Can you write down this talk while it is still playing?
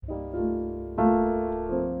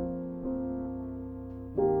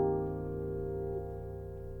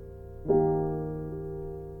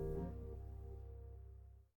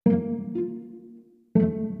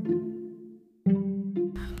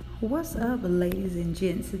What's up, ladies and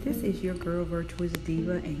gents? This is your girl, Virtuous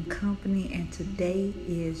Diva and Company, and today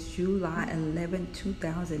is July 11th,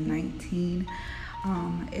 2019.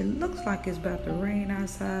 It looks like it's about to rain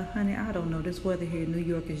outside, honey. I don't know. This weather here in New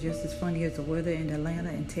York is just as funny as the weather in Atlanta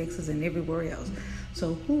and Texas and everywhere else.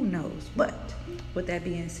 So who knows? But with that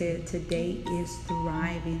being said, today is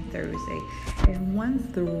Thriving Thursday, and one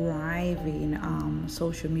thriving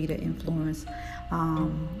social media influence,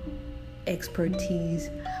 expertise,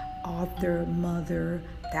 author, mother,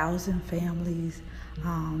 1,000 families,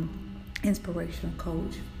 inspirational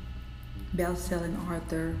coach, best-selling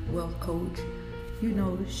author, wealth coach. You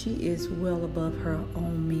know, she is well above her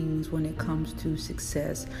own means when it comes to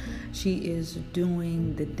success. She is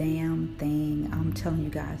doing the damn thing. I'm telling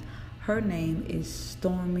you guys, her name is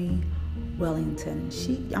Stormy Wellington.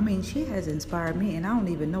 She has inspired me, and I don't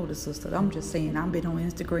even know the sister. I'm just saying, I've been on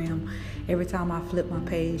Instagram. Every time I flip my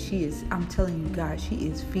page, I'm telling you guys, she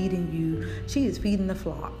is feeding you. She is feeding the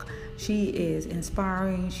flock. She is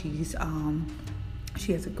inspiring. She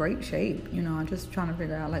has a great shape. You know, I'm just trying to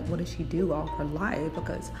figure out, like, what does she do all her life,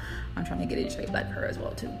 because I'm trying to get in shape like her as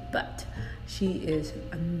well too. But she is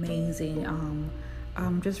amazing.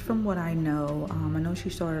 Just from what I know she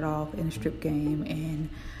started off in a strip game, and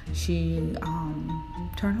she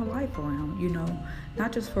turned her life around, you know,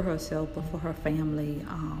 not just for herself, but for her family,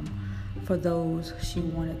 for those she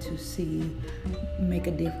wanted to see make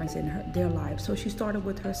a difference in their lives. So she started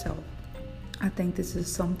with herself. I think this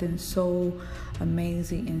is something so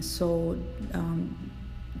amazing and so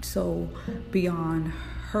beyond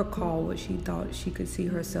her call, what she thought she could see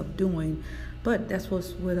herself doing. But that's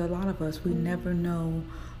what's with a lot of us. We never know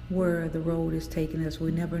where the road is taking us.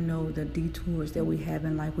 We never know the detours that we have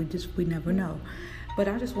in life. We never know. But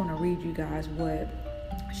I just want to read you guys what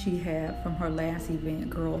she had from her last event,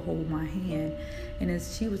 Girl Hold My Hand. And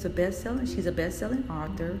she's a best-selling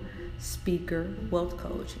author, speaker, wealth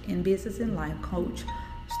coach, in business and life coach.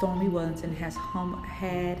 Stormy Wellington has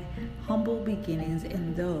had humble beginnings,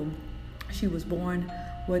 and though she was born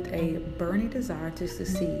with a burning desire to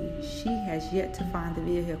succeed, she has yet to find the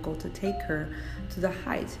vehicle to take her to the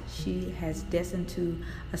heights she has destined to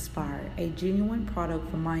aspire. A genuine product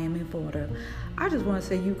from Miami, Florida. I just want to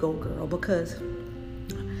say, you go, girl, because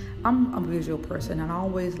I'm a visual person, and I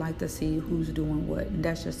always like to see who's doing what, and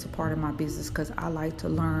that's just a part of my business, because I like to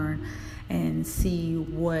learn and see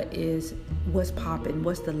what's popping,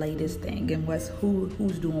 what's the latest thing, and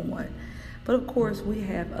who's doing what. But of course, we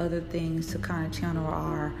have other things to kind of channel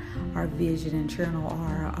our vision and channel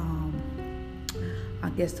our, I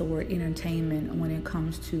guess the word entertainment when it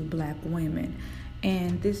comes to Black women.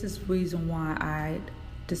 And this is the reason why I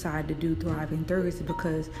decided to do Thriving Thursday,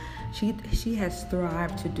 because she has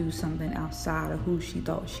thrived to do something outside of who she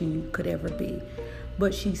thought she could ever be.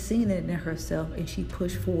 But she's seen it in herself, and she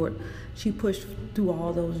pushed forward. She pushed through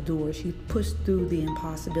all those doors. She pushed through the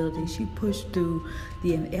impossibility. She pushed through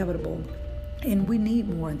the inevitable. And we need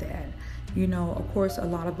more of that. You know, of course, a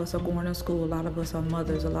lot of us are going to school. A lot of us are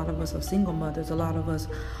mothers. A lot of us are single mothers. A lot of us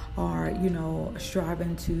are, you know,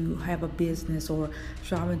 striving to have a business or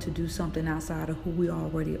striving to do something outside of who we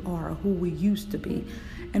already are, or who we used to be.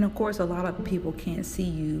 And of course, a lot of people can't see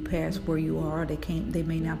you past where you are. They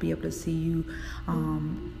may not be able to see you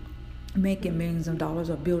making millions of dollars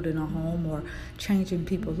or building a home or changing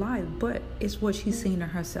people's lives. But it's what she's seen in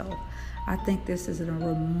herself. I think this is a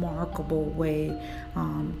remarkable way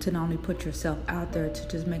to not only put yourself out there to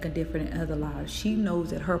just make a difference in other lives. She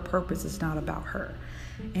knows that her purpose is not about her,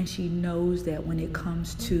 and she knows that when it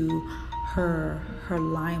comes to her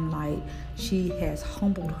limelight, she has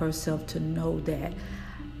humbled herself to know that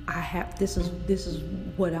this is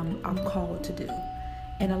what I'm called to do.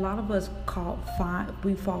 And a lot of us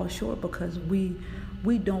we fall short because we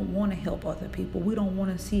don't want to help other people. We don't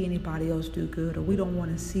want to see anybody else do good, or we don't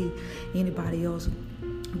want to see anybody else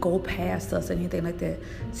go past us, anything like that.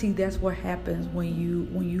 See, that's what happens when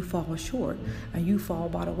you fall short and you fall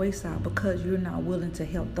by the wayside, because you're not willing to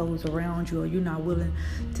help those around you, or you're not willing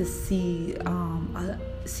to see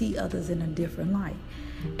others in a different light.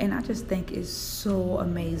 And I just think it's so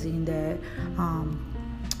amazing that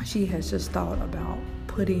she has just thought about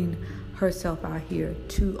putting herself out here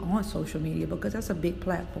on social media, because that's a big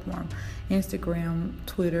platform. Instagram,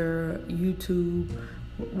 Twitter, YouTube,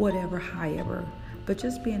 whatever, however. But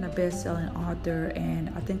just being a best-selling author, and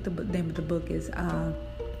I think the name of the book is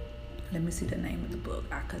let me see the name of the book,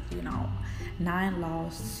 because 9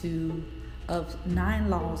 Laws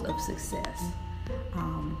of Success.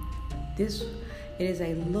 It is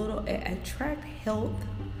attract health,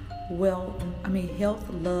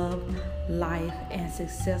 love, life, and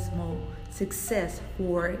success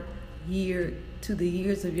for the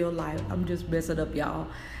years of your life. I'm just messing up, y'all.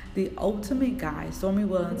 The ultimate guy, Stormy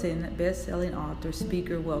Wellington, best-selling author,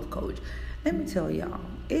 speaker, wealth coach. Let me tell y'all,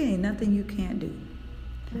 it ain't nothing you can't do.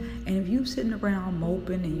 And if you sitting around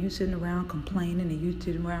moping and you sitting around complaining and you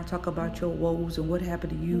sitting around talking about your woes and what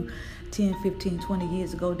happened to you 10, 15, 20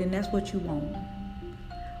 years ago, then that's what you want.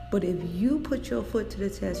 But if you put your foot to the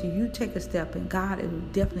test and you take a step, and God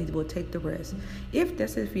definitely will take the rest. If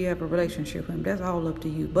you have a relationship with him, that's all up to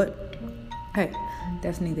you. But hey,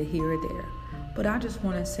 that's neither here or there. But I just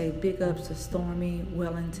want to say big ups to Stormy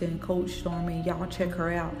Wellington, Coach Stormy. Y'all check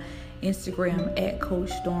her out. Instagram at Coach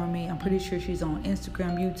Stormy. I'm pretty sure she's on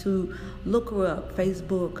Instagram, YouTube. Look her up,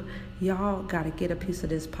 Facebook. Y'all got to get a piece of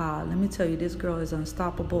this pie. Let me tell you, this girl is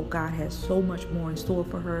unstoppable. God has so much more in store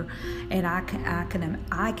for her, and I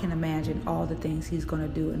can imagine all the things he's going to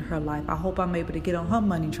do in her life. I hope I'm able to get on her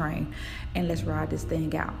money train, and let's ride this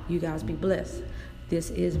thing out. You guys be blessed. This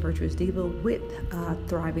is Virtuous Diva with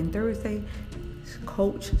Thriving Thursday.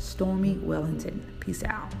 Coach Stormy Wellington. Peace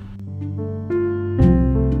out.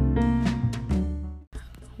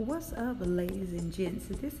 What's up, ladies and gents?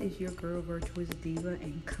 This is your girl, Virtuous Diva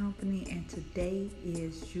and Company, and today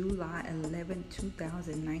is July 11,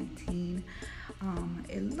 2019.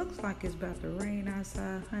 It looks like it's about to rain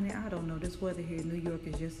outside, honey. I don't know. This weather here in New York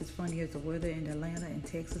is just as funny as the weather in Atlanta and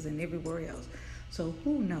Texas and everywhere else. So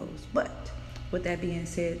who knows? But with that being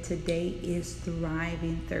said, today is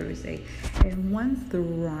Thriving Thursday, and one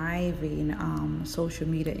thriving social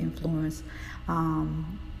media influence,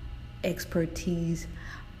 expertise,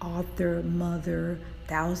 author, mother,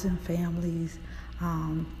 1,000 families,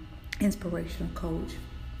 inspirational coach,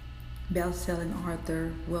 best-selling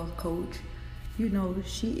author, wealth coach. You know,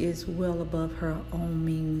 she is well above her own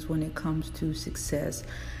means when it comes to success.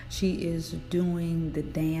 She is doing the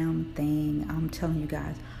damn thing. I'm telling you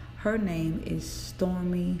guys, her name is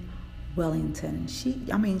Stormy Wellington.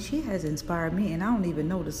 She has inspired me, and I don't even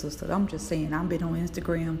know the sister. I'm just saying, I've been on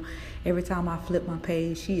Instagram. Every time I flip my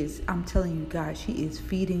page, I'm telling you guys, she is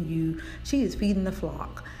feeding you. She is feeding the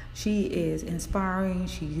flock. She is inspiring.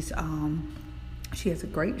 She has a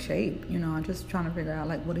great shape. You know, I'm just trying to figure out,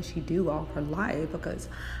 like, what does she do all her life, because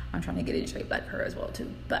I'm trying to get in shape like her as well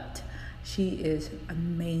too. But she is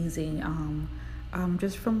amazing.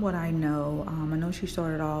 Just from what I know she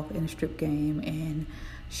started off in a strip game, and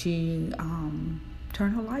she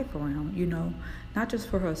turned her life around, you know, not just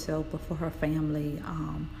for herself, but for her family,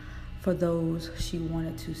 for those she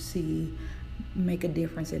wanted to see make a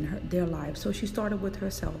difference in their life. So she started with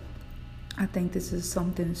herself. I think this is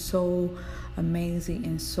something so amazing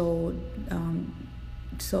and so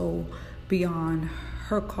beyond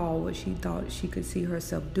her call, what she thought she could see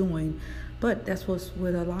herself doing. But that's what's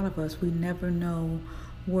with a lot of us. We never know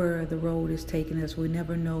where the road is taking us. We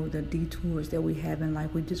never know the detours that we have in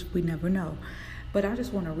life. We never know. But I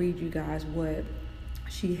just want to read you guys what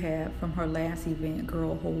she had from her last event,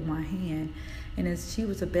 Girl Hold My Hand. And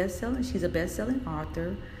she's a best-selling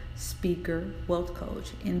author, speaker, wealth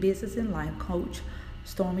coach. In business and life, Coach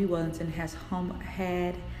Stormy Wellington has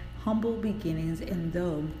had humble beginnings, and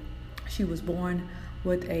though she was born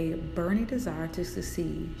with a burning desire to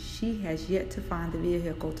succeed, she has yet to find the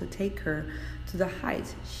vehicle to take her to the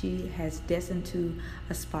heights she has destined to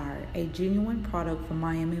aspire. A genuine product from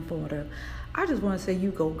Miami, Florida. I just want to say, you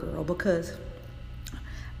go, girl, because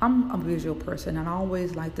I'm a visual person, and I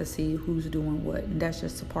always like to see who's doing what, and that's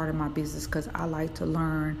just a part of my business, because I like to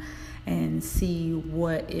learn and see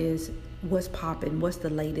what's popping, what's the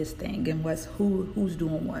latest thing, and who's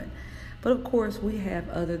doing what. But of course, we have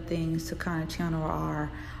other things to kind of channel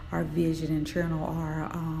our vision and channel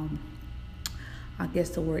our, I guess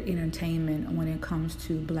the word entertainment when it comes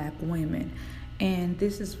to Black women. And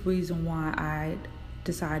this is the reason why I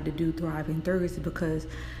decided to do Thriving Thursday, because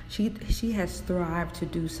she has thrived to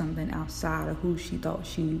do something outside of who she thought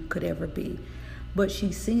she could ever be. But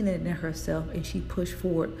she's seen it in herself, and she pushed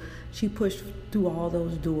forward. She pushed through all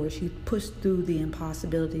those doors. She pushed through the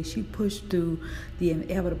impossibility. She pushed through the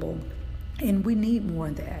inevitable. And we need more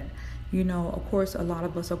of that. You know, of course, a lot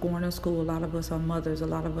of us are going to school. A lot of us are mothers. A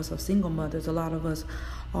lot of us are single mothers. A lot of us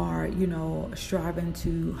are, you know, striving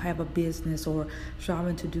to have a business or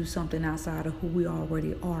striving to do something outside of who we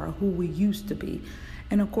already are, or who we used to be.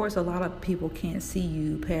 And of course, a lot of people can't see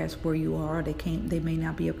you past where you are. They may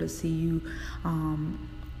not be able to see you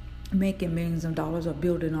making millions of dollars or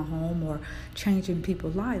building a home or changing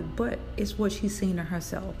people's lives, but it's what she's seen in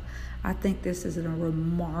herself. I think this is a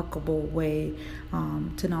remarkable way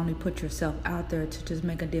to not only put yourself out there to just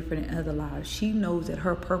make a difference in other lives. She knows that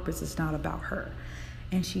her purpose is not about her.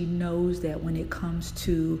 And she knows that when it comes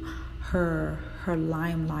to her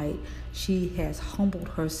limelight, she has humbled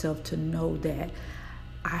herself to know that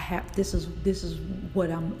this is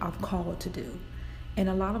what I've called to do. And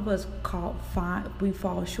a lot of us we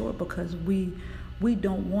fall short because we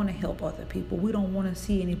don't want to help other people. We don't want to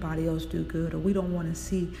see anybody else do good, or we don't want to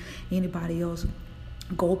see anybody else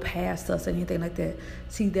go past us, anything like that.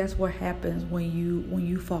 See, that's what happens when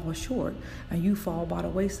you fall short and you fall by the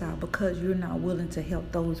wayside, because you're not willing to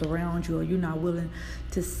help those around you, or you're not willing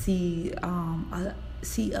to see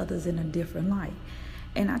others in a different light.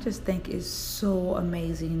 And I just think it's so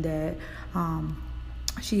amazing that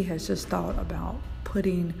she has just thought about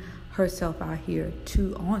putting herself out here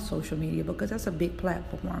on social media, because that's a big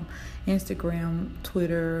platform. Instagram,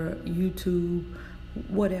 Twitter, YouTube,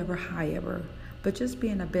 whatever, however. But just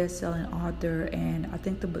being a best-selling author, and I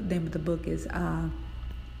think the name of the book is, let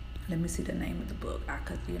me see the name of the book,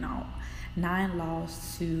 because 9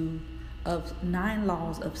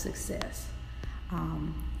 Laws of Success.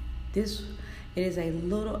 It is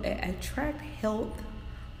attract health,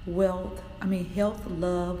 love,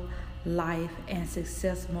 life, and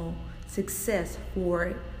success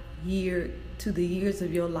for the years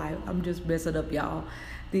of your life. I'm just messing up, y'all.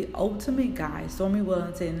 The Ultimate Guide, Stormy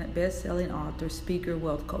Wellington, best-selling author, speaker,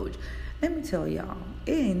 wealth coach. Let me tell y'all,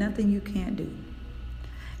 it ain't nothing you can't do.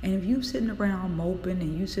 And if you sitting around moping,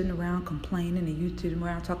 and you sitting around complaining, and you sitting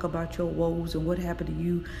around talking about your woes and what happened to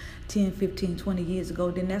you 10, 15, 20 years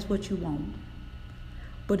ago, then that's what you want.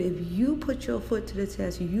 But if you put your foot to the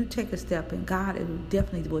test, you take a step, and God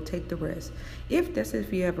definitely will take the rest. If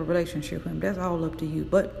you have a relationship with him, that's all up to you.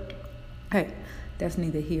 But hey, that's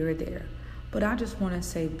neither here or there. But I just want to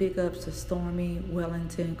say big ups to Stormy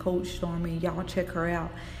Wellington, Coach Stormy. Y'all check her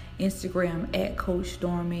out. Instagram at Coach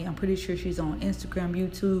Stormy. I'm pretty sure she's on Instagram,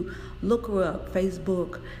 YouTube. Look her up,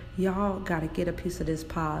 Facebook. Y'all got to get a piece of this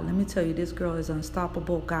pie. Let me tell you, this girl is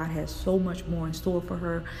unstoppable. God has so much more in store for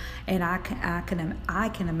her, and I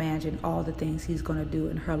can imagine all the things he's going to do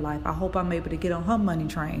in her life. I hope I'm able to get on her money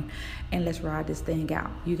train, and let's ride this thing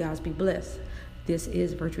out. You guys be blessed. This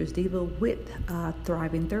is Virtuous Diva with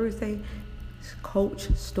Thriving Thursday.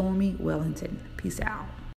 Coach Stormy Wellington. Peace out.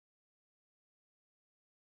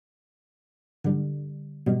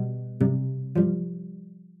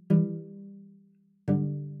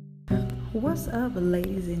 What's up,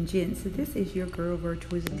 ladies and gents? This is your girl,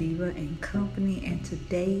 Virtuous Diva and Company, and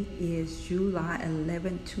today is July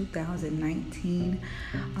 11, 2019.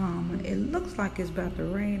 It looks like it's about to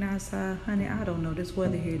rain outside, honey. I don't know. This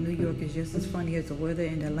weather here in New York is just as funny as the weather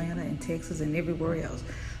in Atlanta and Texas and everywhere else.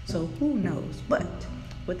 So who knows? But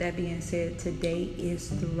with that being said, today is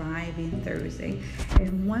Thriving Thursday,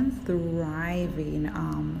 and one thriving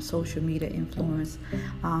social media influence,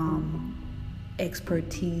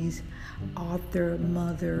 expertise, author,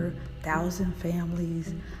 mother, 1,000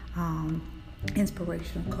 families,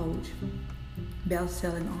 inspirational coach,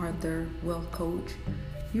 best-selling author, wealth coach.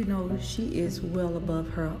 She is well above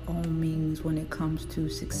her own means when it comes to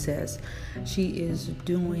success. She is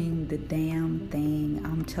doing the damn thing.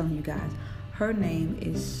 I'm telling you guys, her name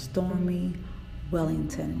is Stormy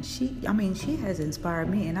Wellington. She has inspired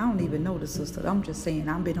me, and I don't even know the sister. I'm just saying,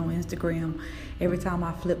 I've been on Instagram. Every time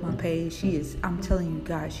I flip my page, I'm telling you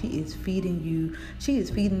guys, she is feeding you. She is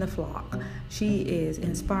feeding the flock. She is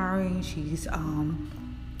inspiring.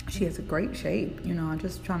 She has a great shape. I'm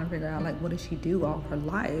just trying to figure out, what does she do all her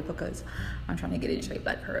life, because I'm trying to get in shape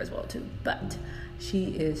like her as well too. But she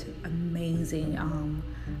is amazing.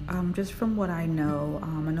 Just from what I know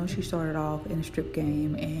she started off in a strip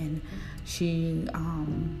game, and she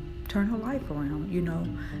turned her life around,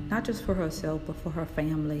 not just for herself, but for her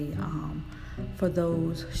family, for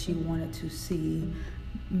those she wanted to see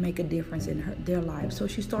make a difference in their lives. So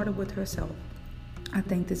she started with herself. I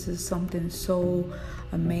think this is something so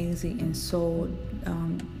amazing and so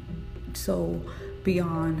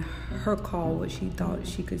beyond her call, what she thought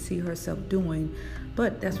she could see herself doing.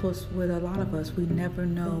 But that's what's with a lot of us. We never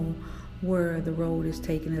know where the road is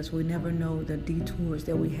taking us. We never know the detours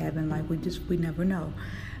that we have in life. We never know.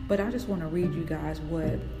 But I just want to read you guys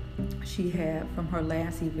what she had from her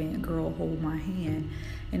last event, Girl Hold My Hand.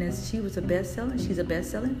 And she's a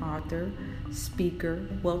best-selling author, speaker,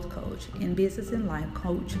 wealth coach. In business and life,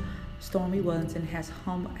 Coach Stormy Wellington has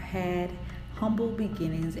had humble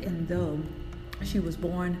beginnings, and though she was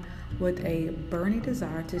born with a burning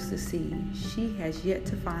desire to succeed, she has yet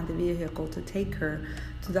to find the vehicle to take her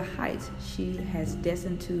to the heights she has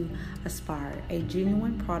destined to aspire. A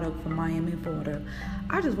genuine product from Miami, Florida.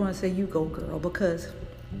 I just want to say, you go, girl, because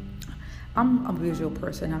I'm a visual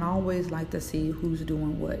person, and I always like to see who's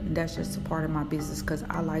doing what. And that's just a part of my business, because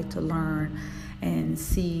I like to learn and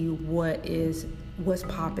see what what's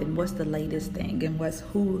popping, what's the latest thing, and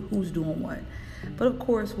who's doing what. But of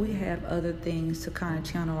course, we have other things to kind of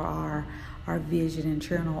channel our vision and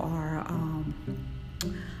channel our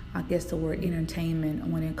I guess the word entertainment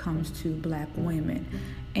when it comes to Black women.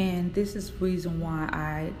 And this is the reason why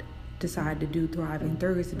I decided to do Thriving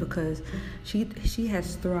Thursday, because she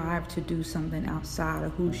has thrived to do something outside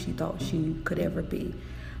of who she thought she could ever be.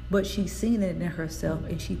 But she's seen it in herself,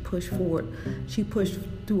 and she pushed forward. She pushed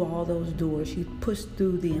through all those doors. She pushed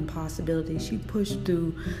through the impossibility. She pushed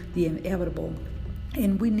through the inevitable.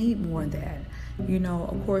 And we need more of that. You know,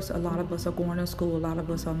 of course, a lot of us are going to school. A lot of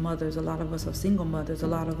us are mothers. A lot of us are single mothers. A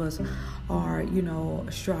lot of us are,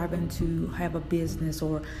 striving to have a business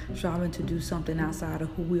or striving to do something outside of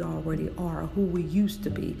who we already are, or who we used to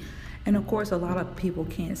be. And of course, a lot of people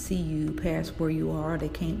can't see you past where you are.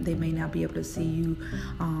 They may not be able to see you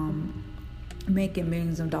making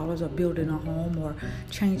millions of dollars or building a home or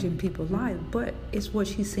changing people's lives, but it's what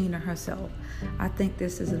she's seen in herself. I think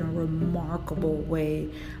this is a remarkable way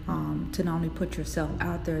to not only put yourself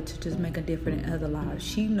out there to just make a difference in other lives.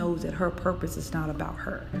 She knows that her purpose is not about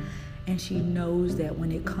her, and she knows that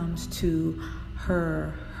when it comes to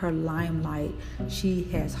her limelight, she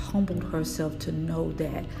has humbled herself to know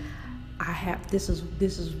that this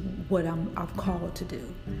is what I'm called to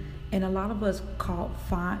do. And a lot of us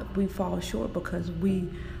we fall short because we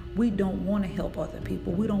don't want to help other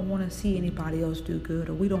people. We don't want to see anybody else do good,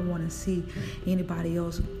 or we don't want to see anybody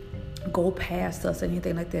else go past us,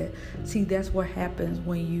 anything like that. See, that's what happens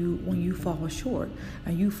when you fall short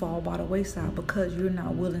and you fall by the wayside, because you're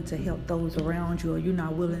not willing to help those around you, or you're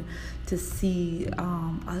not willing to see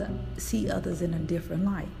others in a different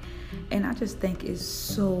light. And I just think it's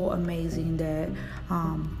so amazing that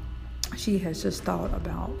she has just thought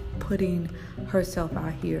about putting herself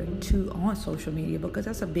out here on social media, because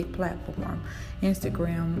that's a big platform.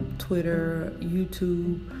 Instagram, Twitter,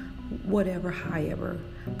 YouTube, whatever, however.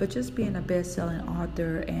 But just being a best-selling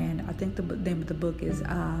author, and I think the name of the book is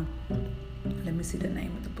let me see the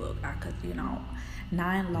name of the book, because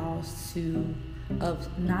 9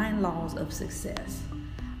 Laws of Success.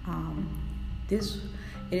 It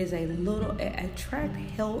is attract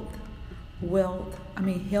health,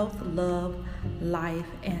 love, life,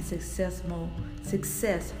 and success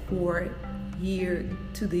for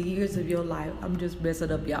to the years of your life. I'm just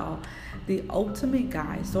messing up, y'all. The ultimate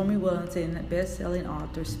guide, Stormy Wellington, best-selling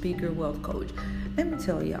author, speaker, wealth coach. Let me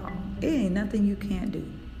tell y'all, it ain't nothing you can't do.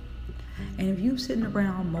 And if you sitting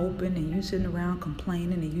around moping, and you sitting around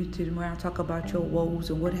complaining, and you sitting around talking about your woes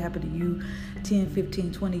and what happened to you 10,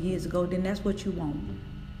 15, 20 years ago, then that's what you want.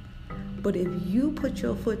 But if you put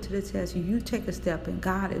your foot to the test and you take a step, and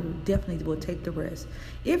God definitely will take the rest.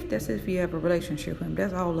 If you have a relationship with him,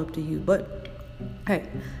 that's all up to you. But hey,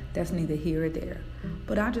 that's neither here or there.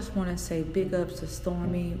 But I just want to say big ups to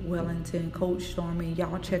Stormy Wellington, Coach Stormy.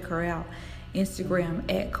 Y'all check her out. Instagram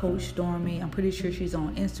at Coach Stormy. I'm pretty sure she's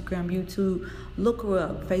on Instagram, YouTube. Look her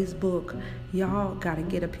up, Facebook. Y'all got to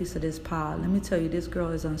get a piece of this pie. Let me tell you, this girl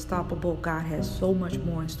is unstoppable. God has so much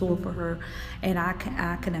more in store for her, and I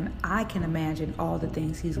can imagine all the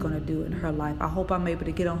things he's going to do in her life. I hope I'm able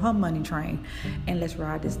to get on her money train, and let's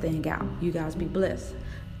ride this thing out. You guys be blessed.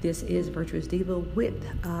 This is Virtuous Diva with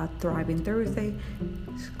Thriving Thursday,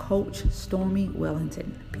 Coach Stormy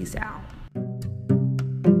Wellington. Peace out.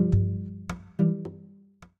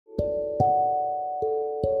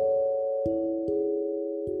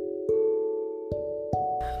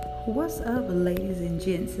 What's up, ladies and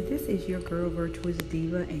gents? This is your girl, Virtuous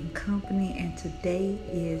Diva and Company, and today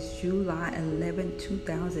is July 11,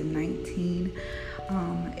 2019.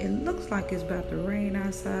 It looks like it's about to rain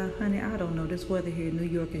outside, honey. I don't know. This weather here in New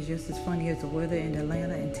York is just as funny as the weather in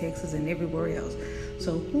Atlanta and Texas and everywhere else.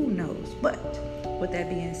 So who knows? But with that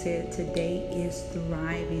being said, today is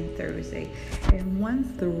Thriving Thursday, and one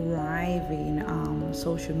thriving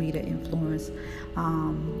social media influence,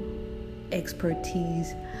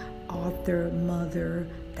 expertise, author, mother,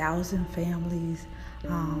 1,000 families,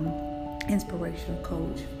 inspirational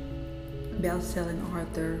coach, best-selling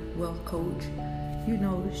author, wealth coach.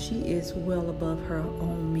 She is well above her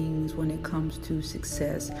own means when it comes to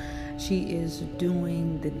success. She is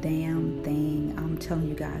doing the damn thing. I'm telling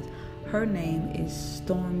you guys, her name is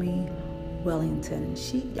Stormy Wellington.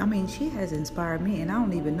 She has inspired me, and I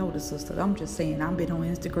don't even know the sister. I'm just saying, I've been on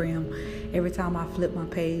Instagram. Every time I flip my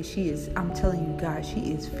page, I'm telling you guys,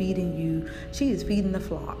 she is feeding you. She is feeding the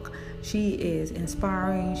flock. She is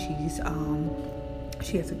inspiring.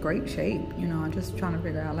 She has a great shape. I'm just trying to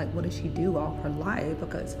figure out, what does she do all her life,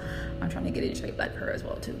 because I'm trying to get in shape like her as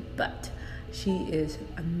well too. But She is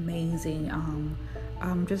amazing.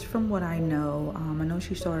 Just from what I know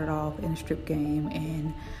she started off in a strip game,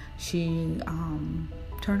 and she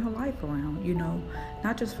turned her life around,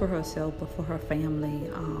 not just for herself, but for her family,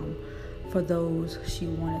 for those she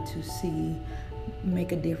wanted to see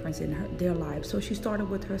make a difference in their lives. So she started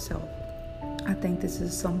with herself. I think this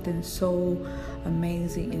is something so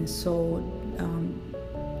amazing and so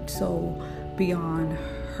beyond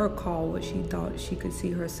her call, what she thought she could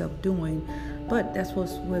see herself doing. But that's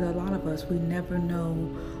what's with a lot of us. We never know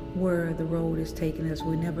where the road is taking us.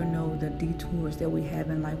 We never know the detours that we have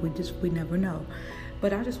in life. We never know.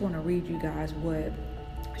 But I just want to read you guys what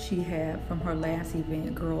she had from her last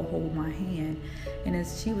event, Girl Hold My Hand. And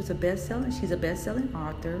she's a best-selling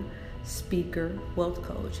author, speaker, wealth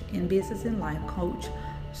coach, and business and life coach.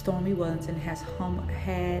 Stormy Wellington has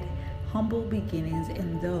had humble beginnings,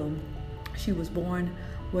 and though she was born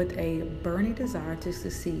with a burning desire to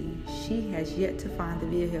succeed, she has yet to find the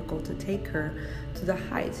vehicle to take her to the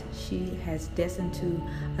heights she has destined to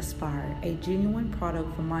aspire. A genuine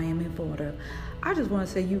product from Miami, Florida. I just want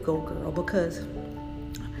to say, you go, girl, because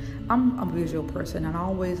I'm a visual person, and I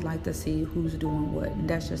always like to see who's doing what, and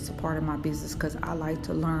that's just a part of my business, because I like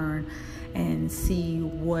to learn and see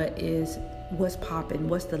what's popping,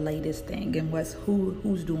 what's the latest thing, and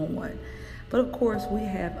who's doing what. But of course, we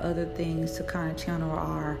have other things to kind of channel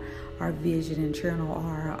our vision and channel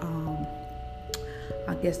our,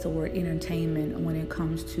 I guess the word entertainment when it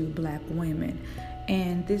comes to Black women.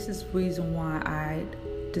 And this is the reason why I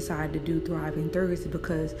decided to do Thriving Thursday,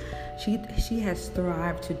 because she has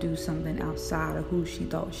thrived to do something outside of who she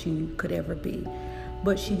thought she could ever be.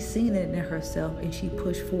 But she's seen it in herself, and she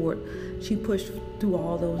pushed forward. She pushed through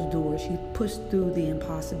all those doors. She pushed through the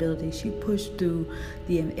impossibility. She pushed through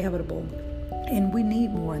the inevitable. And we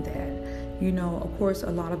need more of that. Of course, a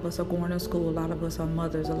lot of us are going to school. A lot of us are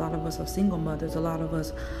mothers. A lot of us are single mothers. A lot of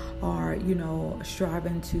us are,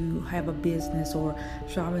 striving to have a business or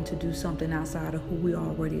striving to do something outside of who we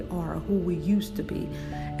already are, who we used to be.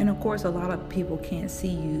 And of course, a lot of people can't see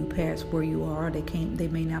you past where you are. They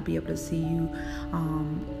may not be able to see you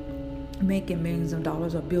making millions of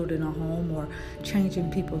dollars or building a home or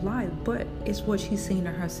changing people's lives, but it's what she's seen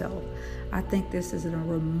in herself. I think this is a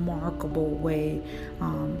remarkable way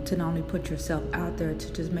to not only put yourself out there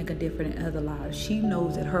to just make a difference in other lives. She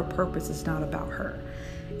knows that her purpose is not about her,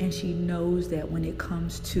 and she knows that when it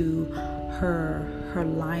comes to her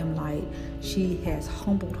limelight, she has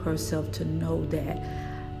humbled herself to know that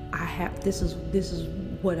this is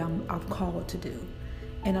what I've called to do.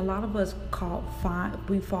 And a lot of us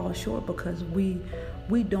we fall short because we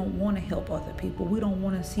don't want to help other people. We don't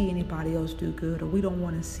want to see anybody else do good, or we don't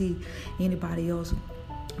want to see anybody else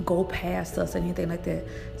go past us, anything like that.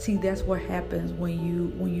 See, that's what happens when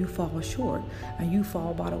you fall short and you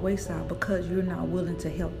fall by the wayside, because you're not willing to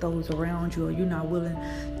help those around you, or you're not willing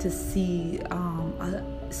to see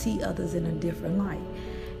others in a different light.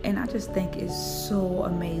 And I just think it's so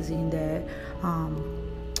amazing that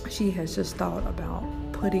she has just thought about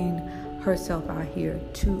putting herself out here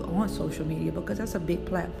on social media, because that's a big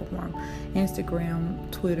platform. Instagram,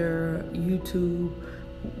 Twitter, YouTube,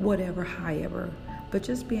 whatever, however. But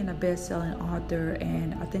just being a best-selling author,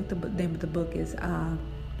 and I think the name of the book is,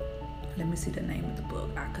 let me see the name of the book,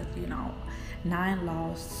 because 9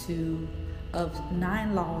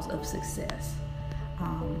 Laws of Success.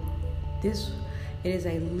 It is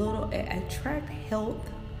attract health,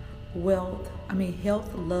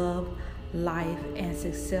 love, life, and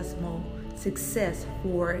success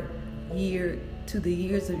for the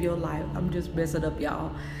years of your life. I'm just messing up,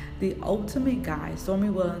 y'all. The Ultimate Guide. Stormy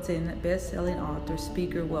Wellington, best-selling author,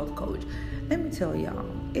 speaker, wealth coach. Let me tell y'all,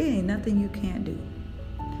 it ain't nothing you can't do.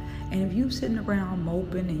 And if you sitting around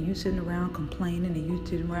moping, and you sitting around complaining, and you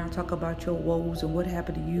sitting around talking about your woes and what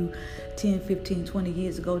happened to you 10, 15, 20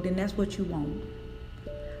 years ago, then that's what you want.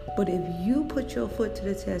 But if you put your foot to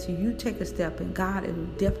the test, and you take a step, and God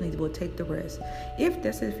definitely will take the rest.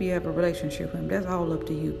 If you have a relationship with him, that's all up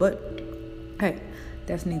to you. But hey,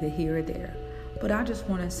 that's neither here or there. But I just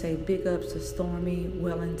want to say big ups to Stormy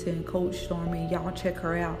Wellington, Coach Stormy. Y'all check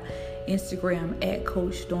her out. Instagram at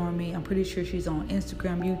Coach Stormy. I'm pretty sure she's on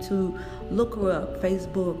Instagram, YouTube. Look her up,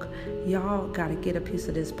 Facebook. Y'all got to get a piece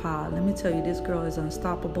of this pie. Let me tell you, this girl is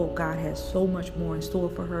unstoppable. God has so much more in store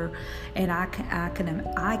for her, and I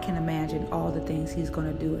can imagine all the things he's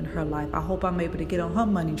going to do in her life. I hope I'm able to get on her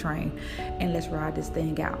money train, and let's ride this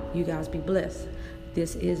thing out. You guys be blessed.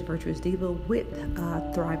 This is Virtuous Diva with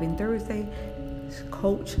Thriving Thursday.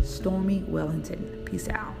 Coach Stormy Wellington. Peace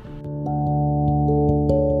out.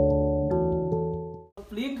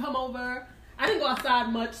 You can come over. I didn't go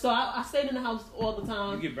outside much, so I stayed in the house all the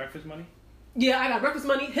time. You get breakfast money? Yeah, I got breakfast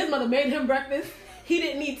money. His mother made him breakfast. He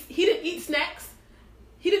didn't eat snacks.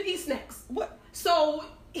 What? So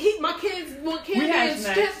my kids want candy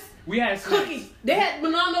and chips. We had cookies. Snacks. They had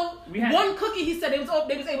Milano. One cookie. He said they was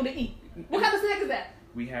able to eat. What kind of snack is that?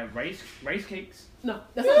 We had rice cakes. No,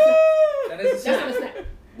 that's not a snack. That is a snack. That's not a snack.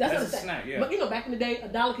 That's not a snack. Yeah. But back in the day,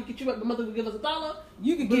 $1 could get you up. My mother would give us $1.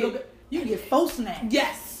 You could get 4 snacks.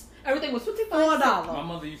 Yes. Everything was $55. $4. My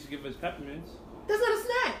mother used to give us peppermints. That's not a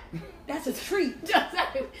snack. That's a treat.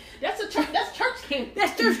 Exactly. That's church candy.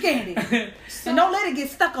 That's church candy. And don't let it get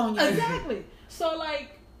stuck on you. Exactly. So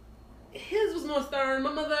like, his was more stern.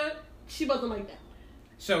 My mother, she wasn't like that.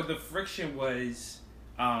 So the friction was,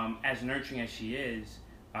 as nurturing as she is,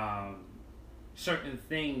 certain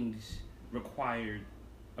things required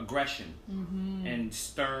aggression and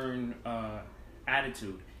stern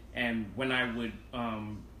attitude. And when I would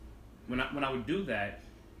when I would do that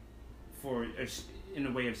in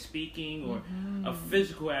a way of speaking or a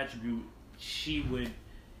physical attribute, she would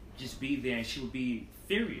just be there and she would be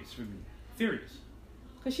furious with me. Furious.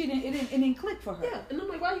 Because it didn't click for her. Yeah, and I'm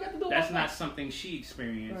like, why you got to do all That's that? not something she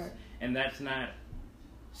experienced, Right. and that's not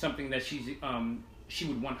something that she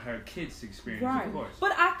would want her kids to experience, Right. of course.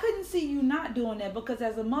 But I couldn't see you not doing that, because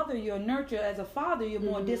as a mother, you're a nurturer. As a father, you're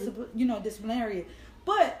more disciplinarian.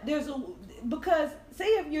 But because say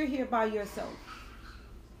if you're here by yourself,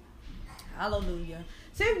 hallelujah.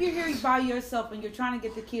 Say if you're here by yourself and you're trying to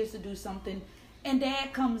get the kids to do something, and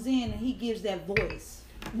dad comes in and he gives that voice.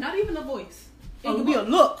 Not even a voice. It could be a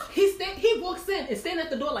look. He walks in and standing at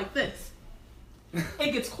the door like this.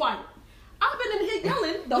 It gets quiet. I've been in here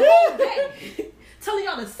yelling the whole day, telling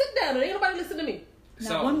y'all to sit down, and ain't nobody listen to me.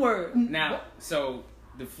 Not one word. Now, so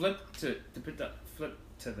the flip to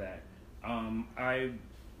that, I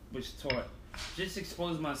was taught just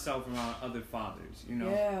expose myself around other fathers.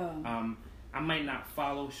 Yeah. I might not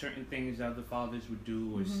follow certain things that other fathers would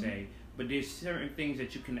do or say, but there's certain things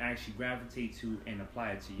that you can actually gravitate to and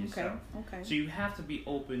apply it to yourself. Okay. So you have to be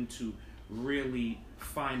open to really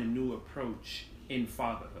find a new approach in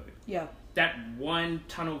fatherhood. Yeah. That one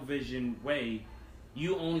tunnel vision way,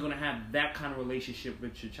 you only going to have that kind of relationship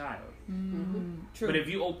with your child. True. But if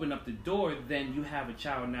you open up the door, then you have a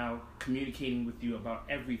child now communicating with you about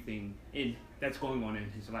everything that's going on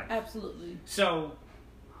in his life. Absolutely. So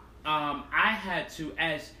I had to,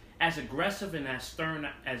 as aggressive and as stern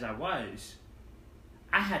as I was,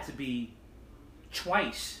 I had to be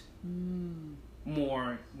twice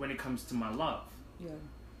more when it comes to my love. Yeah.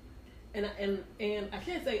 And I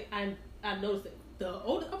can't say I noticed it. I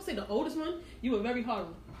would say the oldest one, you were very hard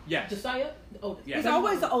on. Yes. Josiah, the oldest. Yes. He's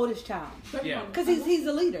always the oldest child. Very hard on. Because he's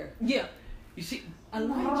the leader. Yeah. You see,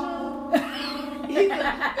 Elijah. Who's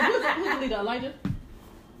the leader? Elijah.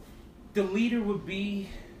 the leader would be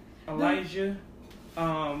Elijah.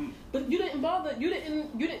 But you didn't bother. You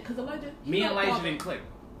didn't because Elijah. Me and Elijah didn't click.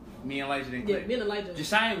 Yeah, me and Elijah.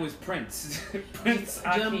 Josiah was Prince. Prince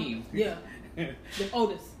Akeem. Yeah. The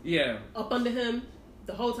oldest. Yeah. Up under him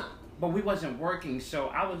the whole time. But we wasn't working, so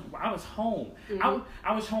I was home. Mm-hmm.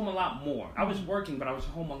 I was home a lot more. I was working, but I was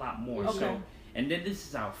home a lot more. Okay. So, and then this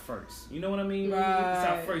is our first. You know what I mean? Right. It's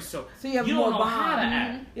our first. So you have don't more know bond. how to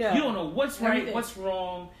act. Yeah. You don't know what's right, Everything. what's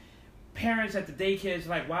wrong. Parents at the daycare is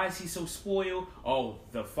like, why is he so spoiled? Oh,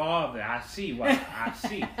 the father. I see. Why? I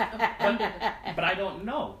see. But I don't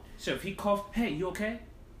know. So if he coughed, hey, you okay?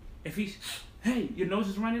 If he's, hey, your nose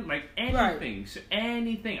is running, like anything. Right. So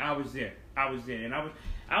anything, I was there, and I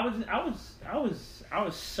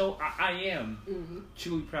am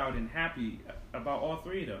truly proud and happy about all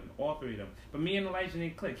three of them. But me and Elijah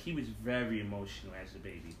didn't click. He was very emotional as a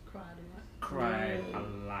baby. Cried a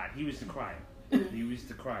lot. He was the crier. He was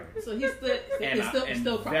the crier. So he's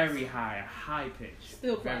still cries. Very high pitch.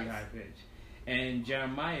 Still cries. Very high pitch. And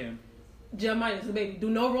Jeremiah is the baby. Do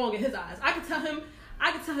no wrong in his eyes. I can tell him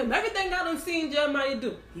everything I done seen Jeremiah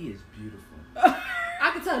do. He is beautiful.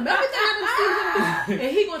 I can tell him everything I done seen him do,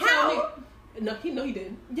 and he gonna tell me. No, he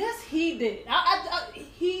didn't. Yes, he did.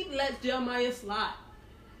 He lets Jeremiah slide.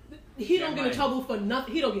 He don't get in trouble for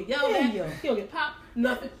nothing. He don't get yelled at. He don't get popped.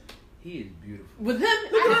 Nothing. He is beautiful. With him,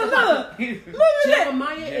 look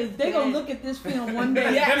Jeremiah is. They gonna look at this film one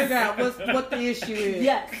day and figure out what the issue is.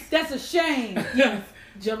 Yes, that's a shame. Yes,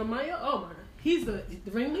 Jeremiah. Oh my God, he's the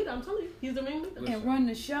ringleader. I'm telling you, he's the ringleader. And runs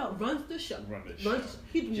the show.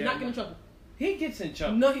 He do not get in trouble. He gets in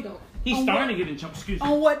trouble. No, he don't. He's starting to get in trouble. Excuse me.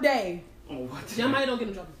 On what day? Jeremiah don't get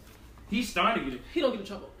in trouble. He's starting to get. He don't get in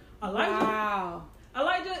trouble. Elijah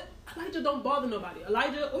don't bother nobody.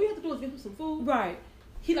 Elijah, all you have to do is give him some food. Right.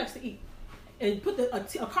 He likes to eat. And put a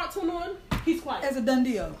cartoon on, he's quiet. As a done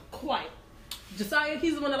deal. Quiet. Josiah,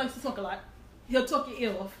 he's the one that likes to talk a lot. He'll talk your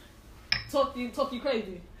ear off. talk you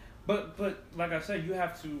crazy. But like I said, you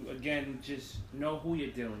have to again just know who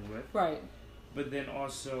you're dealing with. Right. But then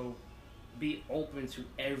also be open to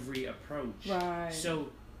every approach. Right. So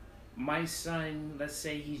my son, let's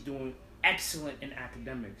say he's doing excellent in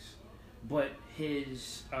academics, but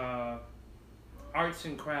his arts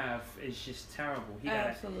and craft is just terrible.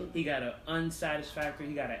 He got an unsatisfactory,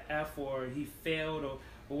 he got an F, or he failed, or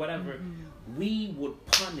whatever. Mm-hmm. We would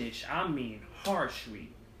punish, harshly,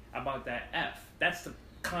 about that F. That's the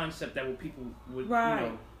concept that people would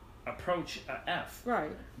approach a F.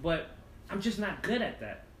 Right. But I'm just not good at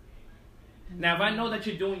that. Now, if I know that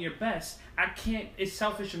you're doing your best, it's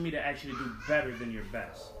selfish for me to actually do better than your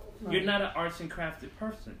best. Right. You're not an arts and crafted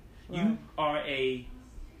person. Right. You are a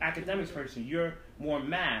academics person. You're more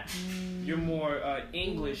math. You're more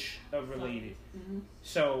English related. Mm-hmm.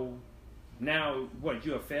 So now, what,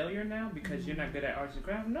 you're a failure now because you're not good at arts and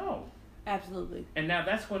crafts? No. Absolutely. And now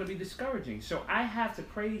that's going to be discouraging. So I have to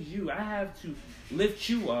praise you. I have to lift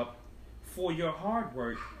you up for your hard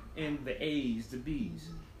work in the A's, the B's.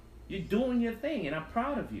 You're doing your thing, and I'm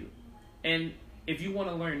proud of you. And if you want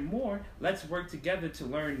to learn more, let's work together to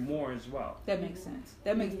learn more as well. That makes sense.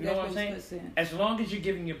 That makes sense. As long as you're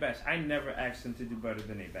giving your best. I never asked them to do better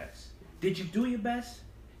than their best. Did you do your best?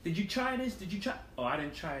 Did you try this? Did you try? Oh, I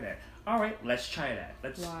didn't try that. All right, let's try that.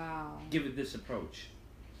 Let's give it this approach.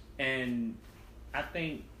 And I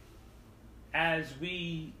think as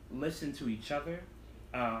we listen to each other,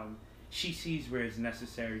 she sees where it's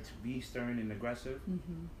necessary to be stern and aggressive.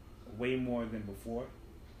 Mm-hmm. Way more than before,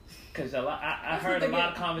 because I heard a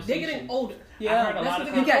lot of conversations. They're getting older. Yeah, I heard a lot of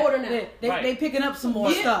conversations. They picking up some more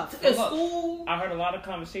stuff. Look, I heard a lot of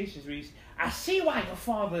conversations where I see why your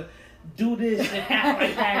father do this and act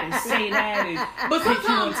like that and say that. And but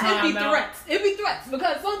sometimes it be threats. It be threats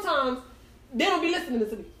because sometimes they don't be listening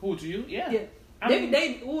to me. Who, to you? Yeah. They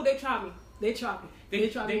try me. They try me. They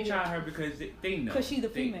try her because they know. Because she's the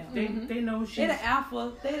female. They know she's... They're the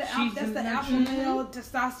alpha. That's the alpha male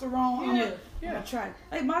testosterone. Yeah. Try.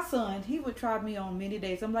 Like my son, he would try me on many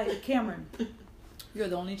days. I'm like, Cameron, you're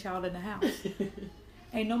the only child in the house.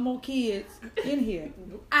 Ain't no more kids in here.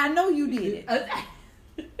 I know you did it.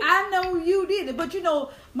 I know you did it. But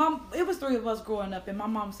Mom, it was 3 of us growing up, and my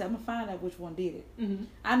mom said, I'm going to find out which one did it. Mm-hmm.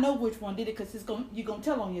 I know which one did it because you're going to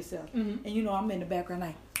tell on yourself. Mm-hmm. And I'm in the background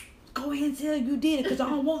like, go ahead and tell you did it because I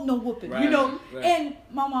don't want no whooping, right, right. And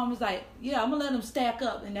my mom was like, yeah, I'm going to let them stack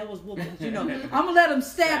up. And that was whoopings, I'm going to let them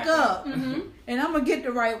stack up. Mm-hmm. And I'm going to get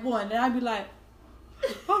the right one. And I'd be like,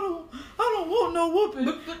 I don't want no whooping.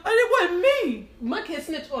 But it wasn't me. My kids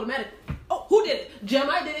snitch automatically. Oh, who did it?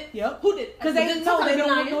 Jeremiah did it. Yep. Who did it? Because they know they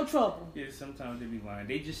don't want no trouble. Yeah, sometimes they be lying.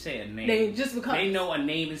 They just say a name. They know a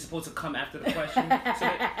name is supposed to come after the question. So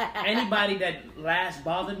anybody that last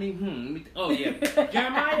bothered me, oh yeah,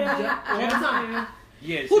 Jeremiah. All the time.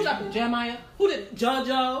 Yes. Who dropped it? Jeremiah. Who did it?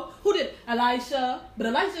 JoJo. Who did it? Elisha. But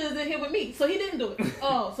Elisha isn't here with me, so he didn't do it.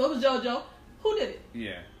 Oh, so it was JoJo. Who did it?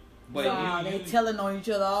 Yeah. But they telling on each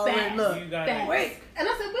other already. Look. Wait. And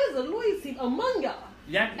I said, where's the loyalty among y'all?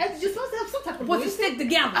 Yeah. You're supposed to have some type of loyalty. To stick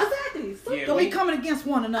together. Exactly. So we coming against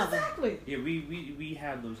one another. Exactly. Yeah, we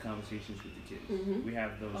have those conversations with the kids. Mm-hmm. We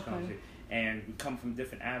have those conversations. And we come from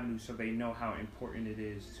different avenues so they know how important it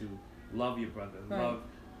is to love your brother, love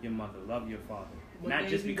your mother, love your father. Not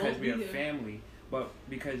just because we're a family, but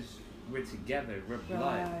because we're together, we're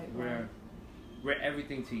blood, we're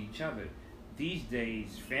everything to each other. These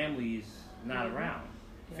days, family is not around.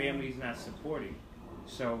 Yeah. Family is not supporting.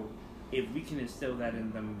 So if we can instill that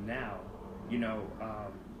in them now,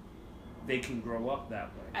 they can grow up that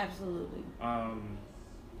way. Absolutely.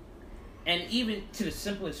 And even to the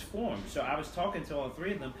simplest form. So I was talking to all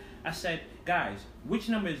 3 of them. I said, guys, which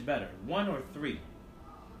number is better, 1 or 3?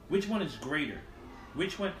 Which one is greater?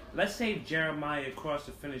 Which one? Let's say Jeremiah crossed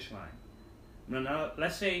the finish line. No,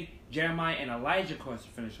 let's say Jeremiah and Elijah crossed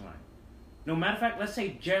the finish line. No matter of fact, let's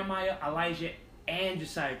say Jeremiah, Elijah, and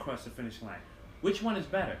Josiah crossed the finish line. Which one is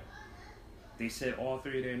better? They said all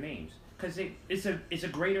 3 of their names. Because it's a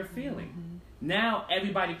greater feeling. Mm-hmm. Now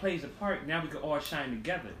everybody plays a part. Now we can all shine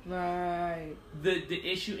together. Right.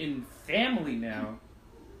 The issue in family now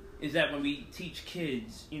is that when we teach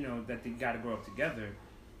kids, that they got to grow up together,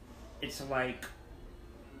 it's like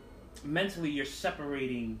mentally you're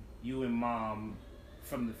separating you and mom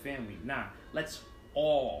from the family. Nah, let's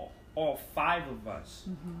all 5 of us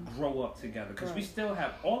grow up together because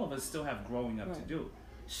all of us still have growing up to do.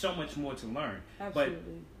 So much more to learn. Absolutely.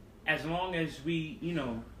 But as long as we,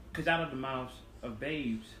 because out of the mouths of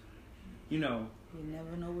babes, you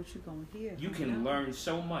never know what you're going to hear. You can learn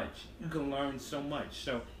so much. You can learn so much.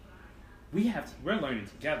 So we're learning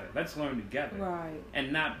together. Let's learn together. Right.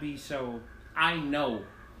 And not be so, I know,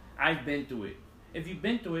 I've been through it. If you've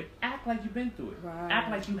been through it, act like you've been through it. Right.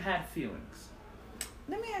 Act like you had feelings.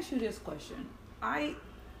 Let me ask you this question.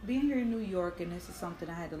 Being here in New York, and this is something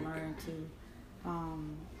I had to learn to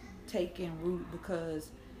take in root, because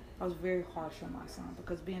I was very harsh on my son,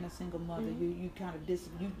 because being a single mother, you kind of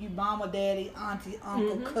you mama, daddy, auntie,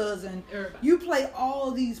 uncle, cousin. Everybody. You play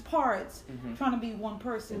all these parts trying to be one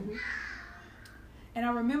person. And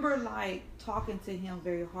I remember like talking to him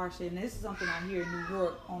very harshly, and this is something I hear in New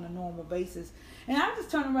York on a normal basis. And I just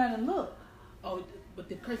turn around and look. Oh, but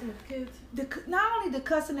the cussing at the kids? Not only the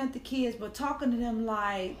cussing at the kids, but talking to them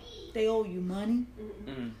like they owe you money.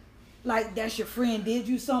 Like that's your friend did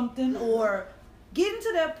you something, or getting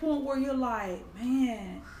to that point where you're like,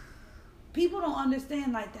 man, people don't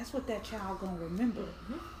understand, like that's what that child gonna remember.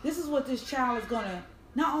 This is what this child is gonna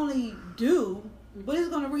not only do, but he's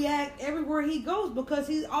gonna react everywhere he goes, because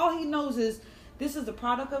all he knows is this is the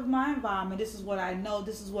product of my environment. This is what I know.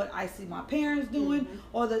 This is what I see my parents doing,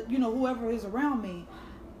 or whoever is around me.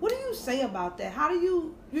 What do you say about that? How do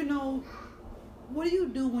you what do you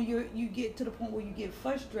do when you get to the point where you get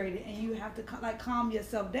frustrated and you have to like calm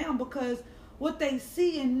yourself down, because what they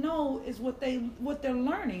see and know is what they're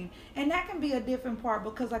learning, and that can be a different part,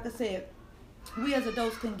 because like I said, we as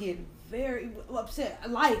adults can get very upset.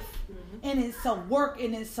 Life in itself, work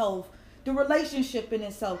in itself, the relationship in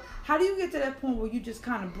itself. How do you get to that point where you just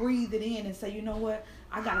kind of breathe it in and say, you know what,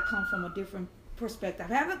 I got to come from a different perspective.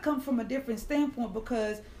 I have to come from a different standpoint,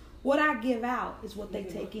 because what I give out is what they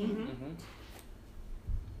take in.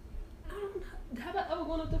 Have I ever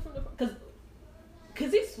gone up different?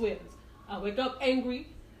 Because he swears. I wake up angry,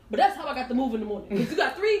 but that's how I got to move in the morning. Because you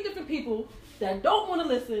got 3 different people that don't want to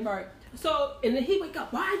listen. Right. So, and then he wake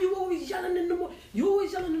up, why are you always yelling in the morning? You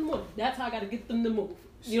always yelling in the morning. That's how I got to get them to move.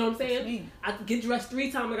 You know what I'm saying? I get dressed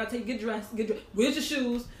 3 times. I got to get dressed. Where's your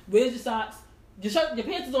shoes? Where's your socks? Your shirt, your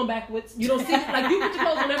pants is on backwards. You don't see, like you put your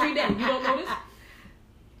clothes on every day. You don't notice?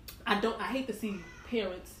 I hate to see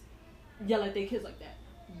parents yell at their kids like that.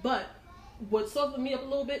 But what softened me up a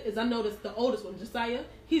little bit is I noticed the oldest one, Josiah,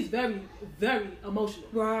 he's very, very emotional.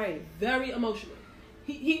 Right. Very emotional.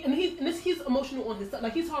 He's emotional on himself.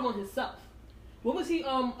 Like he's hard on himself. What was he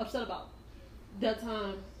upset about that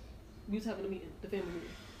time we was having a meeting, the family meeting?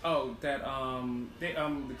 Oh, that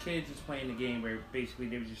the kids was playing the game where basically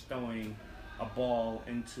they were just throwing a ball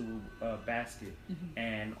into a basket,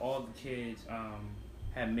 and all the kids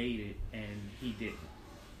had made it and he didn't.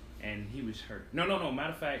 And he was hurt. No.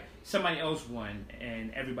 Matter of fact, somebody else won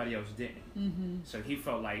and everybody else didn't. So he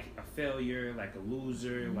felt like a failure, like a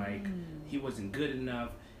loser, like he wasn't good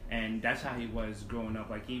enough. And that's how he was growing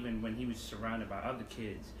up. Like even when he was surrounded by other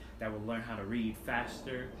kids that would learn how to read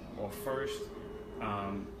faster or first.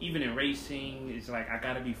 Even in racing, it's like I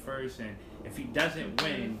gotta be first. And if he doesn't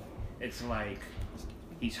win, it's like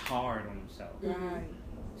he's hard on himself. Right.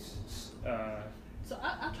 So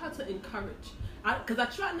I try to encourage. Because I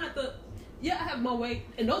try not to, I have my way,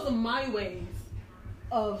 and those are my ways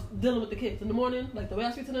of dealing with the kids in the morning, like the way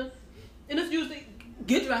I speak to them. And it's usually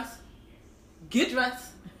get dressed. Like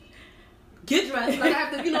I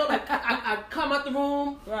have to, I come out the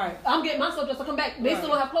room. Right. I'm getting myself dressed. I come back. They still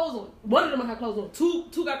don't have clothes on. One of them don't have clothes on.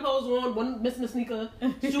 Two got clothes on. One missing a sneaker.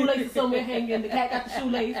 Shoelaces somewhere hanging. The cat got the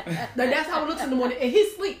shoelace. Like that's how it looks in the morning. And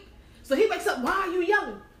he's asleep. So he wakes up. Why are you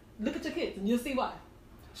yelling? Look at your kids, and you'll see why.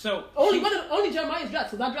 So only Jeremiah's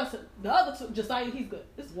dressed because I dress him. The other two, Josiah, he's good.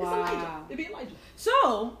 It's Elijah. It'd be Elijah.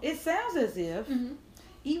 So it sounds as if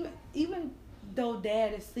even though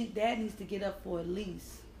Dad is asleep, Dad needs to get up for at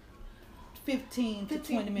least 15 to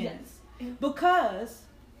 20 minutes. Yes. Because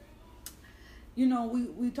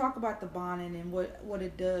we talk about the bonding and what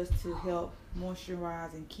it does to help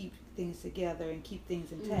moisturize and keep things together and keep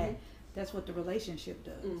things intact. That's what the relationship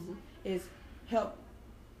does. Is help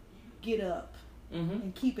get up.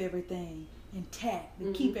 And keep everything intact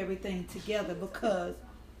and keep everything together, because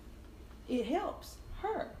it helps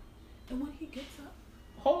her. And when he gets up,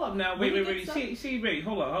 hold up now, wait. See, wait,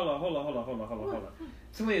 hold on.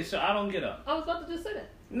 Talia, so I don't get up. I was about to just say that.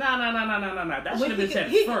 No. That should have been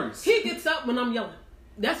said first. He gets up when I'm yelling.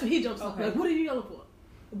 That's when he jumps up. Like, what are you yelling for?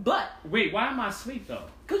 But wait, why am I asleep though?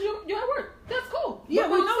 Because you're at work. That's cool. Yeah,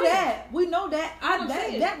 we know that. We know that.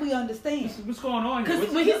 That we understand. What's going on here?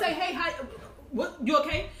 Because when he say, "Hey, hi." What, you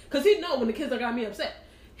okay? Because he know when the kids that got me upset,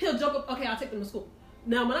 he'll jump up, okay, I'll take them to school.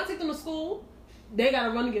 Now, when I take them to school, they got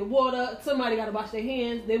to run and get water. Somebody got to wash their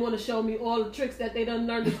hands. They want to show me all the tricks that they done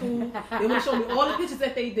learned in school. They want to show me all the pictures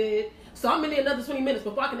that they did. So I'm in there another 20 minutes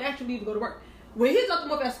before I can actually leave to go to work. When he dropped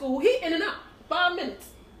them off at school, he in and out. 5 minutes.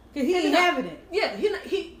 He ain't having it. Yeah,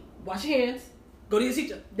 wash your hands, go to your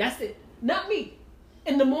teacher. That's it. Not me.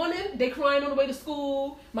 In the morning, they crying on the way to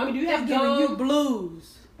school. Mommy, do you have giving gum? you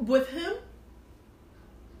blues. With him,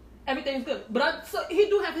 everything's good. But so he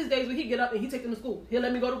do have his days where he get up and he take them to school. He'll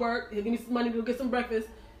let me go to work. He'll give me some money to go get some breakfast.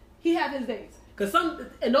 He have his days.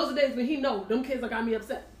 And those are days when he know them kids got me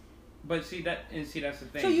upset. But see that's the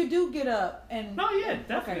thing. So you do get up and... No, yeah,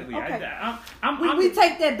 definitely. Okay. We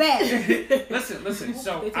take that back. Listen.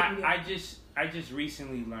 So I just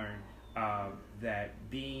recently learned that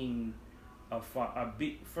being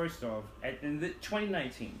first off, in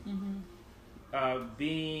 2019,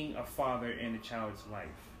 being a father in a child's life,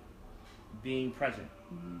 being present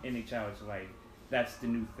in a child's life, that's the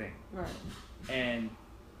new thing. Right. And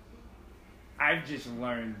I've just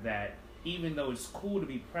learned that even though it's cool to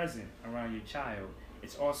be present around your child,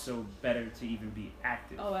 it's also better to even be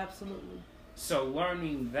active. Oh, absolutely. So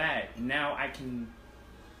learning that, now I can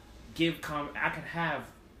I can have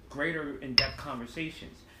greater in-depth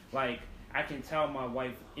conversations. Like, I can tell my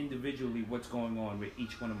wife individually what's going on with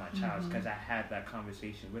each one of my childs because I had that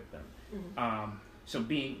conversation with them. So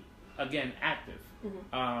being, again, active.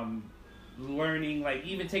 Learning, like,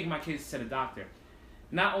 even taking my kids to the doctor.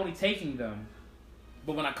 Not only taking them,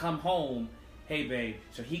 but when I come home, hey babe,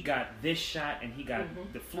 so he got this shot and he got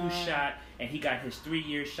the flu shot and he got his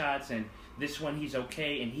 3-year shots and this one he's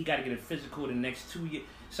okay and he got to get a physical the next 2 years.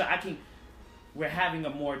 So we're having a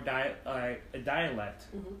more dialect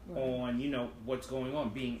on, you know, what's going on,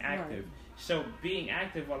 being active. Right. So being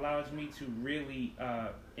active allows me to really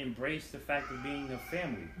embrace the fact of being a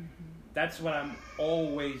family. That's what I'm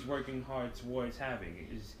always working hard towards having,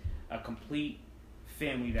 is a complete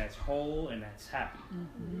family that's whole and that's happy.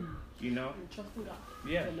 You know?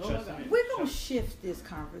 Yeah. We're going to shift this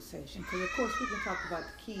conversation because, of course, we can talk about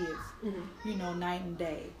the kids, you know, night and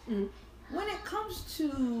day. When it comes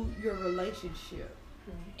to your relationship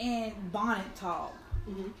and bonnet talk,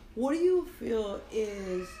 what do you feel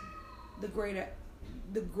is the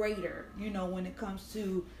greater, you know, when it comes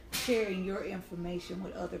to sharing your information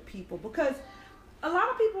with other people? Because a lot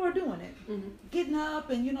of people are doing it, getting up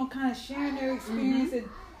and, you know, kind of sharing their experience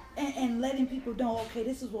and letting people know, okay,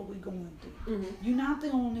 this is what we're going to do. You're not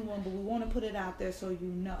the only one, but we want to put it out there so you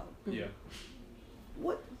know. Yeah.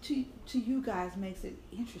 What to you guys makes it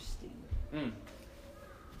interesting?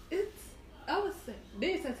 I would say,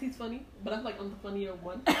 Ben says he's funny, but I feel like I'm the funnier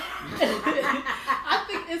one. I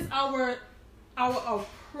think it's our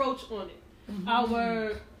approach on it.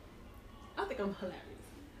 I think I'm hilarious.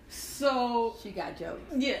 So she got jokes.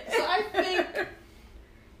 Yeah. So I think,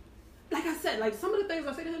 like I said, like some of the things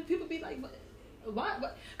I say to him, people be like, "Why?"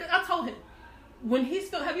 Because I told him when he's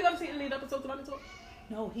still. Have you ever seen any of the episodes of Bonnet Talk?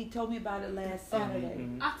 No, he told me about it last Saturday.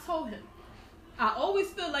 I told him. I always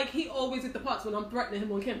feel like he always gets the parts when I'm threatening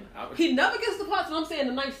him on camera. He never gets the parts when I'm saying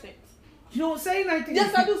the nice things. You don't say nice things.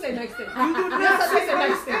 Yes, I do say nice things. You do not say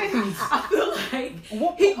nice things. I feel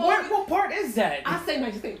like what part is that? I say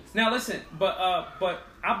nice things. Now listen, but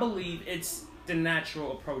I believe it's the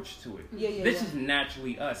natural approach to it. This is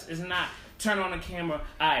naturally us. It's not turn on the camera.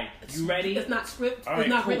 All right, you ready? It's not scripted. Right, it's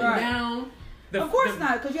not written down. Of course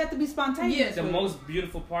not, because you have to be spontaneous. The most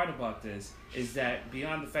beautiful part about this is that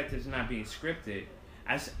beyond the fact that it's not being scripted,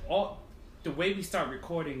 the way we start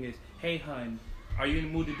recording is, hey hun, are you in the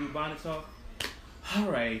mood to do bonnet talk? All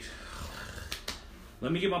right,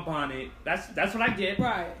 let me get my bonnet. That's what I get.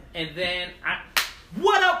 Right. And then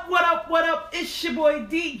what up? It's your boy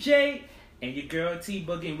DJ and your girl T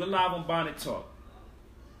Boogie, and we're live on Bonnet Talk.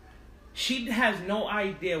 She has no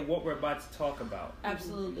idea what we're about to talk about.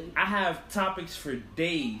 Absolutely. I have topics for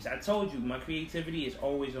days. I told you, my creativity is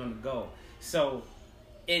always on the go. So,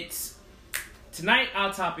 tonight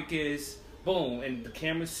our topic is, boom, and the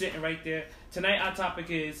camera's sitting right there. Tonight our topic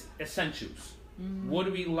is essentials. What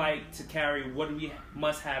do we like to carry? What do we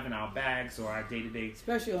must have in our bags or our day-to-day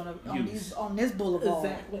especially on this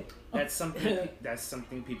boulevard. Exactly. That's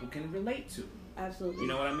something people can relate to. Absolutely. You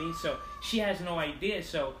know what I mean? So, she has no idea.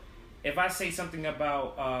 So, if I say something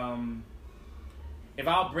about, if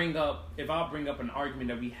I'll bring up an argument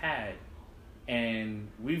that we had, and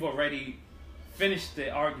we've already finished the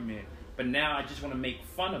argument, but now I just want to make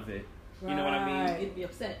fun of it. You know what I mean? You'd be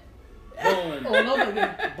upset. Boom. All over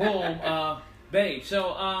again. Boom. Babe.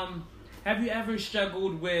 So, have you ever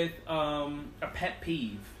struggled with a pet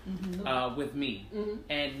peeve with me?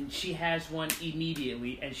 And she has one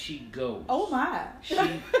immediately, and she goes. Oh my.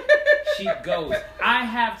 She goes. I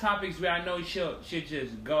have topics where I know she'll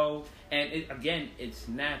just go, and it's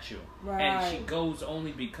natural. Right. And she goes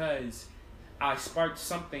only because I sparked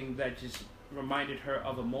something that just reminded her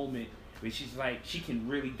of a moment where she's like, she can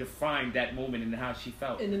really define that moment and how she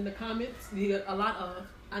felt. And in the comments, you get a lot of,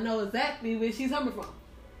 I know exactly where she's coming from.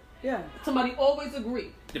 Yeah. Somebody always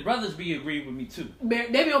agree. The brothers be agreeing with me too. They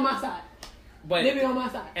be on my side. But They be on my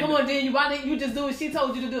side. Come on, Daniel. Why didn't you just do what she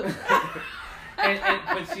told you to do?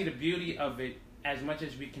 But see, the beauty of it, as much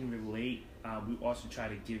as we can relate, we also try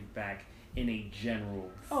to give back in a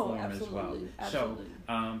general form as well. Absolutely.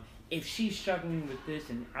 So, if she's struggling with this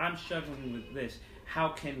and I'm struggling with this, how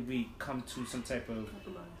can we come to some type of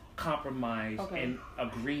compromise and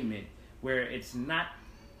agreement where it's not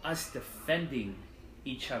us defending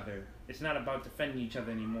each other? It's not about defending each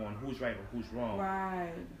other anymore and who's right or who's wrong.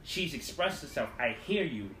 Right. She's expressed herself. I hear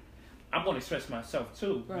you. I'm going to express myself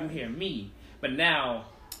too. Right. You hear me. But now,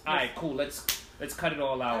 all right, cool. Let's cut it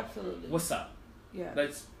all out. Absolutely. What's up? Yeah.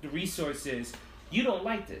 The resources. You don't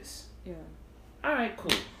like this. Yeah. All right,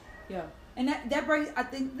 cool. Yeah. And that brings, I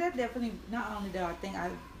think that definitely, not only that, I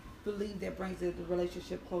believe that brings the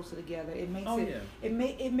relationship closer together. It makes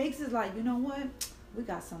it makes it like, you know what? We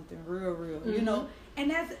got something real, Mm-hmm. you know? And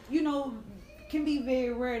that's, you know, can be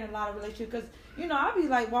very rare in a lot of relationships because, you know, I'll be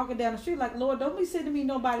like walking down the street like, Lord, don't be sending me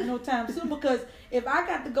nobody no time soon because if I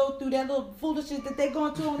got to go through that little foolishness that they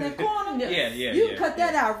going through on that corner, you cut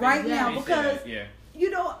that out right now because, you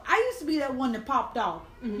know, I used to be that one that popped off.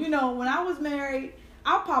 Mm-hmm. You know, when I was married,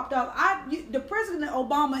 I popped off. The President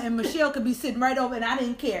Obama and Michelle could be sitting right over, and I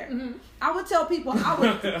didn't care. Mm-hmm. I would tell people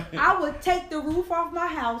I would take the roof off my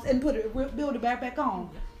house and build it back on.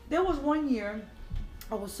 There was one year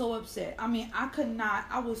I was so upset. I mean, I could not.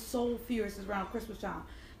 I was so furious around Christmas time.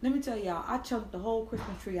 Let me tell y'all, I chunked the whole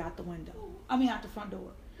Christmas tree out the window. I mean, out the front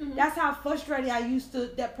door. Mm-hmm. That's how frustrated I used to.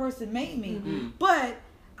 That person made me, but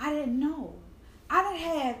I didn't know. I didn't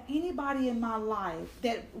have anybody in my life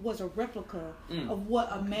that was a replica of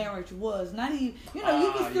what a marriage was. Not even, you know,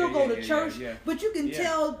 you can still go to church, but you can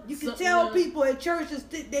tell people at churches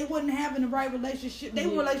they wasn't having the right relationship. Their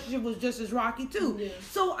relationship was just as rocky too. Yeah.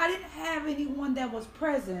 So I didn't have anyone that was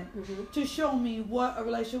present to show me what a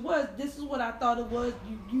relationship was. This is what I thought it was.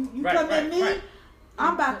 You come at me. Right.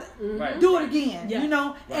 I'm about to do it again, you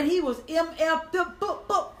know. Right. And he was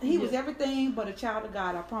MF. He was everything but a child of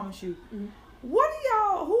God. I promise you. Mm-hmm. What do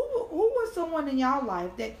y'all? Who was someone in y'all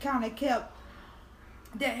life that kind of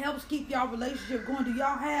that helps keep y'all relationship going? Do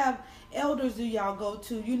y'all have elders? Do y'all go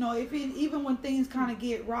to? You know, even when things kind of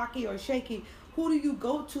get rocky or shaky, who do you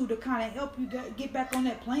go to kind of help you get back on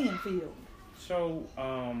that playing field? So,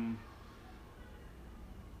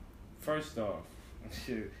 first off,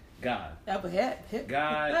 God.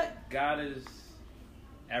 God is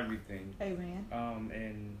everything. Amen.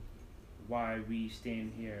 And why we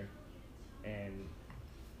stand here. And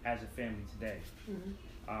as a family today,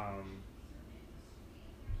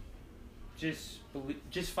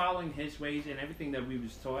 just following His ways and everything that we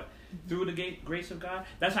was taught through the grace of God.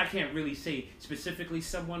 That's why I can't really say specifically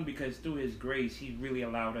someone because through His grace, He really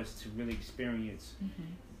allowed us to really experience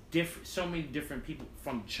so many different people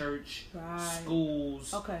from church,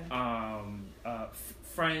 schools,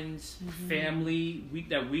 friends, family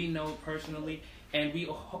that we know personally, and we've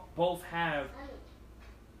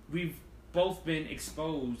both been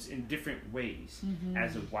exposed in different ways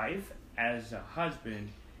as a wife, as a husband,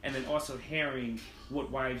 and then also hearing what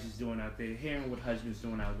wives is doing out there, hearing what husbands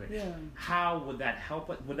doing out there. Yeah. How would that help?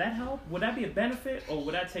 Would that help? Would that be a benefit or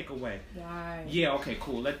would that take away? Right. Yeah, okay,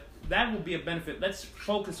 cool. That would be a benefit. Let's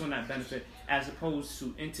focus on that benefit as opposed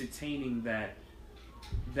to entertaining that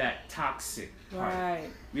toxic part. Right.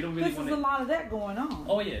 We don't really want to... There's a lot of that going on.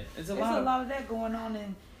 Oh, yeah. There's a lot of that going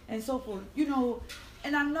on and so forth. You know...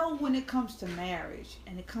 And I know when it comes to marriage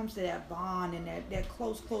and it comes to that bond and that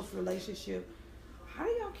close relationship, how do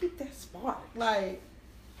y'all keep that spark? Like,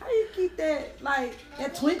 how do you keep that, like,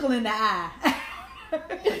 that twinkle in the eye? Look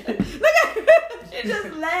at her. She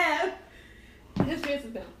just laughed. His face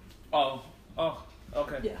is down. Oh,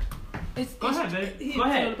 okay. Yeah. Go ahead, babe. Go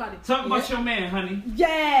ahead. Talk about your man, honey.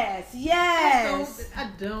 Yes. I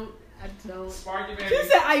don't. Spark your man. She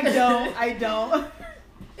said, I don't.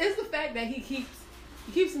 It's the fact that he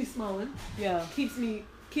keeps me smiling. Yeah. Keeps me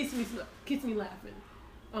laughing.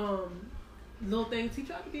 Little things. He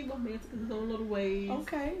tried to be romantic in his own little ways.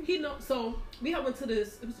 Okay. So we went to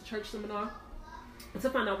this. It was a church seminar to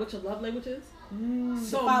find out what your love language is.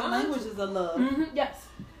 So 5 languages of love. Yes.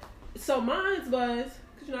 So mine was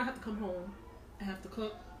because I have to come home. I have to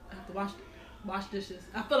cook. I have to wash dishes.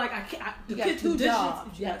 I feel like I can't. The kids do dishes.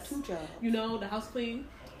 Yes. 2 jobs. You know, the house clean.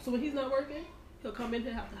 So when he's not working, he'll come in.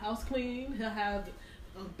 He'll have the house clean. He'll have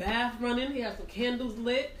a bath running. He has some candles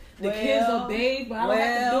lit. The kids are bathed, but I don't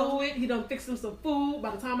have to do it. He done fix them some food.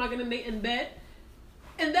 By the time I get in bed,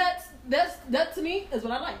 and that to me is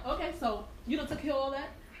what I like. Okay, so you done took care of all that.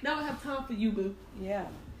 Now I have time for you, boo. Yeah.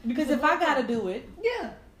 Because if I gotta do it,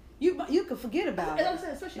 You can forget about And it. I'm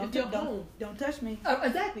saying, especially if you're home. Don't touch me.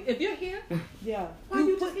 Exactly. If you're here, Yeah. why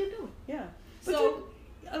you just can't do it? Yeah. But So,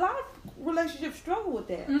 a lot of relationships struggle with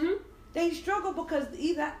that. They struggle because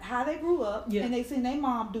either how they grew up and they seen their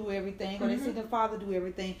mom do everything or they see their father do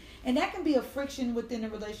everything. And that can be a friction within the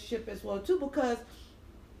relationship as well too, because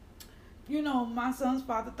my son's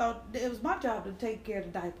father thought it was my job to take care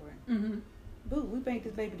of the diapering. Boo, we made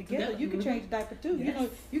this baby together. You can change the diaper too. Yes.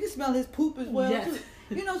 You can smell his poop as well Yes.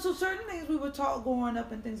 too. So certain things we were taught growing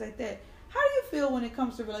up and things like that. How do you feel when it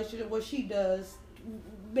comes to relationship? What she does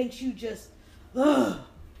makes you just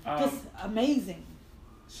amazing.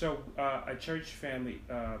 So a church family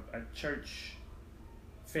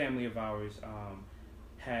of ours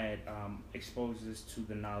had exposed us to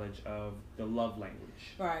the knowledge of the love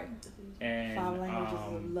language. Right. And 5 languages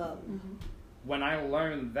of love. when I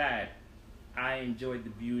learned that, I enjoyed the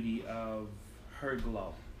beauty of her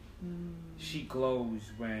glow. She glows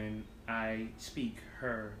when I speak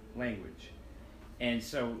her language. And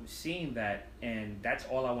so seeing that, and that's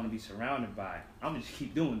all I want to be surrounded by, I'm just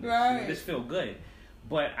keep doing this. Right. This feel good.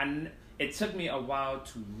 But it took me a while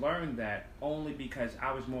to learn that, only because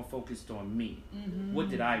I was more focused on me. What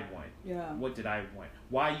did I want? Yeah. What did I want?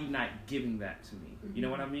 Why are you not giving that to me? You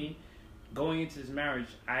know what I mean? Going into this marriage,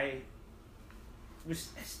 I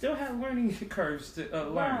still had learning curves to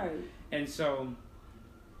learn. Right. And so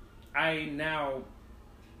I now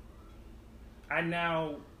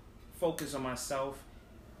focus on myself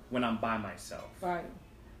when I'm by myself. Right.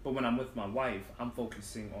 But when I'm with my wife, I'm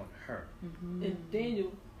focusing on her. And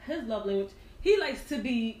Daniel, his love language, he likes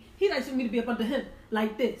me to be up under him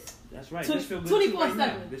like this. That's right. This feel good too right now.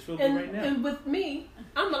 24/7. This feel good right now. And with me,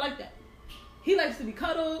 I'm not like that. He likes to be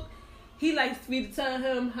cuddled. He likes me to tell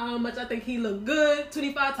him how much I think he look good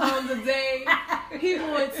 25 times a day.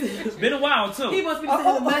 It's been a while too. He wants me to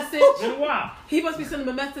send him a message. It's been a while. He wants me to send him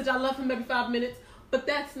a message. I love him every 5 minutes. But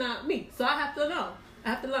that's not me. So I have to know. I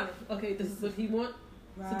have to learn. Okay, this is what he wants.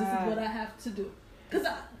 Right. So this is what I have to do. Cause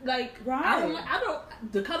Right.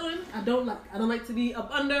 the cuddling. I don't like to be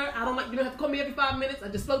up under. I don't like, you don't have to call me every 5 minutes. I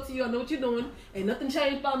just spoke to you. I know what you're doing. Ain't nothing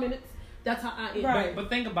changed 5 minutes. That's how I am. Right. But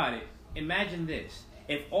think about it. Imagine this.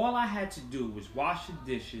 If all I had to do was wash the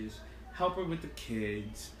dishes, help her with the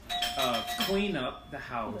kids, clean up the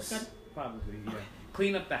house, probably, yeah,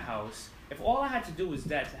 clean up the house. If all I had to do was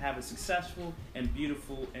that to have a successful and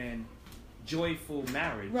beautiful and joyful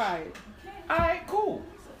marriage, Right. all right, cool.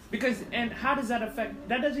 And how does that affect?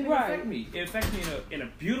 That doesn't even affect me. It affects me in a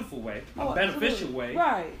beautiful way, a beneficial way.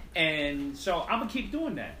 Right. And so I'm gonna keep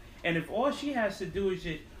doing that. And if all she has to do is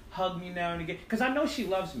just hug me now and again, because I know she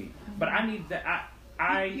loves me, but I need that.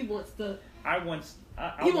 He wants the. I want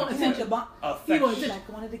attention. He wants affection. like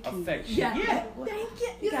one of the kids. Affection. Yeah. Thank you.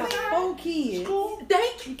 You got 4 kids.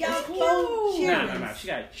 Thank you. You got 4 No, children. no. She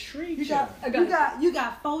got treat You children.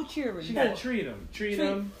 got 4 children. She got to treat them. Treat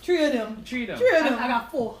them. Three of them. I got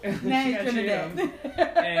 4. Name She got Trinidad.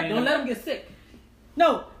 And Don't let him get sick.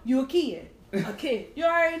 No, you a kid. A kid. You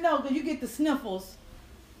already know because you get the sniffles,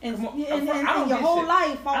 and Come on, and I don't your get whole sick.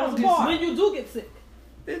 life I falls don't get apart. When you do get sick.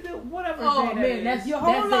 Whatever. Oh, day that man, is. that's- Your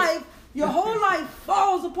whole That's life, your whole life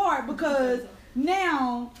falls apart because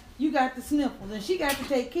now you got the sniffles and she got to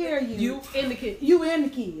take care of you. You and the kid. You and the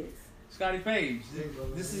kids. Scotty Page.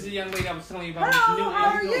 This is the young lady I was telling you about. Hello, how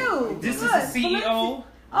are you? This Good. is the CEO.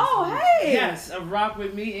 Oh, hey. Yes, of Rock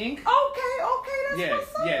With Me Inc. Okay, that's Yeah,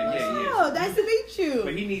 what's up. yeah. Nice to meet you.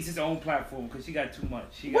 But he needs his own platform because he got too much.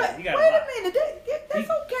 He Wait got a a lot. minute, that's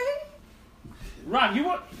okay. Rock, you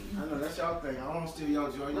want? I know that's y'all thing. I don't want to steal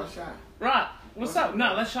y'all joy. Y'all shine. Rock, what's up?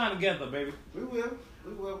 No, let's shine together, baby. We will.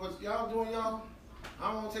 What y'all doing, y'all?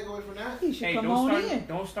 I don't want to take away from that. He should Hey, come don't on start, in.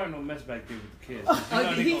 don't start no mess back there with the kids. All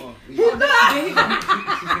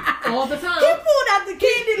the time. He pulled out the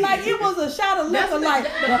candy like it was a shot of liquor, like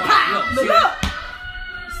look.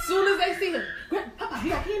 As soon as they see him, Papa, you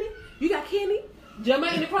got candy? You got candy?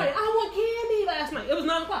 Jeremiah in the crying, I want candy last night. It was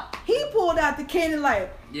 9 o'clock. He pulled out the candy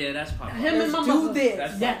like, Yeah, that's Papa. Him and my let's mother. do this.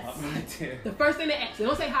 That's Yes. Papa right there. The first thing they ask, they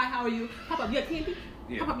don't say hi, how are you? Papa, you got candy?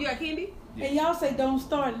 Yeah. Papa, you got candy? And y'all say don't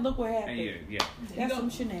start and look what happened. And yeah. That's some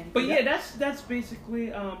shenanigans. But yeah, that's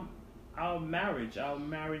basically our marriage. Our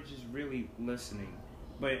marriage is really listening.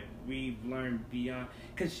 But we've learned beyond,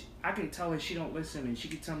 because I can tell her she don't listen and she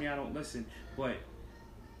can tell me I don't listen, but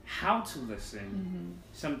how to listen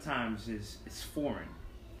sometimes is foreign.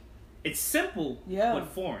 It's simple, but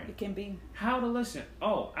foreign. It can be. How to listen.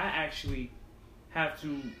 Oh, I actually have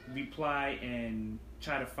to reply and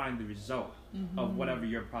try to find the result of whatever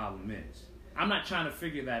your problem is. I'm not trying to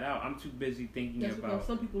figure that out. I'm too busy thinking That's about.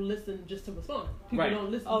 some people listen just to respond. People Right.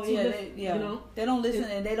 don't listen. Oh to yeah, listen, they, yeah. You know? They don't listen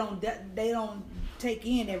and they don't take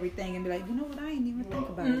in everything and be like, you know what, I ain't even think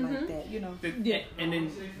about it like that. You know. Yeah. And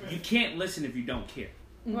then you can't listen if you don't care.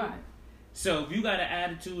 Right. So if you got an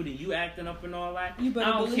attitude and you acting up and all that, You better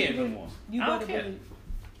I don't believe care no it. more. You I don't better care. believe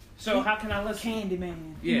So how can I listen?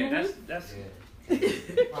 Candyman. Yeah, that's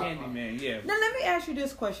Candyman. Yeah. Now let me ask you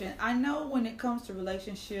this question. I know when it comes to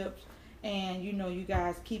relationships and you know you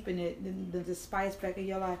guys keeping it the spice back in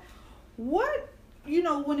your life, what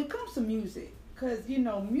when it comes to music, because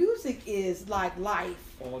music is like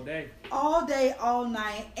life. All day, all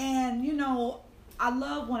night, and I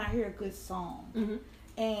love when I hear a good song,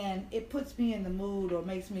 and it puts me in the mood or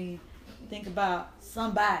makes me think about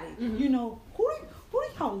somebody. Who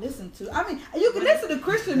do y'all listen to? I mean, you can listen to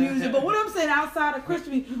Christian music, but what I'm saying outside of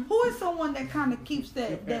Christian music, who is someone that kind of keeps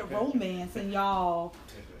that romance in your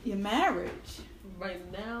marriage? Right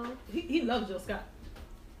now, he loves Jill Scott.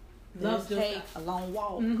 Loves Jill Scott. A long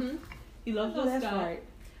walk. He loves Jill that's Scott.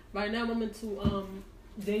 Right now, I'm into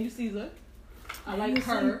Daniel Caesar. I like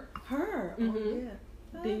her. Her. Mm-hmm.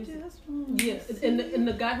 Oh, yeah. Yes, and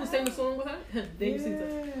the guy who sang the song with her, Daniel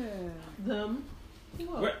Caesar. Them.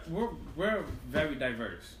 We're very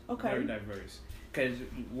diverse. Okay. Very diverse. Because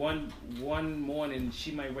one morning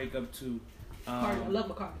she might wake up to I love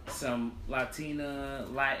McCartney. some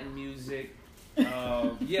Latin music.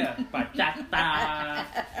 Bachata,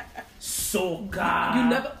 soca. You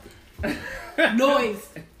never noise.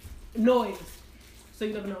 So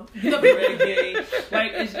you never know. Reggae.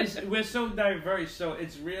 Like we're so diverse. So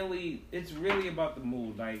it's really about the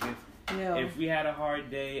mood. Like if we had a hard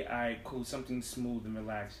day, cool, something smooth and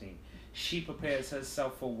relaxing. She prepares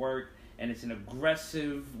herself for work, and it's an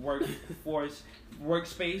aggressive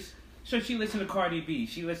workspace. So she listens to Cardi B.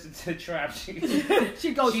 She listens to trap. She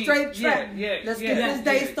goes straight trap. Yeah. Let's get this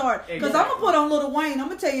day started. Because I'm gonna put on Lil Wayne. I'm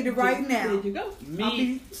gonna tell you that right now. There you go. I'll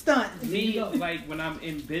be stunned. Like when I'm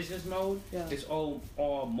in business mode, it's all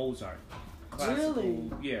Mozart. Classical.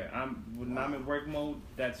 Really? Yeah. When I'm in work mode,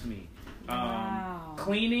 that's me. Wow.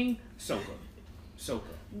 Cleaning, soca.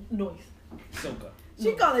 Noise. Soca.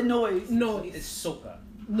 She call it noise. It's soca.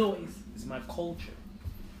 Noise. It's my culture.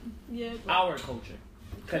 Yeah. Our culture.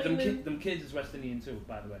 Because them kids is West Indian too,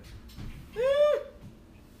 by the way.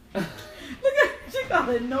 Look at she call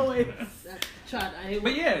it noise.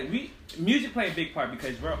 But yeah, music play a big part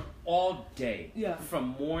because we're all day. Yeah.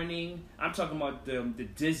 From morning, I'm talking about the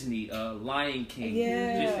Disney Lion King.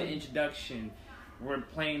 Yeah. Just the introduction. We're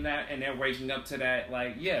playing that and they're waking up to that.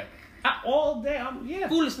 Like all day.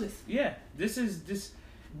 Foolishness. Yeah. This.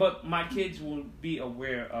 But my kids will be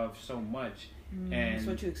aware of so much. And that's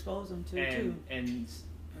what you expose them to too. And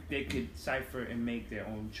they could cipher and make their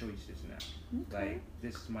own choices now. Okay. Like,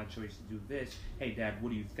 this is my choice to do this. Hey, Dad, what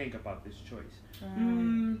do you think about this choice?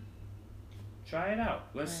 Try it out.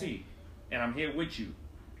 Let's see. And I'm here with you.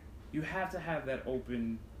 You have to have that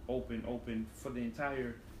open for the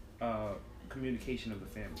entire communication of the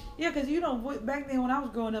family. Yeah, because back then when I was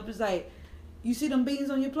growing up, it's like, you see them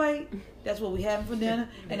beans on your plate? That's what we having for dinner,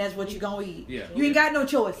 and that's what you're gonna eat. Yeah. You ain't got no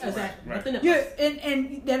choice. Exactly. Right.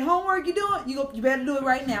 And that homework you're doing, you better do it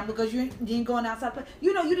right now because you ain't going outside.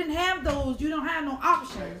 You didn't have those. You don't have no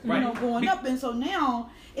options. Right. Growing up, and so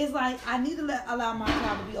now it's like I need to allow my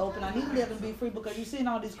child to be open. I need to let them be free because you're seeing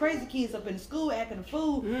all these crazy kids up in school acting a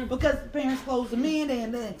fool because the parents close them in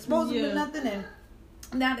and they expose them to nothing and.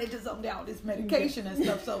 Now they just up down this medication and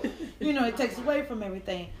stuff, so it takes away from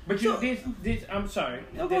everything. But I'm sorry.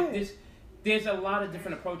 There's a lot of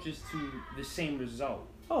different approaches to the same result.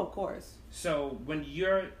 Oh, of course. So when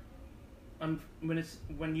you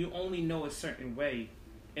only know a certain way,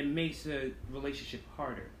 it makes the relationship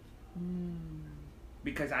harder.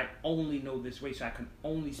 Because I only know this way, so I can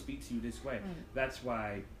only speak to you this way. That's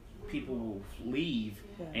why people will leave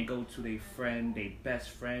and go to their friend, their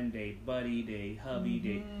best friend, their buddy, their hubby,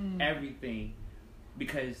 their everything,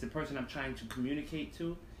 because the person I'm trying to communicate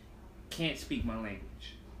to can't speak my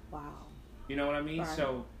language. Wow. You know what I mean? Right.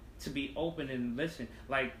 So to be open and listen,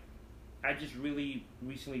 like I just really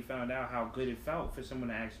recently found out how good it felt for someone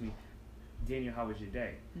to ask me, Daniel, how was your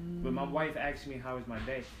day? When my wife asked me how was my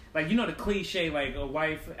day, like the cliche, like a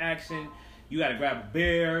wife asking, you gotta grab a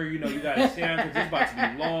beer, you gotta sit down because it's about to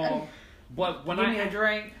be long. But when Give me a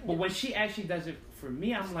drink. But when she actually does it for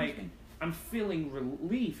me, I'm like, I'm feeling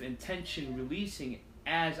relief and tension releasing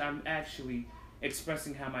as I'm actually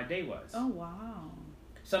expressing how my day was. Oh wow.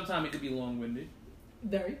 Sometimes it could be long-winded.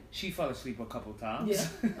 Very. She fell asleep a couple times. Yeah.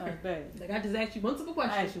 Oh, babe. Like I just asked you one simple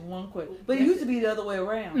question. I asked you one question, but it used to be the other way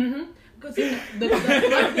around. Because Look,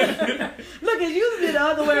 it's usually the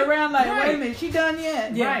other way around. Like, Right. wait a minute, she done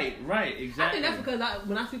yet? Yeah. Right, exactly. I think that's because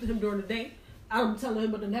when I speak to him during the day, I'm telling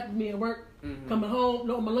him what done happened to me at work. Mhm. Coming home,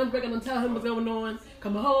 on my lunch break, I'm telling him what's going on.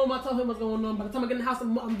 Coming home, I tell him what's going on. By the time I get in the house,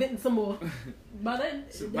 I'm venting some more. By then,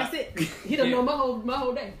 that's it. He done know my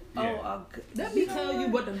whole day. Yeah. Let me tell you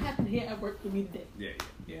what done happened here at work for me today.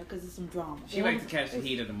 Yeah, because it's some drama. She likes to catch the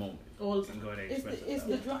heat of the moment. All the And go there and It's express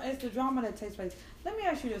the herself. it's the drama that takes place. Let me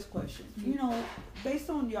ask you this question. You know, based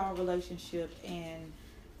on your relationship and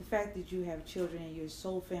the fact that you have children and you're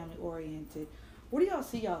so family oriented, where do y'all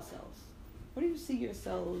see yourselves? Where do you see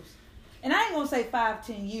yourselves? And I ain't gonna say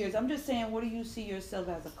 5-10 years. I'm just saying, where do you see yourself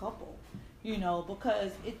as a couple? You know,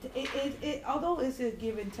 because it although it's a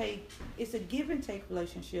give and take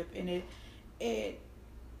relationship, and it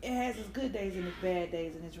has its good days and its bad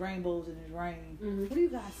days and its rainbows and its rain. Mhm. Where do you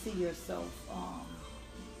guys see yourself?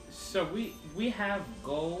 So we have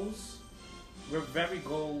goals. We're very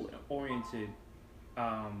goal oriented.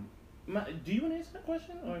 Do you want to answer that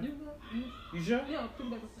question? Or you sure? Yeah, pretty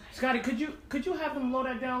much. Scotty, could you have them load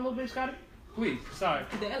that down a little bit, Scotty? Please. Sorry.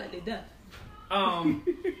 They act like they deaf.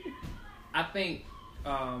 I think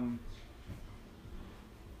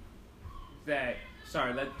that.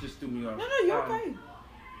 Sorry, that just threw me off. No, you're okay.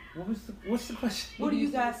 What's the question? Where do you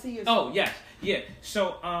guys see yourself? Oh yes, yeah.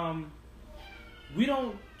 So we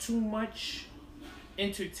don't too much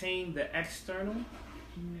entertain the external.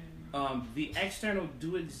 The external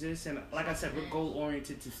do exist, and like I said, we're goal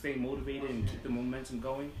oriented to stay motivated and keep the momentum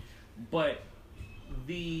going. But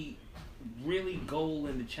the really goal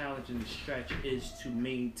and the challenge and the stretch is to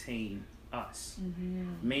maintain us,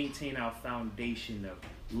 maintain our foundation of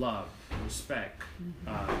love, respect,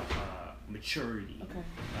 maturity. Okay.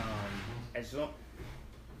 As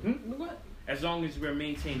long as we're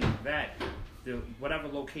maintaining that, whatever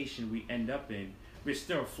location we end up in, we're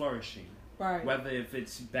still flourishing. Right. Whether if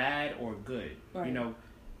it's bad or good, Right. you know,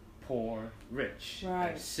 poor, rich,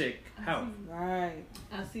 Right. sick, health. Right.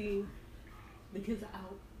 I see the kids are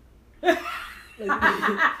out. The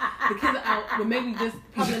kids are out, but maybe just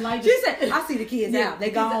probably Elijah. She said, "I see the kids Yeah, out. They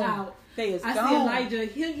the kids gone. are out. They is I gone." see Elijah.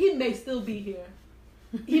 He may still be here.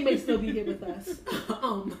 He may still be here with us.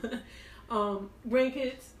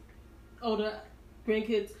 Grandkids, older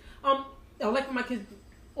grandkids. I would like for my kids,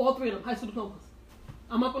 all three of them, high school diplomas.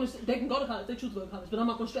 I'm not gonna. They can go to college. They choose to go to college, but I'm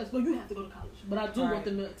not gonna stress. Well, you have to go to college. But I do want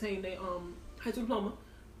them to attain their high school diploma.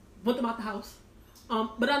 Want them out the house.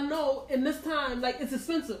 But I know in this time, like, it's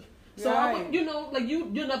expensive. So Right. you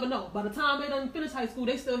never know. By the time they done finish high school,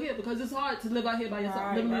 they still here because it's hard to live out here by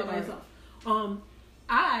yourself. Living here by yourself.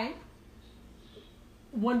 I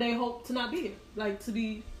one day hope to not be here, like to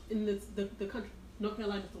be in the country, North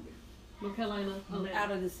Carolina somewhere. North Carolina, Atlanta.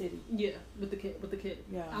 Out of the city. Yeah, with the kid.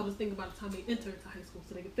 Yeah. I was thinking about the time they enter into high school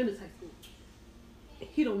so they can finish high school.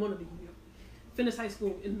 He don't want to be here. Finish high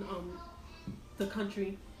school in the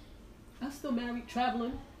country. I'm still married,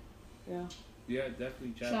 traveling. Yeah. Yeah,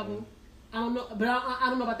 definitely Travel. I don't know, but I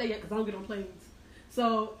don't know about that yet because I don't get on planes.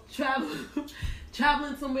 So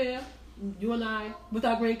traveling somewhere, you and I with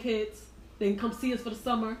our grandkids. They can come see us for the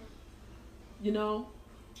summer. You know,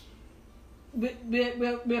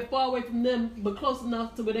 we're far away from them, but close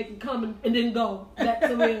enough to where they can come and then go back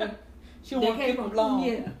to where She they won't came keep from. them long.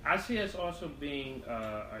 Yeah. I see us also being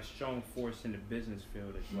a strong force in the business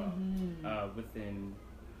field as well, within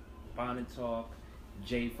Bonnet Talk,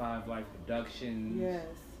 J5 Life Productions. Yes.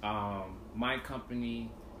 My company,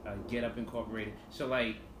 Get Up Incorporated. So,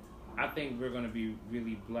 like, I think we're going to be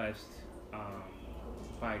really blessed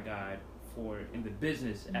by God in the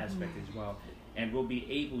business aspect as well. And we'll be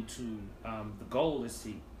able to, the goal is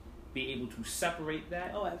to be able to separate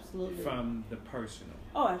that Oh, absolutely. from the personal.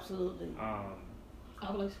 Oh, absolutely. I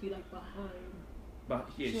would like to be like behind. But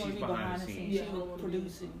yeah, She wanna she's be behind the scenes. She Yeah, I was wanna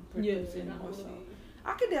producing Yeah, more I wanna so. be-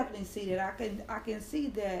 I can definitely see that. I can see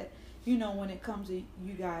that, you know, when it comes to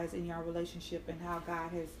you guys and your relationship and how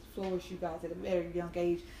God has flourished you guys at a very young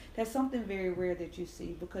age, that's something very rare that you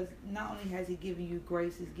see, because not only has He given you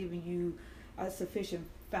grace, He's given you a sufficient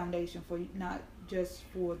foundation for not just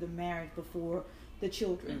for the marriage, but for the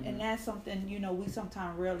children. And that's something, you know, we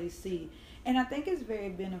sometimes rarely see. And I think it's very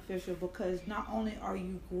beneficial because not only are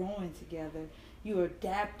you growing together, you're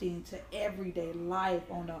adapting to everyday life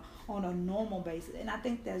on a normal basis. And I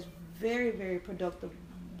think that's very, very productive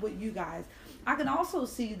with you guys. I can also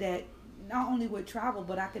see that not only with travel,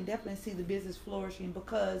 but I can definitely see the business flourishing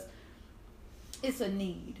because it's a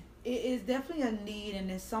need. It is definitely a need,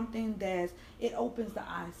 and it's something it opens the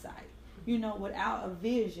eyesight. You know, without a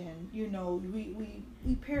vision, you know,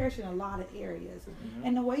 we perish in a lot of areas.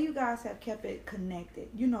 And the way you guys have kept it connected,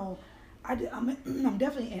 you know, I'm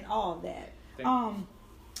definitely in awe of that.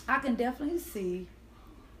 I can definitely see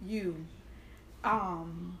you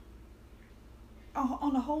on a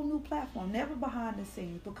whole new platform, never behind the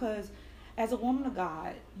scenes, because as a woman of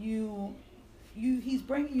God, he's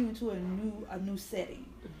bringing you into a new setting.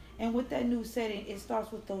 And with that new setting, it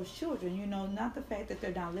starts with those children. Not the fact that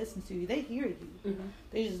they're not listening to you. They hear you. Mm-hmm.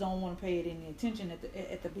 They just don't want to pay it any attention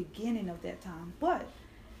at the beginning of that time. But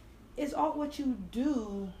it's all what you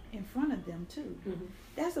do in front of them too. Mm-hmm.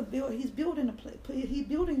 That's he's building he's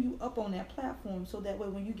building you up on that platform, so that way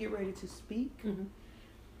when you get ready to speak, mm-hmm.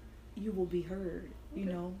 you will be heard.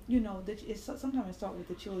 Okay. Sometimes it starts with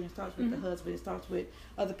the children, it starts with mm-hmm. the husband, it starts with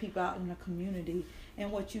other people out in the community, and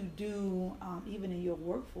what you do, even in your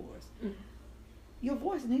workforce. Mm-hmm. Your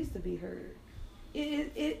voice needs to be heard.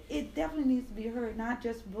 It definitely needs to be heard, not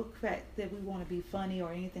just the fact that we want to be funny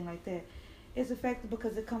or anything like that. It's the fact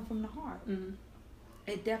because it comes from the heart. Mm-hmm.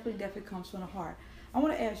 It definitely comes from the heart. I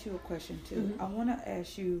want to ask you a question too. Mm-hmm. I want to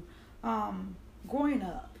ask you, growing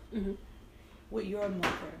up mm-hmm. with your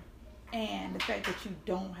mother, and the fact that you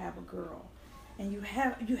don't have a girl, and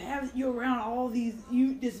you're around all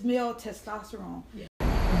this male testosterone. Yeah.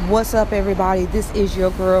 What's up, everybody? This is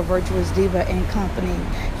your girl, Virtuous Diva and Company.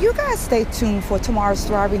 You guys stay tuned for tomorrow's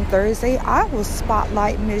Thriving Thursday. I will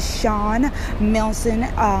spotlight Miss Shawn Melson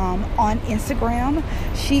on Instagram.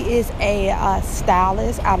 She is a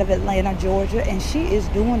stylist out of Atlanta, Georgia, and she is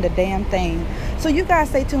doing the damn thing. So you guys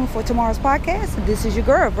stay tuned for tomorrow's podcast. This is your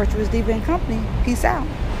girl, Virtuous Diva and Company. Peace out.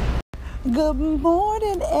 Good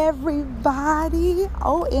morning, everybody.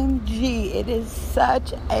 OMG, it is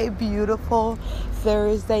such a beautiful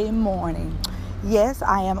Thursday morning. Yes,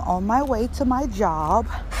 I am on my way to my job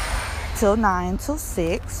till 9 till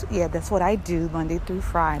 6. Yeah, that's what I do Monday through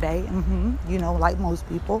Friday. Like most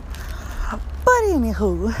people. But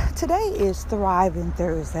anywho, today is Thriving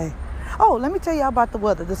Thursday. Oh, let me tell y'all about the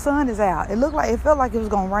weather. The sun is out. It felt like it was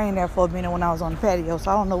going to rain there for a minute when I was on the patio.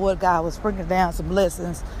 So I don't know what guy was sprinkling down some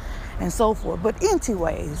blessings and so forth. But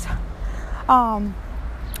anyways,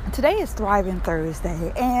 today is Thriving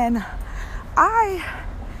Thursday, and I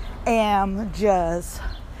am just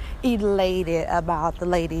elated about the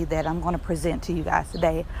lady that I'm going to present to you guys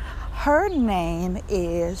today. Her name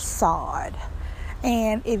is Saud,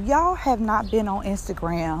 and if y'all have not been on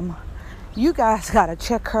Instagram, you guys got to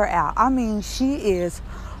check her out. I mean, she is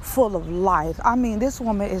full of life. I mean, this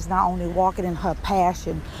woman is not only walking in her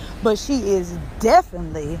passion, but she is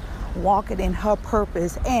definitely walking in her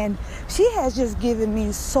purpose, and she has just given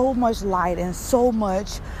me so much light and so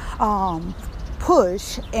much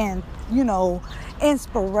push and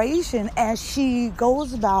inspiration as she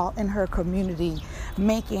goes about in her community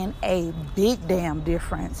making a big damn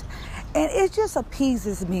difference. And it just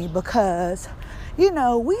appeases me because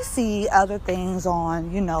we see other things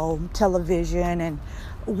on television, and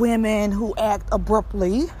women who act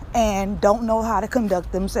abruptly and don't know how to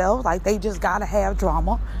conduct themselves, like they just gotta have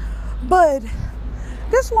drama. But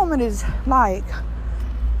this woman is like,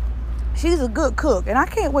 she's a good cook, and I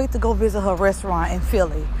can't wait to go visit her restaurant in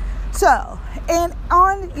Philly. So, and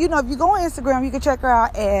if you go on Instagram, you can check her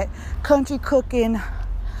out at Country Cooking.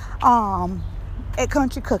 At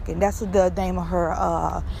Country Cooking, that's the name of her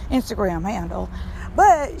Instagram handle.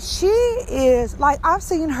 But she is like, I've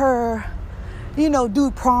seen her, do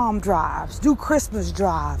prom drives, do Christmas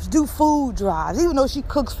drives, do food drives, even though she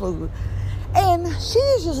cooks food. And she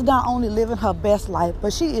is just not only living her best life,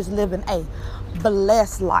 but she is living a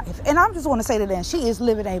blessed life. And I just want to say to them, she is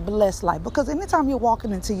living a blessed life, because anytime you're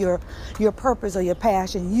walking into your purpose or your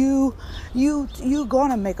passion, you're going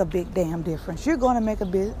to make a big damn difference. You're going to make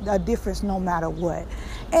a difference no matter what.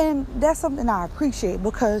 And that's something I appreciate,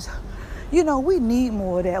 because, we need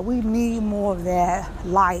more of that. We need more of that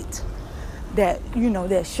light, that,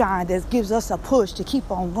 that shine, that gives us a push to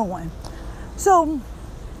keep on going. So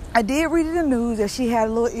I did read in the news that she had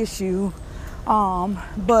a little issue,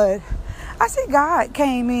 but I see God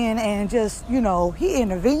came in and just, he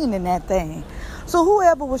intervened in that thing. So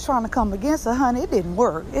whoever was trying to come against her, honey, it didn't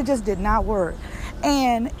work. It just did not work.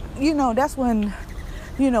 And, that's when,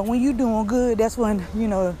 when you're doing good, that's when,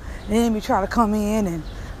 the enemy try to come in and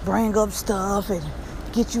bring up stuff and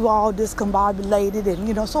get you all discombobulated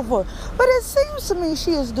and, so forth. But it seems to me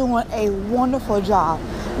she is doing a wonderful job.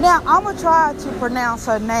 Now, I'm going to try to pronounce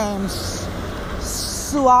her name,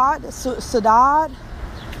 Saud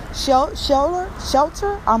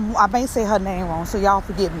Shelter. I may say her name wrong, so y'all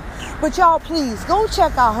forgive me. But y'all, please, go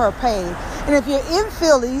check out her page. And if you're in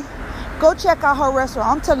Philly, go check out her restaurant.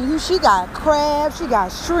 I'm telling you, she got crab, she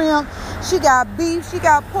got shrimp, she got beef, she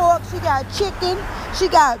got pork, she got chicken, she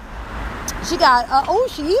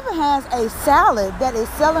even has a salad that is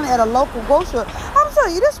selling at a local grocery. I'm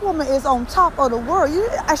telling you, this woman is on top of the world.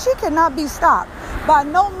 She cannot be stopped. by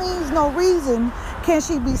no means, no reason can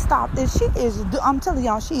she be stopped. And she is, I'm telling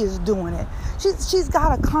y'all, she is doing it. She's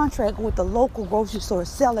got a contract with the local grocery store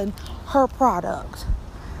selling her product.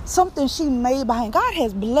 Something she made by hand. God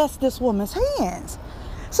has blessed this woman's hands.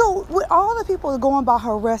 So with all the people going by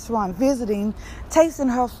her restaurant, visiting, tasting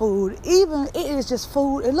her food, even it is just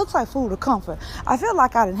food. It looks like food of comfort. I feel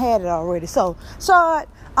like I done had it already. So,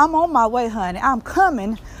 I'm on my way, honey. I'm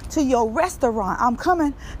coming to your restaurant. I'm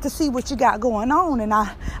coming to see what you got going on. And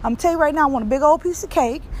I'm telling you right now, I want a big old piece of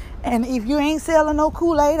cake. And if you ain't selling no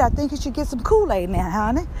Kool-Aid, I think you should get some Kool-Aid now,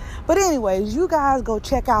 honey. But anyways, you guys go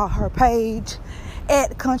check out her page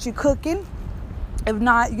at Country Cooking. If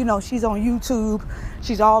not, she's on YouTube.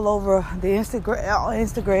 She's all over the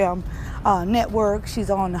Instagram network. She's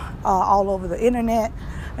on all over the internet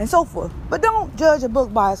and so forth. But don't judge a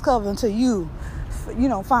book by its cover until you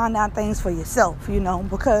find out things for yourself,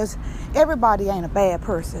 because everybody ain't a bad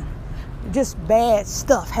person. Just bad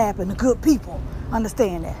stuff happen to good people.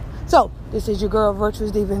 Understand that. So, this is your girl,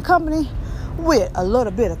 Virtuous Diva and Company, with a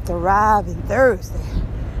little bit of Thriving Thursday.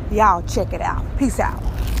 Y'all check it out. Peace out.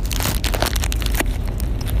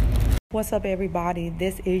 What's up, everybody?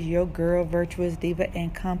 This is your girl, Virtuous Diva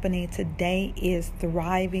and Company. Today is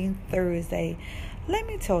Thriving Thursday. Let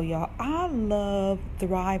me tell y'all, I love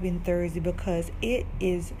Thriving Thursday because it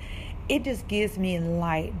just gives me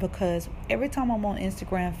light, because every time I'm on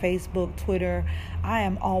Instagram, Facebook, Twitter, I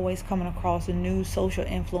am always coming across the new social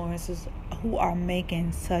influencers who are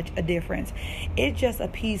making such a difference. It just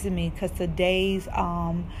appeases me because today's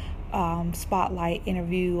spotlight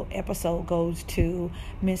interview episode goes to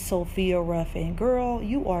Miss Sophia Ruffin. Girl,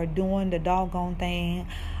 you are doing the doggone thing.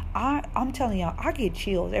 I'm telling y'all, I get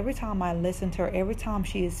chills every time I listen to her, every time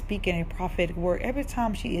she is speaking a prophetic word, every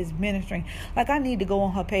time she is ministering. Like, I need to go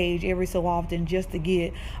on her page every so often just to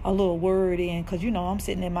get a little word in, because, I'm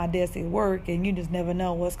sitting at my desk at work and you just never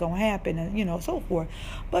know what's going to happen and, so forth.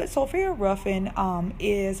 But Sophia Ruffin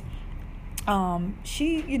is,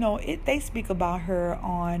 they speak about her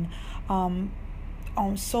on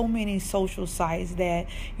so many social sites that,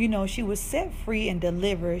 she was set free and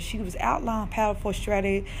delivered. She was outlined powerful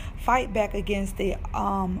strategy, fight back against the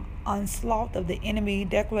onslaught of the enemy,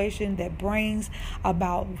 declaration that brings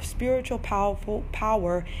about spiritual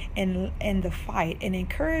power in the fight, and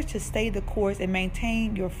encouraged to stay the course and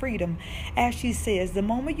maintain your freedom. As she says, the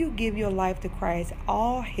moment you give your life to Christ,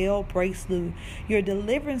 all hell breaks loose. Your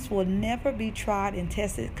deliverance will never be tried and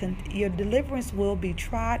tested. Your deliverance will be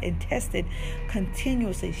tried and tested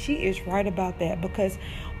continuously. She is right about that, because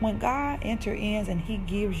when God enters in and he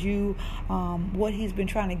gives you what he's been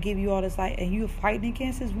trying to give you all this life, and you're fighting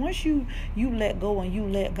against it, once you let go and you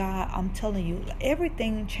let God, I'm telling you,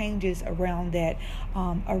 everything changes around that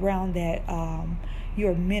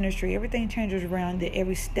your ministry. Everything changes around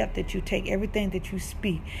every step that you take, everything that you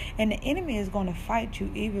speak, and the enemy is going to fight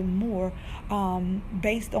you even more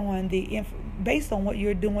based on what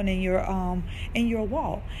you're doing in your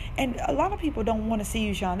walk. And a lot of people don't want to see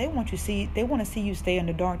you shine. They want to see you stay in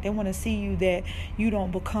the dark. They want to see you that you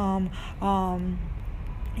don't become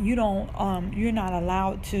you're not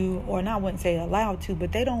allowed to, or I wouldn't say allowed to,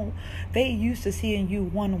 but they used to seeing you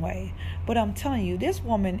one way. But I'm telling you, this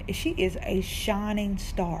woman, she is a shining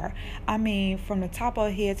star. I mean, from the top of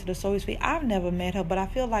her head to the soles of her feet. I've never met her, but I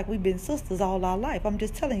feel like we've been sisters all our life. I'm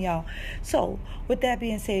just telling y'all. So with that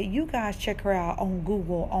being said, you guys check her out on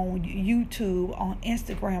Google, on YouTube, on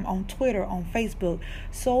Instagram, on Twitter, on Facebook.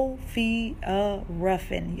 Sophia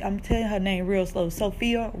Ruffin. I'm telling her name real slow.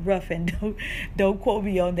 Sophia Ruffin. Don't quote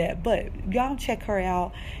me on that, but y'all check her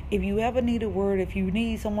out. If you ever need a word, if you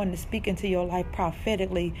need someone to speak into your life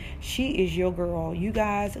prophetically, she is your girl. You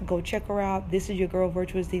guys go check her out. This is your girl,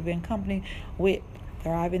 Virtuous Diva and Company, with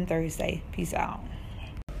Thriving Thursday. Peace out.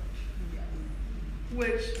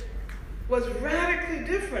 Which was radically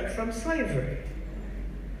different from slavery,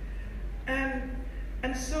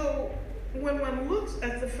 and so when one looks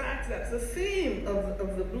at the fact that the theme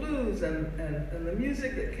of the blues and the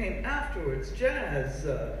music that came afterwards, jazz,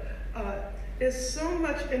 is so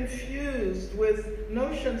much infused with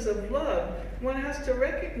notions of love, one has to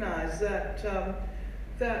recognize that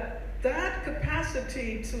that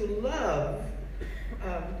capacity to love,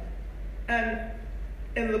 and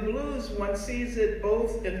in the blues one sees it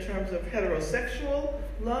both in terms of heterosexual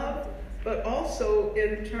love, but also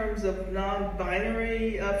in terms of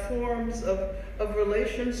non-binary forms of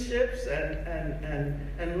relationships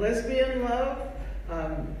and lesbian love.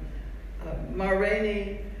 Ma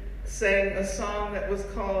Rainey sang a song that was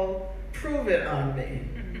called "Prove It on Me."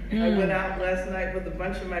 I went out last night with a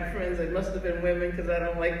bunch of my friends. They must have been women because I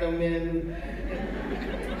don't like no men.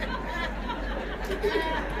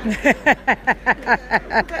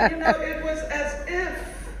 But it was as if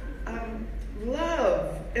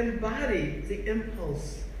love embodied the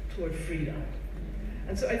impulse toward freedom.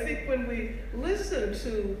 And so I think when we listen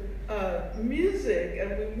to music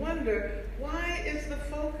and we wonder, why is the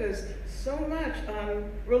focus so much on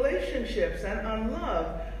relationships and on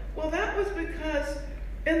love? Well, that was because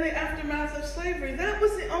in the aftermath of slavery, that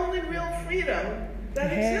was the only real freedom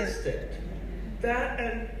that existed. That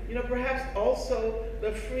and, perhaps also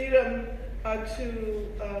the freedom to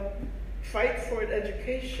fight for an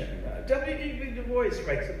education. W.E.B. Du Bois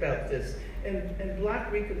writes about this in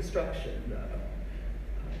Black Reconstruction.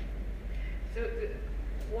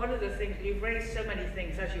 One of the things, you've raised so many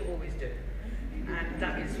things, as you always do, and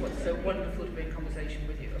that is what's so wonderful to be in conversation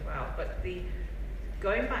with you about. But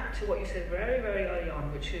going back to what you said very, very early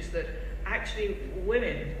on, which is that actually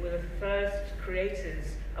women were the first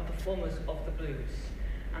creators and performers of the blues,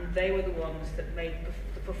 and they were the ones that made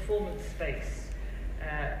the performance space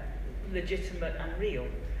legitimate and real.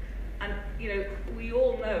 And we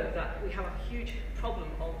all know that we have a huge problem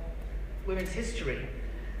of women's history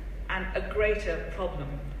and a greater problem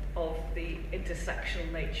of the intersectional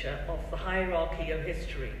nature of the hierarchy of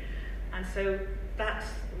history. And so that's,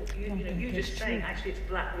 you just saying, actually it's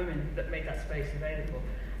Black women that made that space available.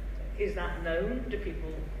 Is that known? Do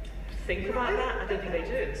people think about that? I don't think they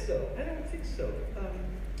do. I don't think so.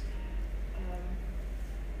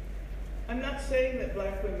 I'm not saying that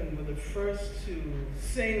Black women were the first to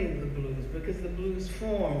sing the blues, because the blues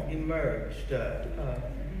form emerged.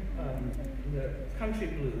 The country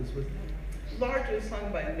blues was largely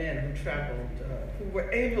sung by men who traveled, who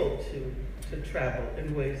were able to travel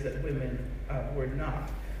in ways that women were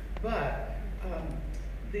not. But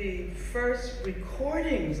the first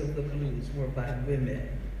recordings of the blues were by women.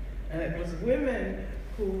 And it was women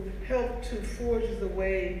who helped to forge the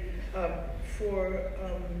way for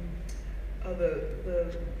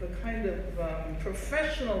the kind of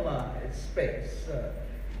professionalized space,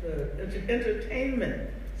 the entertainment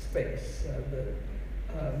space.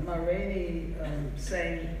 Ma Rainey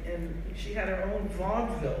sang, and she had her own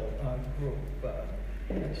vaudeville group.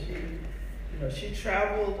 And she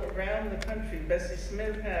traveled around the country. Bessie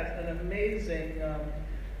Smith had an amazing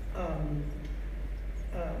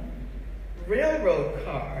railroad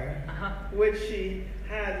car, which she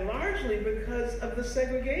had largely because of the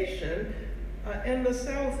segregation in the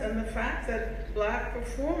South and the fact that Black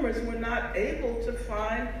performers were not able to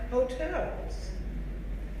find hotels.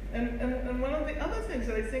 And one of the other things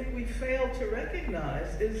that I think we fail to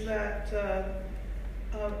recognize is that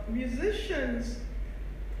musicians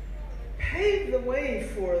paved the way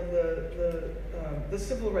for the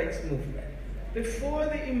civil rights movement. Before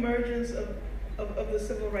the emergence of the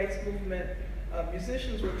civil rights movement,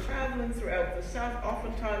 musicians were traveling throughout the South,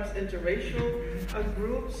 oftentimes interracial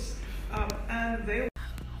groups, and they.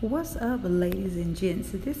 What's up, ladies and gents?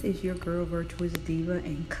 This is your girl, Virtuous Diva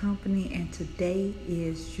and Company, and today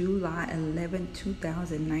is July 11,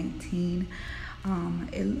 2019.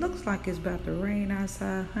 It looks like it's about to rain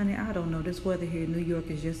outside, honey. I don't know. This weather here in New York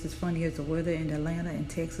is just as funny as the weather in Atlanta and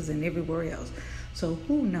Texas and everywhere else. So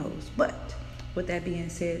who knows? But with that being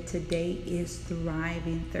said, today is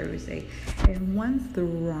Thriving Thursday, and one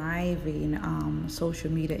thriving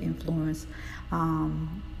social media influence,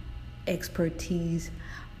 expertise,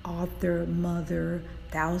 author, mother,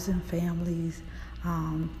 1,000 families,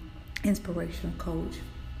 inspirational coach,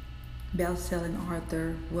 best-selling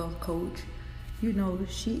author, wealth coach.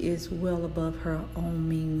 She is well above her own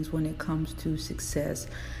means when it comes to success.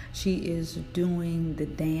 She is doing the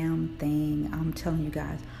damn thing. I'm telling you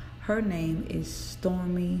guys, her name is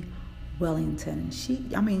Stormy Wellington. She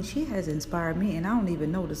has inspired me, and I don't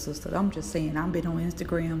even know the sister. I'm just saying, I've been on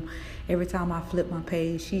Instagram. Every time I flip my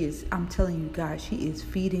page, I'm telling you guys, she is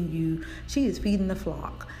feeding you. She is feeding the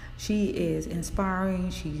flock. She is inspiring.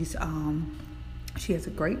 She has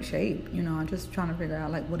a great shape. I'm just trying to figure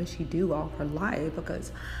out, what does she do all her life,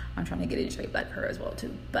 because I'm trying to get in shape like her as well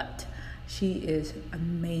too. But she is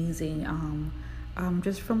amazing.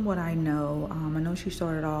 Just from what I know she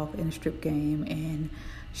started off in a strip game, and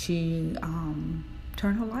she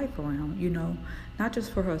turned her life around, not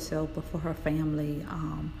just for herself, but for her family,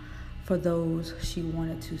 for those she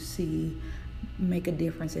wanted to see make a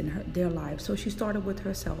difference in their lives. So she started with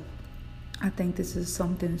herself. I think this is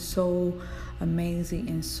something so amazing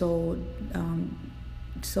and so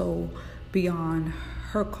beyond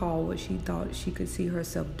her call, what she thought she could see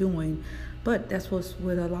herself doing. But that's what's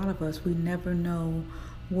with a lot of us. We never know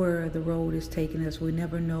where the road is taking us. We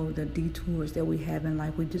never know the detours that we have in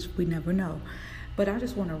life. We never know. But I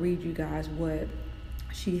just want to read you guys what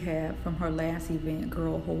she had from her last event,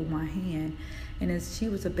 Girl Hold My Hand. And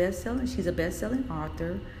she's a best-selling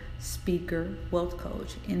author, speaker, wealth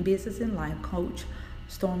coach. In business and life, Coach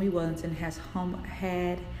Stormy Wellington has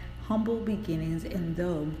had humble beginnings, and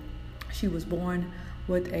though she was born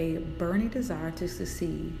with a burning desire to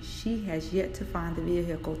succeed, she has yet to find the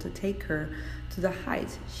vehicle to take her to the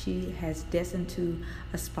heights she has destined to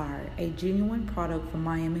aspire. A genuine product from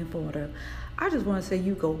Miami, Florida. I just want to say,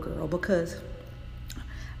 you go, girl, because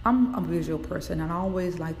I'm a visual person and I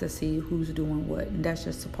always like to see who's doing what, and that's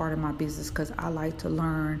just a part of my business because I like to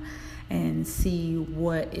learn and see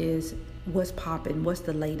what's popping, what's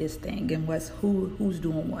the latest thing, and who's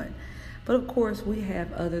doing what. But of course, we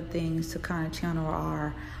have other things to kind of channel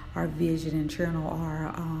our vision and channel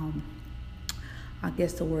our, I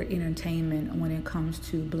guess the word entertainment when it comes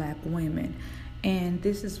to Black women. And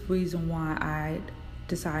this is the reason why I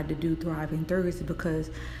decided to do Thriving Thursday,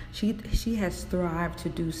 because she has thrived to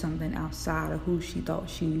do something outside of who she thought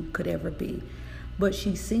she could ever be. But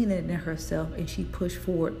she's seen it in herself, and she pushed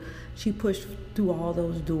forward. She pushed through all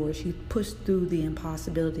those doors. She pushed through the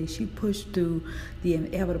impossibility. She pushed through the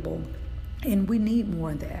inevitable. And we need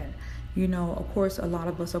more of that. You know, of course, a lot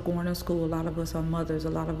of us are going to school. A lot of us are mothers. A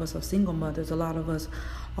lot of us are single mothers. A lot of us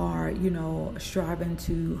are, striving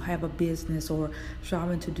to have a business or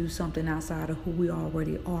striving to do something outside of who we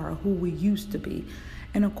already are, or who we used to be.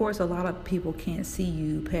 And of course, a lot of people can't see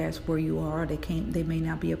you past where you are. They may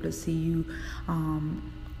not be able to see you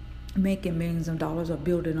making millions of dollars or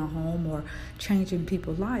building a home or changing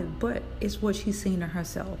people's lives. But it's what she's seen in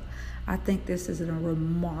herself. I think this is a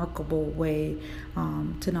remarkable way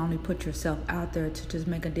to not only put yourself out there to just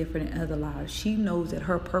make a difference in other lives. She knows that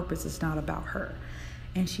her purpose is not about her.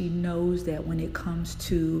 And she knows that when it comes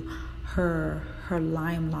to her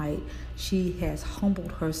limelight, she has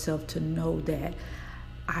humbled herself to know that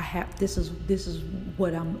this is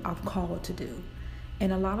what I'm called to do.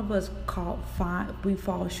 And a lot of us we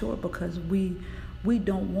fall short because we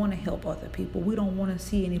don't want to help other people. We don't want to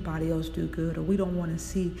see anybody else do good, or we don't want to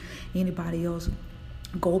see anybody else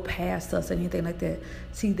go past us or anything like that.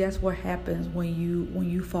 See, that's what happens when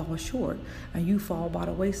you fall short and you fall by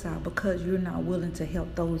the wayside, because you're not willing to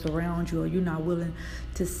help those around you, or you're not willing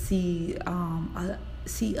to see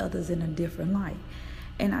others in a different light.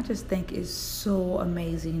 And I just think it's so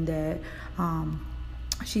amazing that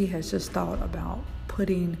she has just thought about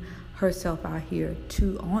putting herself out here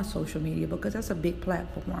on social media, because that's a big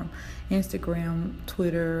platform. Instagram,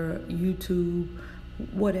 Twitter, YouTube,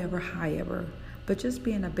 whatever, however. But just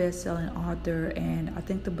being a best-selling author, and I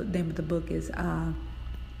think the name of the book is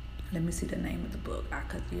let me see the name of the book,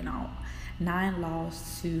 because 9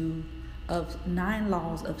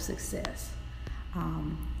 Laws of Success.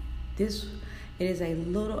 It is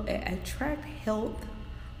attract health,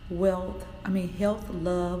 love,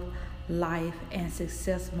 life, and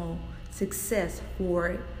success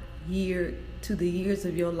for the years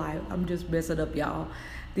of your life. I'm just messing up, y'all.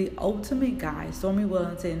 The ultimate guide, Stormy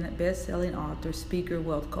Wellington, best-selling author, speaker,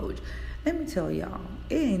 wealth coach. Let me tell y'all,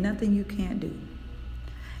 it ain't nothing you can't do.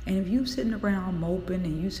 And if you sitting around moping,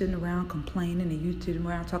 and you sitting around complaining, and you sitting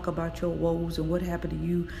around talking about your woes and what happened to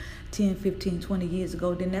you 10, 15, 20 years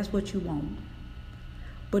ago, then that's what you want.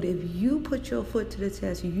 But if you put your foot to the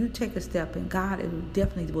test, you take a step, and God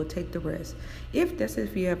definitely will take the rest. If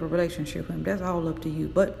you have a relationship with him, that's all up to you.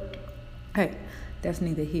 But hey, that's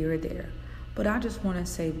neither here or there. But I just want to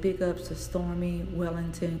say big ups to Stormy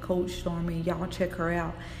Wellington, Coach Stormy. Y'all check her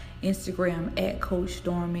out. Instagram at Coach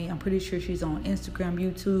Stormy. I'm pretty sure she's on Instagram,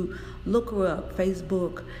 YouTube. Look her up,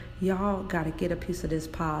 Facebook. Y'all got to get a piece of this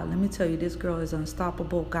pie. Let me tell you, this girl is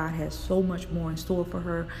unstoppable. God has so much more in store for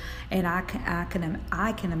her, and I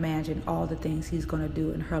can imagine all the things he's going to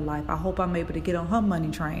do in her life. I hope I'm able to get on her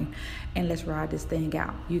money train, and let's ride this thing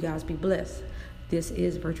out. You guys be blessed. This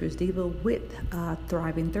is Virtuous Diva with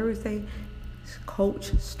Thriving Thursday.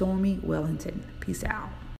 Coach Stormy Wellington. Peace out.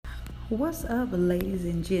 What's up, ladies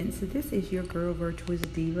and gents? This is your girl, Virtuous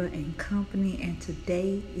Diva and Company, and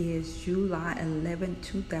today is July 11,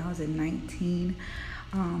 2019.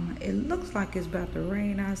 It looks like it's about to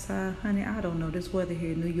rain outside, honey. I don't know. This weather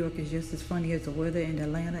here in New York is just as funny as the weather in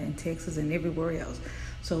Atlanta and Texas and everywhere else.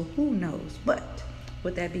 So who knows? But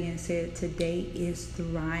with that being said, today is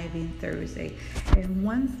Thriving Thursday, and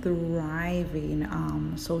one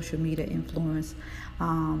thriving social media influence,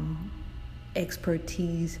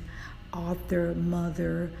 expertise, author,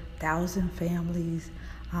 mother, 1,000 families,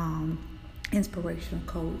 inspirational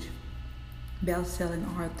coach, best-selling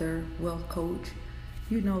author, wealth coach.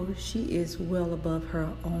 She is well above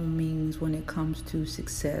her own means when it comes to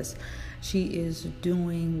success. She is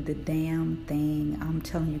doing the damn thing. I'm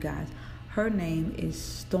telling you guys. Her name is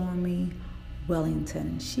Stormy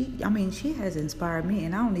Wellington. She has inspired me,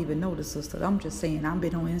 and I don't even know the sister. I'm just saying, I've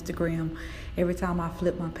been on Instagram. Every time I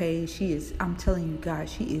flip my page, I'm telling you guys,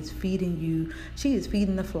 she is feeding you. She is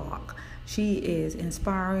feeding the flock. She is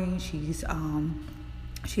inspiring.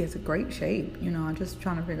 She has a great shape. I'm just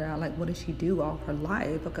trying to figure out, like, what does she do all her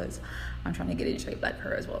life, because I'm trying to get in shape like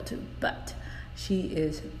her as well too. But she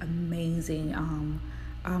is amazing.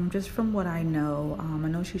 Just from what I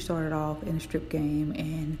know she started off in a strip game,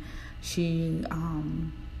 and she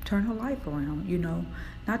turned her life around,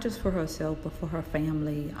 not just for herself, but for her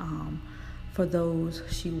family, for those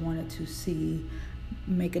she wanted to see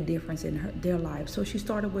make a difference in their lives. So she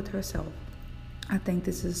started with herself. I think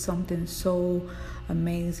this is something so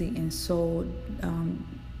amazing and so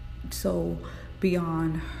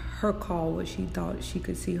beyond her call, what she thought she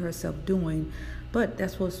could see herself doing. But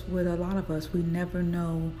that's what's with a lot of us. We never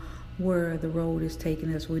know where the road is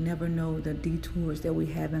taking us. We never know the detours that we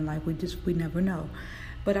have in life. We never know.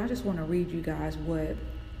 But I just want to read you guys what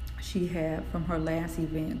she had from her last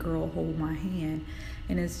event, Girl Hold My Hand.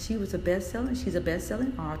 And she's a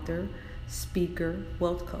best-selling author, speaker,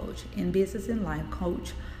 wealth coach. In business and life,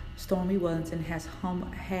 Coach Stormy Wellington has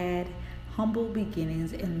had humble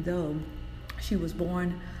beginnings, and though she was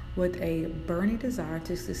born with a burning desire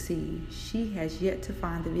to succeed, she has yet to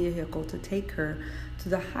find the vehicle to take her to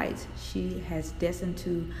the heights she has destined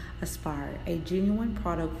to aspire. A genuine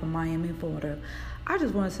product from Miami, Florida. I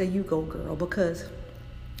just want to say, you go, girl, because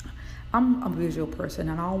I'm a visual person,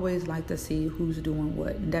 and I always like to see who's doing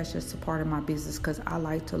what, and that's just a part of my business, because I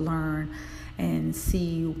like to learn and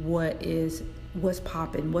see what's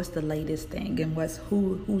popping, what's the latest thing, and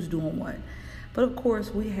who's doing what. But of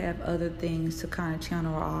course, we have other things to kind of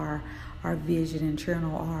channel our vision and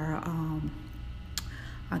channel our,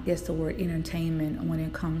 I guess the word entertainment when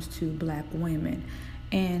it comes to Black women.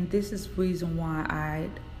 And this is the reason why I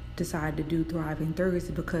decided to do Thriving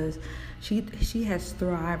Thursday, because she has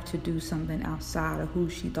thrived to do something outside of who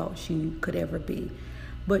she thought she could ever be.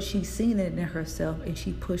 But she's seen it in herself, and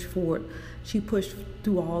she pushed forward. She pushed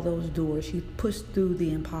through all those doors. She pushed through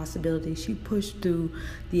the impossibility. She pushed through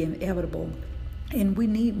the inevitable. And we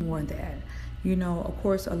need more of that. Of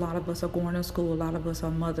course, a lot of us are going to school. A lot of us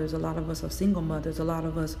are mothers. A lot of us are single mothers. A lot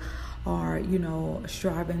of us are,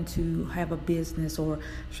 striving to have a business or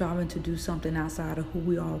striving to do something outside of who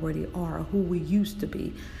we already are, or who we used to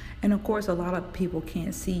be. And of course, a lot of people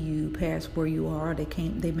can't see you past where you are.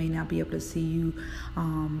 They may not be able to see you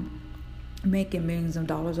making millions of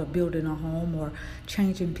dollars or building a home or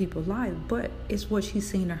changing people's lives, but it's what she's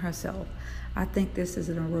seen in herself. I think this is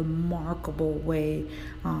a remarkable way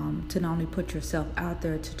to not only put yourself out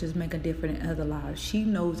there to just make a difference in other lives. She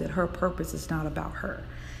knows that her purpose is not about her,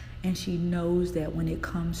 and she knows that when it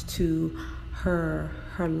comes to her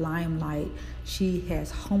limelight, she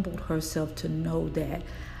has humbled herself to know that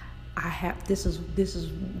this is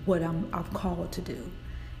what I've called to do.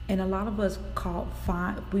 And a lot of us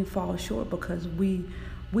we fall short because we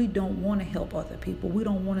don't want to help other people. We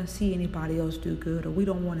don't want to see anybody else do good, or we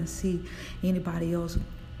don't want to see anybody else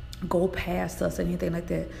go past us or anything like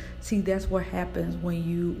that. See, that's what happens when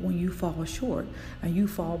you fall short and you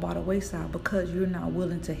fall by the wayside, because you're not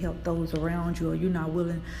willing to help those around you, or you're not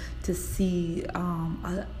willing to see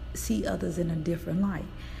others in a different light.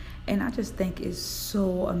 And I just think it's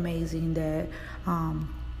so amazing that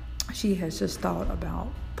she has just thought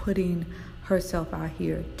about putting herself out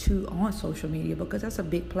here on social media, because that's a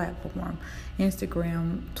big platform.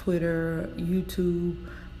 Instagram, Twitter, YouTube,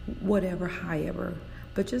 whatever, however.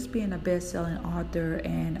 But just being a best-selling author,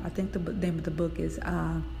 and I think the name of the book is,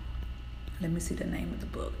 let me see the name of the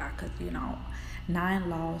book, because 9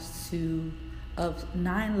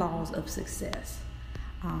 Laws of Success.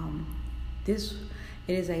 It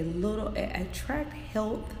is attract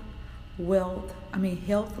health, love,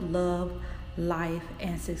 life,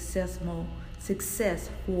 and success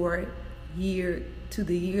for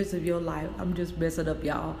the years of your life. I'm just messing up,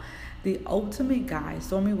 y'all. The ultimate guide,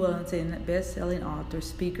 Stormy Wellington, best-selling author,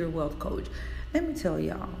 speaker, wealth coach. Let me tell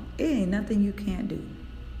y'all, it ain't nothing you can't do.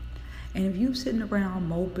 And if you sitting around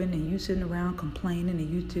moping, and you sitting around complaining, and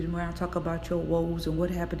you sitting around talking about your woes and what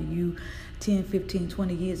happened to you 10, 15,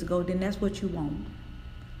 20 years ago, then that's what you want.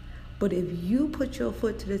 But if you put your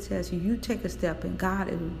foot to the test, and you take a step, and God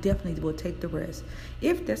definitely will take the rest.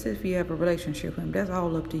 If you have a relationship with him, that's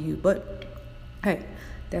all up to you. But hey,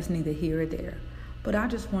 that's neither here or there. But I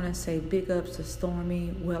just want to say big ups to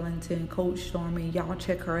Stormy Wellington, Coach Stormy. Y'all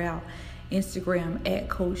check her out. Instagram at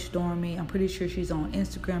Coach Stormy. I'm pretty sure she's on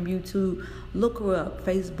Instagram, YouTube. Look her up,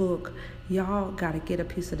 Facebook. Y'all got to get a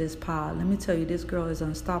piece of this pie. Let me tell you, this girl is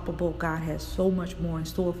unstoppable. God has so much more in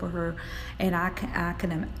store for her, and I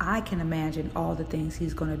can imagine all the things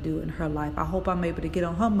He's going to do in her life. I hope I'm able to get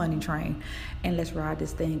on her money train, and let's ride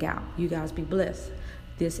this thing out. You guys be blessed.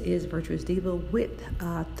 This is Virtuous Diva with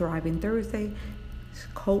Thriving Thursday.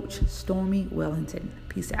 Coach Stormy Wellington.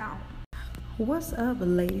 Peace out. What's up,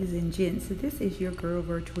 ladies and gents? This is your girl,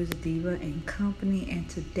 Virtuous Diva and Company, and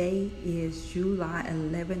today is July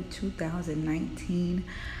 11, 2019.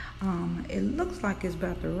 It looks like it's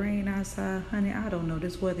about to rain outside, honey. I don't know.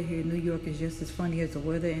 This weather here in New York is just as funny as the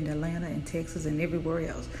weather in Atlanta and Texas and everywhere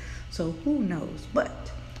else. So who knows?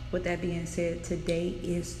 But with that being said, today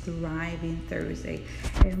is Thriving Thursday,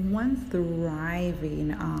 and one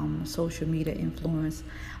thriving social media influence,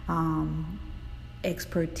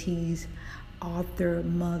 expertise, author,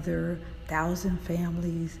 mother, 1,000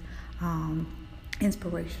 families,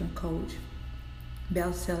 inspirational coach,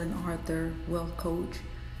 best-selling author, wealth coach.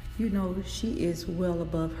 You know, she is well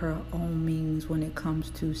above her own means when it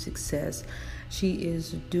comes to success. She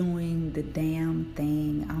is doing the damn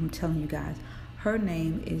thing. I'm telling you guys, her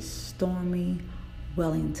name is Stormy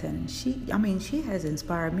Wellington. She has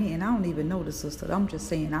inspired me, and I don't even know the sister. I'm just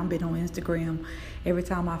saying, I've been on Instagram. Every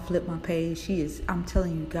time I flip my page, I'm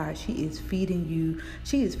telling you guys, she is feeding you.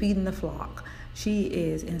 She is feeding the flock. She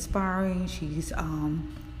is inspiring. She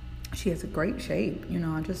has a great shape. You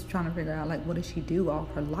know, I'm just trying to figure out, like, what does she do all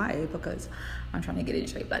her life, because I'm trying to get in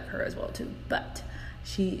shape like her as well too. But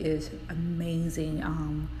she is amazing.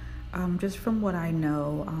 Just from what I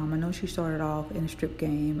know she started off in a strip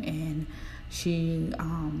game, and she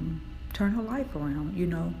turned her life around, you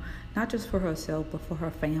know, not just for herself, but for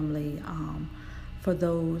her family, for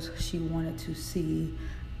those she wanted to see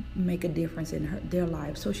make a difference in their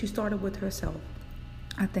life. So she started with herself.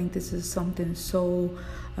 I think this is something so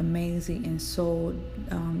amazing and so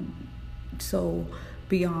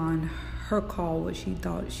beyond her call, what she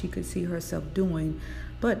thought she could see herself doing.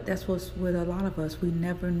 But that's what's with a lot of us. We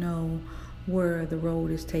never know where the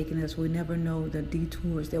road is taking us. We never know the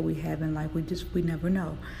detours that we have in life. We never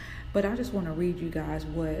know. But I just want to read you guys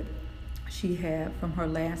what she had from her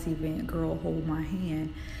last event, Girl Hold My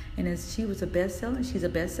Hand. And she's a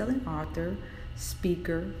best-selling author,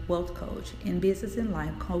 speaker, wealth coach. In business and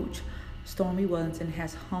life, Coach Stormy Wellington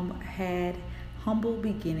has had humble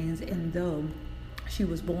beginnings, and though she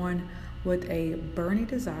was born with a burning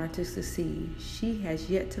desire to succeed, she has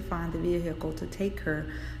yet to find the vehicle to take her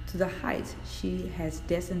to the heights she has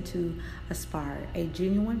destined to aspire. A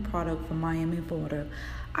genuine product from Miami, Florida.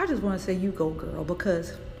 I just want to say, you go, girl,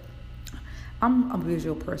 because I'm a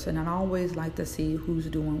visual person, and I always like to see who's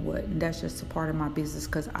doing what, and that's just a part of my business,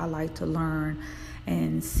 because I like to learn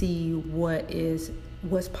and see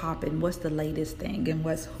what's popping, what's the latest thing, and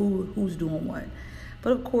who's doing what.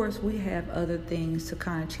 But of course, we have other things to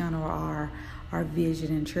kind of channel our vision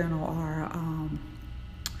and channel our,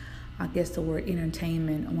 I guess the word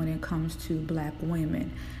entertainment when it comes to Black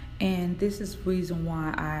women. And this is the reason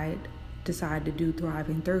why I decided to do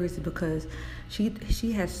Thriving Thursday, because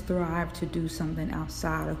she has thrived to do something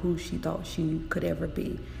outside of who she thought she could ever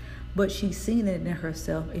be. But she's seen it in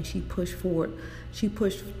herself, and she pushed forward. She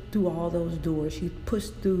pushed through all those doors. She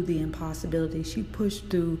pushed through the impossibility. She pushed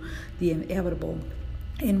through the inevitable.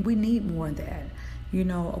 And we need more of that. You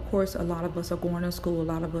know, of course, a lot of us are going to school. A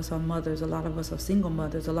lot of us are mothers. A lot of us are single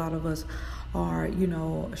mothers. A lot of us are, you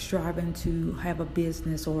know, striving to have a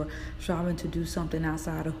business or striving to do something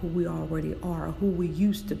outside of who we already are, or who we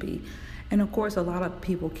used to be. And of course, a lot of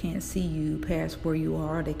people can't see you past where you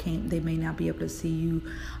are. They may not be able to see you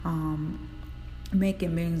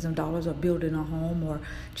making millions of dollars or building a home or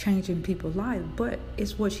changing people's lives, but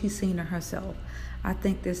it's what she's seen in herself. I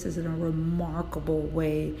think this is a remarkable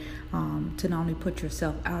way to not only put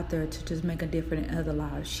yourself out there to just make a difference in other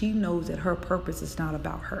lives. She knows that her purpose is not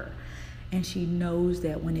about her, and she knows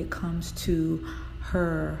that when it comes to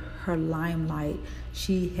her limelight,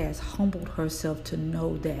 she has humbled herself to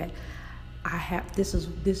know that this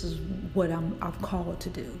is what I'm called to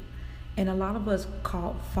do. And a lot of us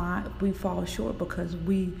we fall short because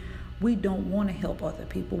we don't want to help other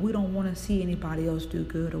people. We don't want to see anybody else do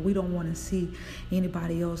good, or we don't want to see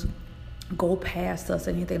anybody else go past us,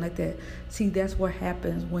 anything like that. See, that's what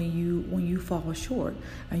happens when you fall short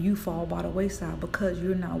and you fall by the wayside, because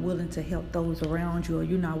you're not willing to help those around you, or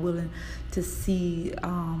you're not willing to see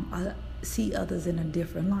others in a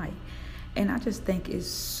different light. And I just think it's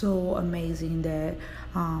so amazing that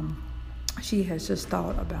she has just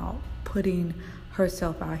thought about putting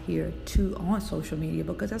herself out here on social media,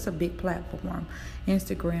 because that's a big platform.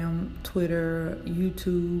 Instagram, Twitter,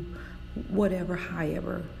 YouTube, whatever,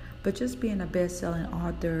 however. But just being a best-selling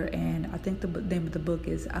author, and I think the name of the book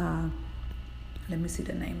is, let me see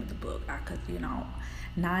the name of the book, because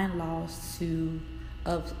 9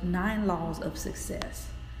 Laws of Success.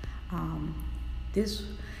 It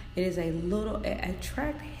is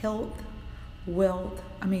attract health, love,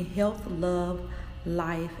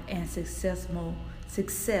 life, and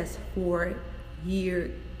success for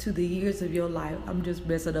the years of your life. I'm just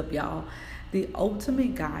messing up, y'all. The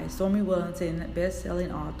Ultimate Guide, Stormy Wellington,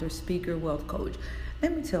 best-selling author, speaker, wealth coach.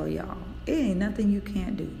 Let me tell y'all, it ain't nothing you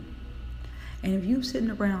can't do. And if you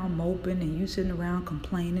sitting around moping, and you sitting around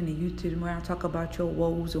complaining, and you sitting around talking about your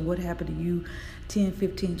woes and what happened to you 10,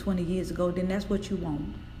 15, 20 years ago, then that's what you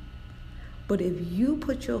want. But if you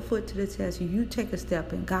put your foot to the test, you take a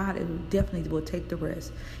step, and God definitely will take the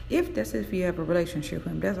rest. If you have a relationship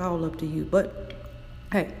with him, that's all up to you. But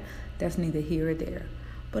hey, that's neither here or there.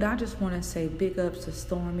 But I just want to say big ups to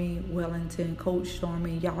Stormy Wellington, Coach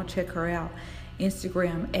Stormy. Y'all check her out.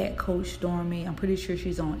 Instagram at Coach Stormy. I'm pretty sure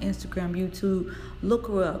she's on Instagram, YouTube. Look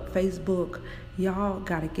her up, Facebook. Y'all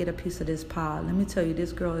got to get a piece of this pie. Let me tell you,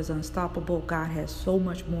 this girl is unstoppable. God has so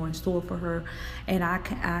much more in store for her, and I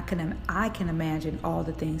can imagine all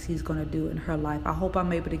the things he's going to do in her life. I hope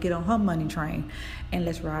I'm able to get on her money train, and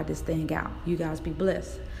let's ride this thing out. You guys be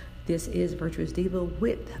blessed. This is Virtuous Diva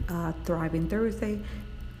with Thriving Thursday.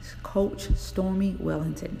 Coach Stormy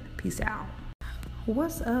Wellington. Peace out.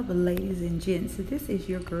 What's up, ladies and gents? This is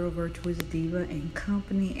your girl, Virtuous Diva and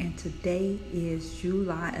Company, and today is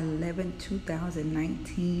July 11,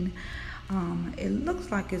 2019. It looks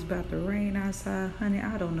like it's about to rain outside, honey.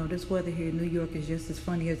 I don't know. This weather here in New York is just as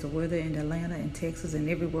funny as the weather in Atlanta and Texas and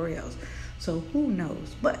everywhere else. So who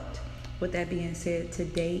knows? But with that being said,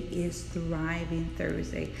 today is Thriving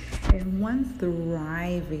Thursday, and one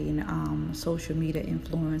thriving social media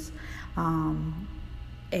influence,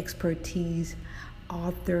 expertise,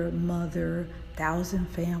 author, mother, 1,000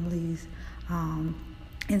 families,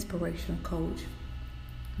 inspirational coach,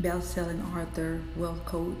 best-selling author, wealth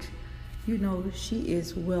coach. She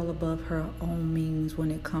is well above her own means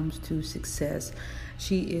when it comes to success.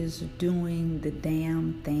 She is doing the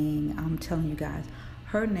damn thing. I'm telling you guys.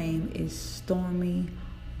 Her name is Stormy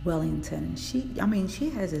Wellington. She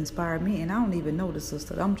has inspired me, and I don't even know the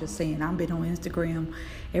sister. I'm just saying, I've been on Instagram.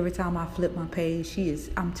 Every time I flip my page,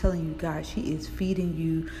 I'm telling you guys, she is feeding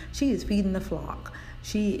you. She is feeding the flock.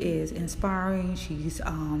 She is inspiring. She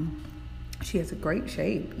has a great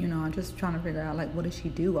shape. I'm just trying to figure out, what does she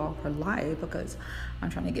do all her life, because I'm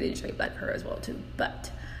trying to get in shape like her as well too.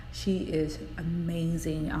 But she is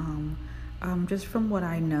amazing. Just from what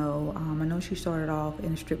I know, I know she started off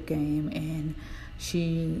in a strip game, and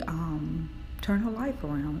she turned her life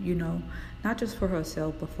around, not just for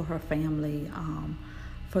herself, but for her family,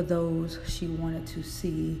 for those she wanted to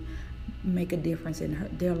see make a difference in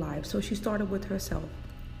their life. So she started with herself.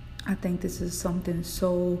 I think this is something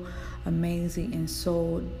so amazing and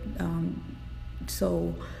so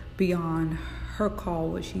beyond her call,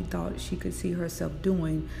 what she thought she could see herself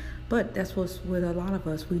doing. But that's what's with a lot of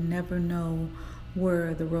us. We never know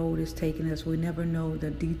where the road is taking us. We never know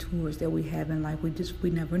the detours that we have in life. We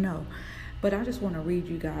never know. But I just want to read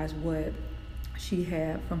you guys what she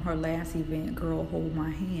had from her last event, Girl Hold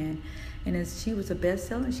My Hand. And she's a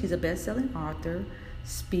best-selling author,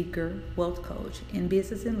 speaker, wealth coach. In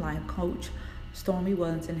business and life, Coach Stormy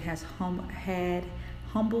Wellington has had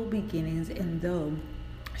humble beginnings, and though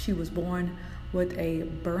she was born with a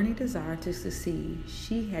burning desire to succeed,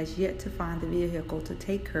 she has yet to find the vehicle to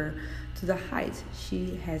take her to the heights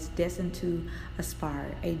she has destined to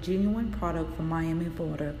aspire. A genuine product from Miami,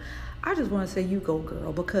 Florida. I just want to say, you go,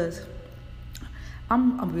 girl, because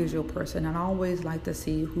I'm a visual person, and I always like to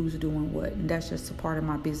see who's doing what, and that's just a part of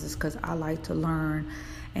my business, because I like to learn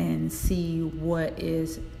and see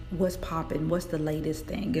what's popping, what's the latest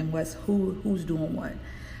thing, and who's doing what.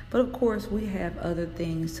 But of course, we have other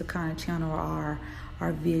things to kind of channel our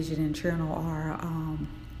vision and channel our,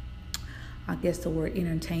 I guess the word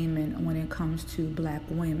entertainment when it comes to Black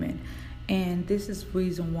women. And this is the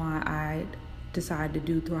reason why I decided to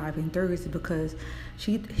do Thriving Thursday, because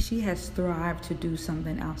she has thrived to do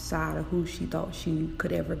something outside of who she thought she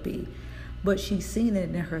could ever be. But she's seen it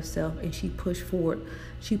in herself, and she pushed forward.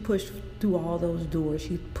 She pushed through all those doors.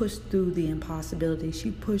 She pushed through the impossibility.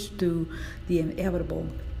 She pushed through the inevitable.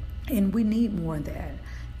 And we need more of that.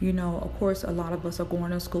 You know, of course, a lot of us are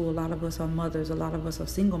going to school. A lot of us are mothers. A lot of us are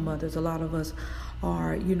single mothers. A lot of us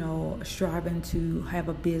are, you know, striving to have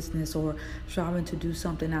a business or striving to do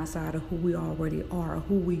something outside of who we already are, or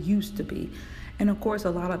who we used to be. And of course, a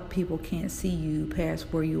lot of people can't see you past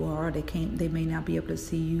where you are. They may not be able to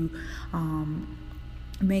see you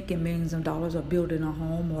making millions of dollars or building a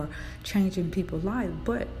home or changing people's lives,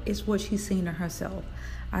 but it's what she's seen in herself.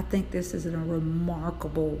 I think this is a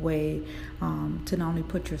remarkable way to not only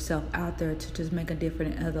put yourself out there to just make a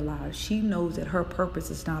difference in other lives. She knows that her purpose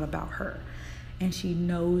is not about her. And she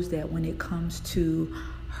knows that when it comes to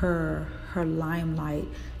her limelight,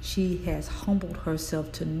 she has humbled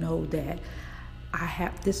herself to know that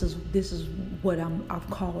this is what I've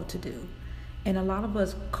called to do. And a lot of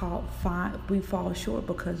us we fall short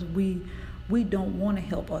because we don't want to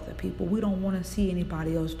help other people. We don't want to see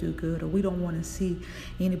anybody else do good, or we don't want to see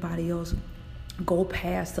anybody else go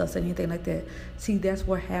past us or anything like that. See, that's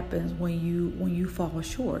what happens when you fall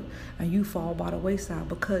short and you fall by the wayside,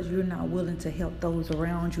 because you're not willing to help those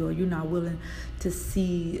around you, or you're not willing to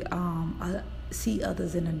see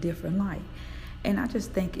others in a different light. And I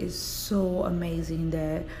just think it's so amazing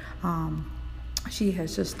that she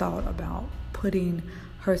has just thought about putting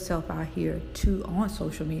herself out here on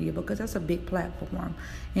social media, because that's a big platform.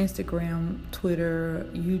 Instagram, Twitter,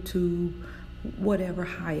 YouTube, whatever,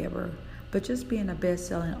 however. But just being a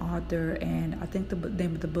best-selling author, and I think the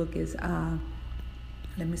name of the book is,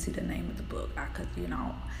 let me see the name of the book, because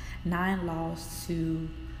 9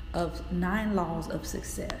 Laws of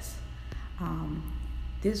Success.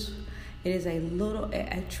 It is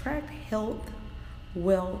attract health,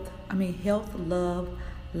 love,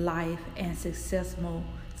 life, and success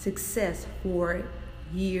for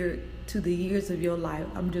the years of your life.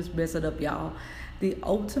 I'm just messing up, y'all. The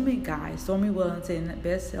Ultimate Guide, Stormy Wellington,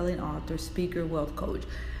 best-selling author, speaker, wealth coach.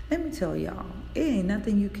 Let me tell y'all, it ain't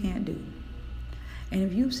nothing you can't do. And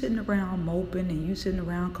if you sitting around moping, and you sitting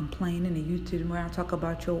around complaining, and you sitting around talking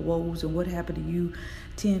about your woes and what happened to you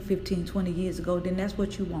 10, 15, 20 years ago, then that's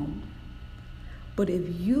what you want. But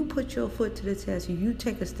if you put your foot to the test, you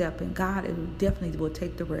take a step, and God definitely will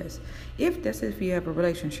take the rest. If you have a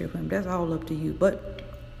relationship with him, that's all up to you. But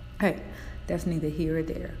hey, that's neither here or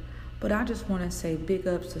there. But I just want to say big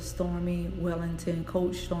ups to Stormy Wellington,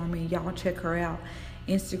 Coach Stormy. Y'all check her out.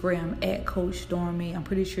 Instagram at Coach Stormy. I'm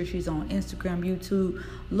pretty sure she's on Instagram, YouTube.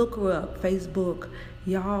 Look her up, Facebook.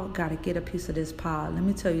 Y'all got to get a piece of this pie. Let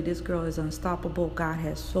me tell you, this girl is unstoppable. God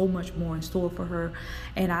has so much more in store for her,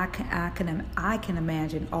 and I can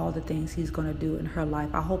imagine all the things he's going to do in her life.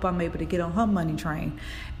 I hope I'm able to get on her money train,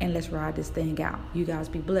 and let's ride this thing out. You guys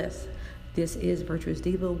be blessed. This is Virtuous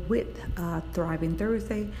Diva with Thriving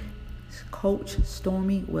Thursday. Coach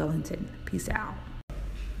Stormy Wellington. Peace out.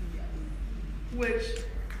 Which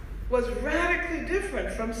was radically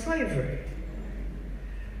different from slavery.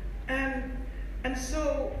 And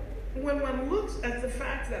so when one looks at the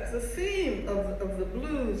fact that the theme of the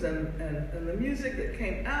blues and the music that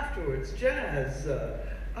came afterwards, jazz,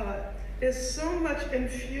 is so much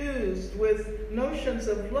infused with notions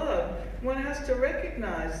of love, one has to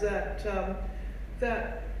recognize that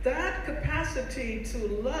that capacity to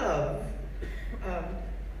love,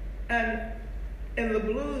 and in the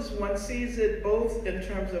blues, one sees it both in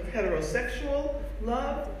terms of heterosexual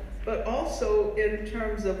love, but also in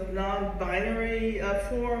terms of non-binary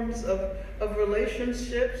forms of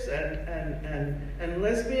relationships and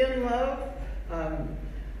lesbian love.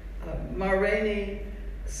 Ma Rainey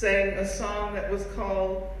sang a song that was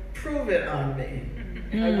called "Prove It on Me."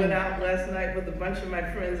 I went out last night with a bunch of my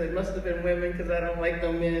friends. They must have been women, because I don't like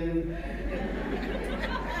no men.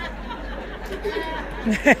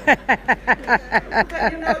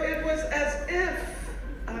 But it was as if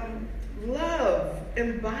love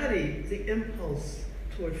embodied the impulse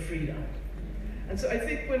toward freedom. And so I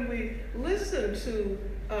think when we listen to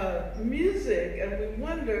music and we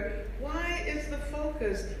wonder, why is the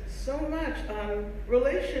focus so much on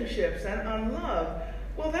relationships and on love?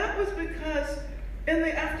 Well, that was because in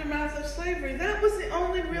the aftermath of slavery, that was the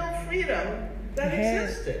only real freedom that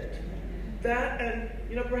existed. That, and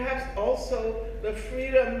perhaps also the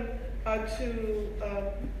freedom to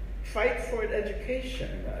fight for an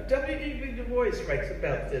education. W.E.B. Du Bois writes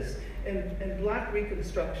about this in Black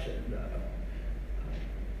Reconstruction.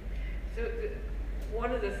 So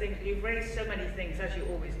one of the things, you've raised so many things, as you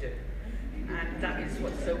always do, and that is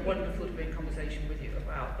what's so wonderful to be in conversation with you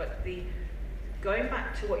about. But going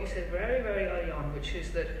back to what you said very, very early on, which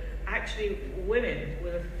is that actually women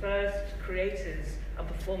were the first creators and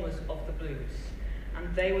performers of the blues,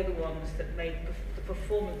 and they were the ones that made the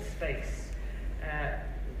performance space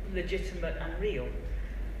legitimate and real.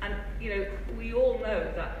 And, we all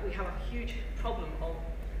know that we have a huge problem of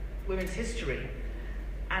women's history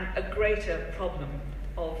and a greater problem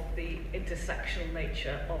of the intersectional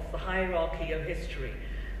nature of the hierarchy of history.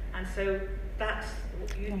 And so that's,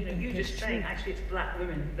 you just saying, actually it's black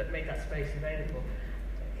women that made that space available.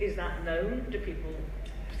 Is that known? Do people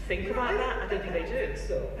think about that? I don't think they do.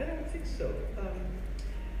 I don't think so.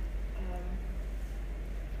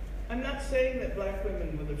 I'm not saying that black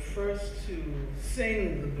women were the first to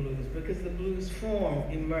sing the blues, because the blues form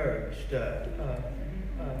emerged. The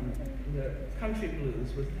country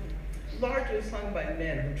blues was largely sung by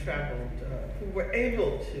men who traveled, who were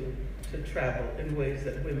able to travel in ways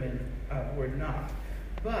that women were not.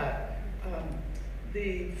 But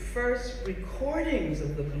the first recordings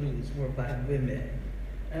of the blues were by women.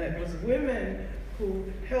 And it was women who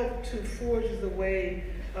helped to forge the way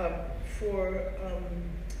for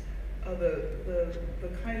the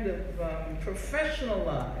kind of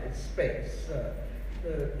professionalized space,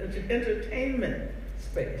 the entertainment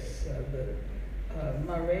space.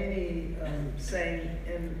 Ma Rainey sang,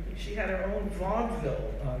 and she had her own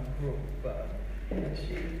vaudeville group.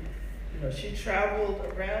 And she traveled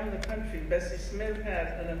around the country. Bessie Smith had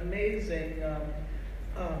an amazing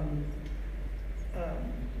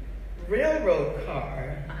railroad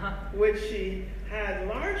car, which she had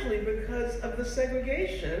largely because of the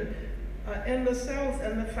segregation in the South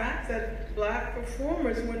and the fact that black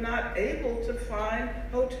performers were not able to find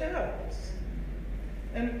hotels.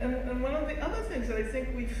 And one of the other things that I think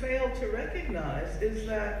we fail to recognize is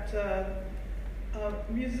that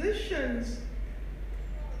musicians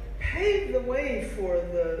paved the way for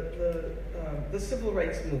the civil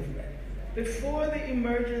rights movement. Before the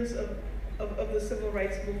emergence of the civil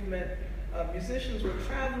rights movement, musicians were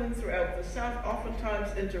traveling throughout the South, oftentimes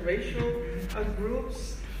interracial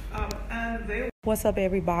groups, and they. What's up,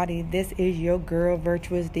 everybody? This is your girl,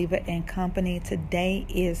 Virtuous Diva and Company. Today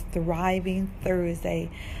is Thriving Thursday.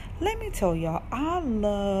 Let me tell y'all, I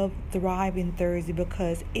love Thriving Thursday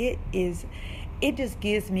because it just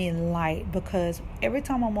gives me light, because every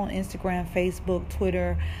time I'm on Instagram, Facebook,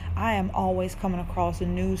 Twitter, I am always coming across the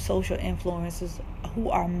new social influencers who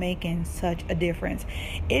are making such a difference.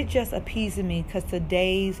 It just appeases me because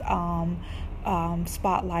today's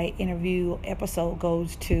spotlight interview episode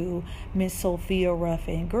goes to Miss Sophia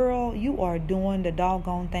Ruffin. Girl, you are doing the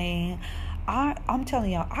doggone thing. I'm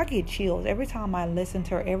telling y'all, I get chills every time I listen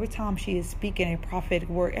to her, every time she is speaking a prophetic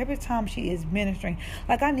word, every time she is ministering.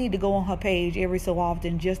 Like, I need to go on her page every so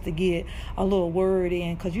often just to get a little word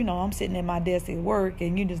in, because, I'm sitting at my desk at work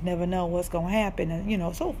and you just never know what's going to happen,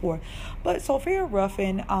 and, so forth. But Sophia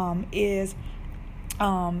Ruffin is,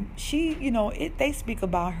 they speak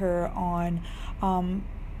about her on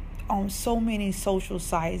so many social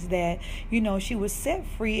sites that, she was set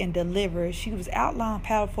free and delivered. She was outlined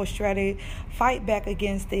powerful strategy, fight back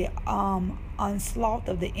against the onslaught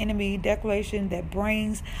of the enemy, declaration that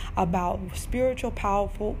brings about spiritual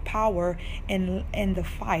power in the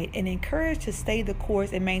fight, and encourage to stay the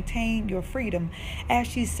course and maintain your freedom. As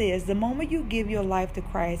she says, the moment you give your life to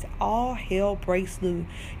Christ, all hell breaks loose.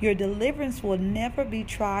 Your deliverance will never be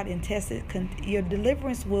tried and tested. Your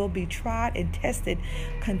deliverance will be tried and tested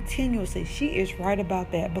continuously. She is right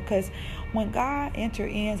about that, because when God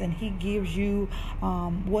enters in and He gives you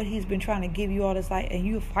what He's been trying to give you all this life, and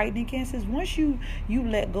you're fighting against this, once you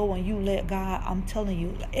let go and you let God, I'm telling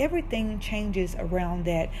you, everything changes around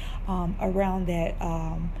that.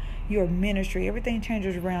 Your ministry, everything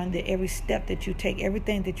changes around that. Every step that you take,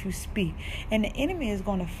 everything that you speak, and the enemy is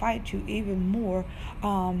going to fight you even more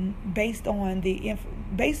based on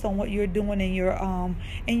what you're doing in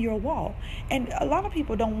your walk. And a lot of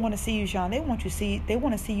people don't want to see you shine. They want to see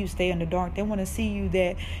you stay in the dark. They want to see you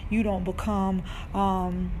that you don't become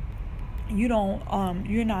you're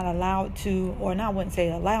not allowed to, or I wouldn't say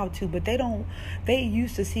allowed to, but they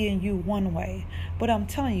used to seeing you one way. But I'm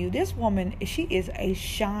telling you, this woman, she is a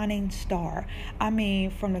shining star. I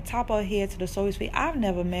mean, from the top of her head to the soles of her feet. I've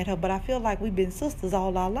never met her, but I feel like we've been sisters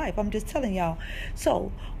all our life. I'm just telling y'all.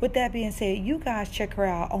 So with that being said, you guys check her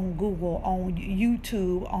out on Google, on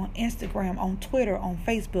YouTube, on Instagram, on Twitter, on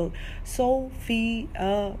Facebook.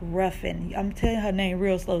 Sophia Ruffin. I'm telling her name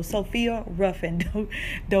real slow. Sophia Ruffin.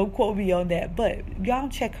 Don't quote me on that, but y'all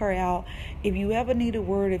check her out. If you ever need a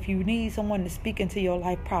word, if you need someone to speak into your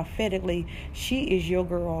life prophetically, she is your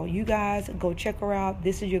girl. You guys go check her out.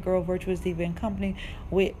 This is your girl, Virtuous Diva and Company,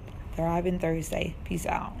 with Thriving Thursday. Peace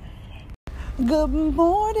out. Good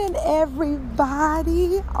morning,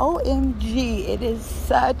 everybody. OMG, it is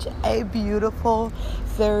such a beautiful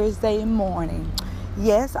Thursday morning.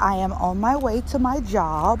 Yes, I am on my way to my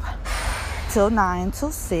job. till 9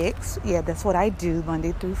 till 6. Yeah, that's what I do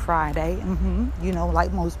Monday through Friday. You know,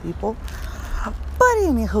 like most people. But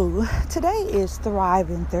anywho, today is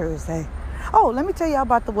Thriving Thursday. Oh, let me tell y'all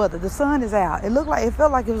about the weather. The sun is out. It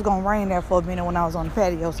felt like it was gonna rain there for a minute when I was on the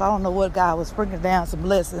patio. So I don't know what guy was sprinkling down some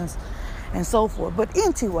blessings and so forth. But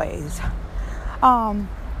anyways,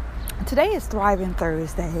 today is Thriving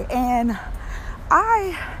Thursday, and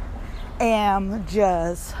I am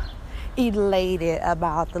just elated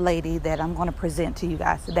about the lady that I'm going to present to you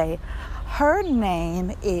guys today. Her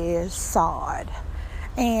name is Saud.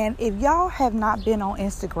 And if y'all have not been on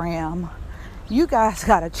Instagram, you guys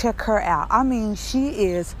got to check her out. I mean, she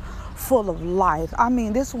is full of life. I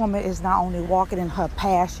mean, this woman is not only walking in her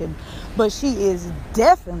passion, but she is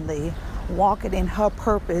definitely walking in her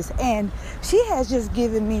purpose. And she has just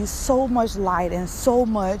given me so much light and so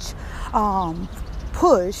much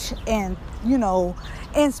push and, you know,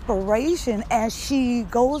 inspiration as she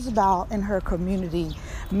goes about in her community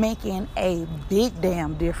making a big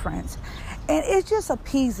damn difference. And it just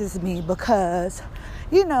appeases me because,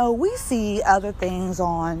 you know, we see other things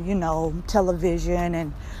on, you know, television,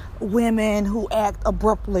 and women who act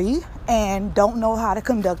abruptly and don't know how to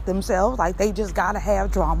conduct themselves, like they just gotta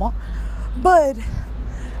have drama. But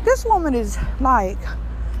this woman is like,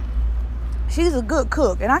 she's a good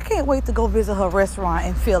cook, and I can't wait to go visit her restaurant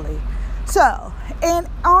in Philly. So, and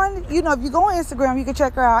on, you know, if you go on Instagram, you can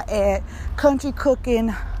check her out at Country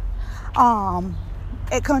Cooking.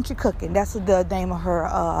 At Country Cooking, that's the name of her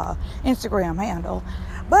Instagram handle.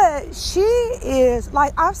 But she is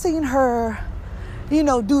like, I've seen her, you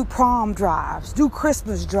know, do prom drives, do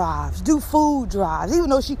Christmas drives, do food drives, even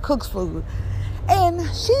though she cooks food. And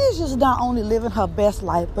she is just not only living her best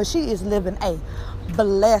life, but she is living a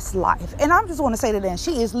blessed life. And I just want to say to them,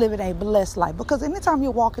 she is living a blessed life, because anytime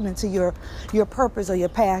you're walking into your purpose or your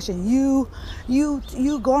passion, you're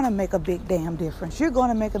going to make a big damn difference. You're going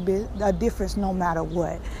to make a difference no matter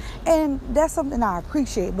what. And that's something I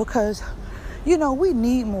appreciate, because, you know, we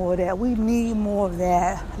need more of that. We need more of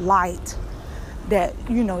that light, that,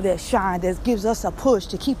 you know, that shine that gives us a push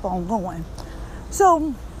to keep on going.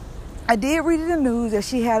 So I did read in the news that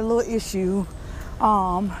she had a little issue,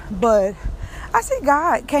 but I see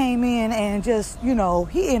God came in and just, you know,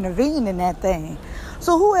 he intervened in that thing.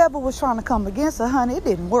 So whoever was trying to come against her, honey, it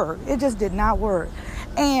didn't work. It just did not work.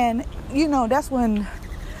 And, you know, that's when,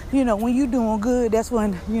 you know, when you're doing good, that's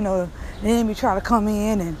when, you know, the enemy try to come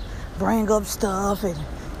in and bring up stuff and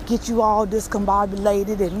get you all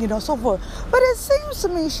discombobulated and, you know, so forth. But it seems to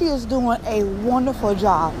me she is doing a wonderful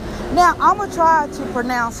job. Now, I'm going to try to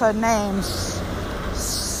pronounce her name,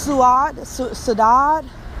 Saud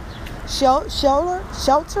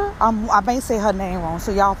Shelter. I may say her name wrong,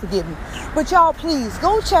 so y'all forgive me. But y'all, please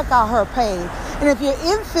go check out her page. And if you're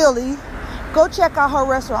in Philly, go check out her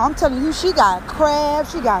restaurant. I'm telling you, she got crab,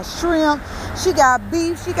 she got shrimp, she got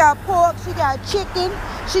beef, she got pork, she got chicken,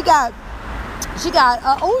 she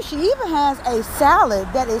even has a salad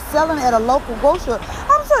that is selling at a local grocery.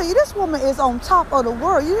 I'm telling you, this woman is on top of the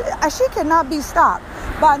world. She cannot be stopped.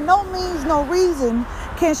 By no means, no reason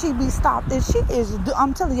can she be stopped. And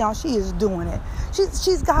I'm telling y'all, she is doing it.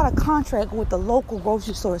 She's got a contract with the local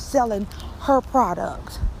grocery store selling her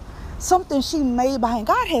products. Something she made by hand.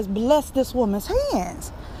 God has blessed this woman's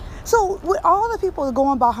hands. So with all the people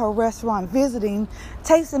going by her restaurant, visiting,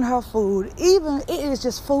 tasting her food, even it is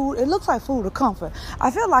just food. It looks like food of comfort.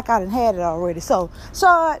 I feel like I done had it already. So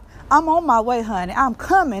I'm on my way, honey. I'm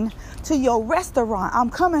coming to your restaurant.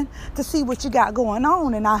 I'm coming to see what you got going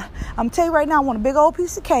on. And I'm telling you right now, I want a big old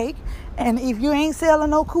piece of cake. And if you ain't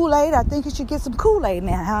selling no Kool-Aid, I think you should get some Kool-Aid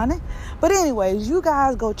now, honey. But anyways, you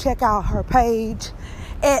guys go check out her page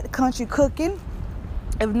at Country Cooking.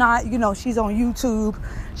 If not, you know, she's on YouTube.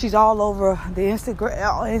 She's all over the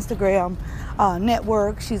Instagram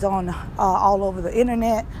network. She's on all over the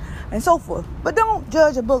internet and so forth. But don't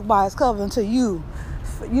judge a book by its cover until you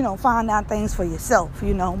know, find out things for yourself,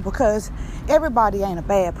 you know, because everybody ain't a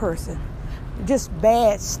bad person. Just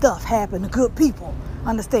bad stuff happen to good people.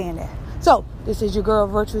 Understand that. So this is your girl,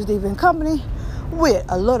 Virtuous Diva and Company, with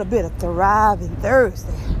a little bit of Thriving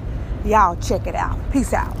Thursday. Y'all check it out.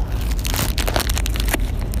 Peace out.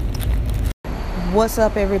 What's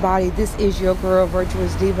up, everybody? This is your girl,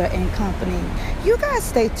 Virtuous Diva and Company. You guys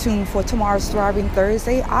stay tuned for tomorrow's Thriving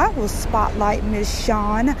Thursday. I will spotlight Miss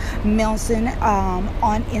Shawn Melson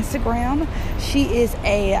on Instagram. She is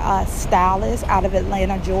a stylist out of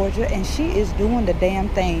Atlanta, Georgia, and she is doing the damn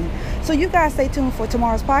thing. So you guys stay tuned for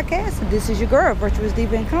tomorrow's podcast. This is your girl, Virtuous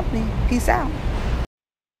Diva and Company. Peace out.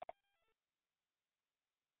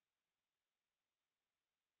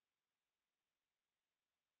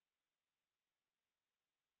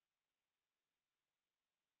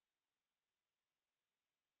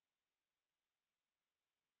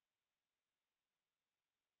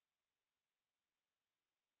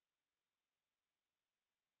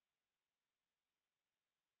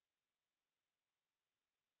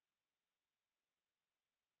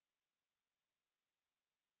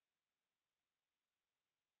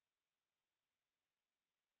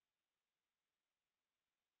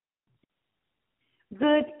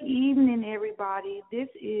 Good evening, everybody. This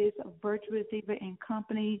is Virtuous Diva and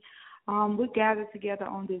Company. We gathered together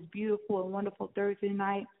on this beautiful and wonderful Thursday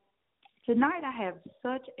night. Tonight, I have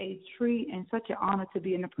such a treat and such an honor to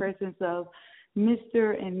be in the presence of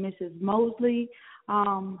Mr. and Mrs. Mosley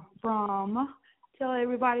tell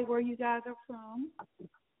everybody where you guys are from.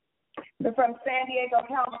 We're from San Diego,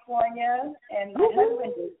 California, and my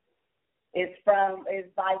husband is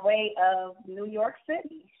by way of New York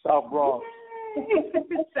City. South Bronx.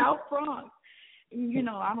 South Bronx. You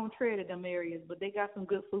know, I don't tread in them areas, but they got some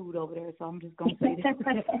good food over there, so I'm just going to say that.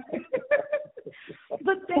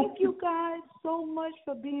 But thank you guys so much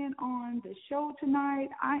for being on the show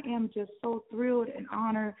tonight. I am just so thrilled and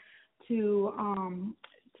honored to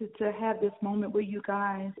have this moment with you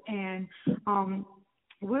guys. And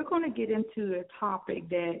we're going to get into a topic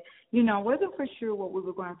that, you know, wasn't for sure what we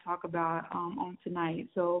were going to talk about on tonight.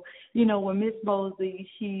 So, you know, when Miss Mosley,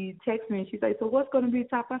 she texted me and she's like, so what's going to be the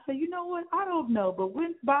topic? I said, you know what, I don't know. But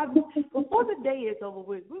before the day is over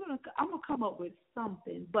with, I'm going to come up with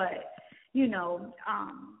something. But, you know,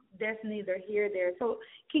 that's neither here nor there. So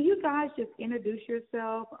can you guys just introduce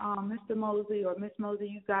yourself, Mr. Mosley or Miss Mosley?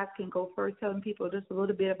 You guys can go first, telling people just a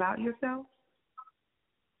little bit about yourself.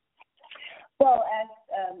 Well, as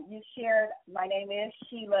you shared, my name is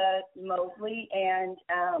Sheila Mosley, and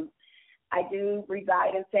I do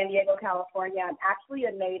reside in San Diego, California. I'm actually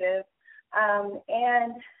a native,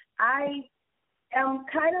 and I am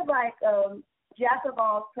kind of like jack of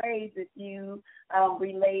all trades if you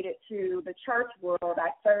relate it to the church world.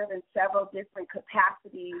 I serve in several different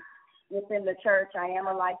capacities within the church. I am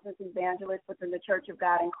a licensed evangelist within the Church of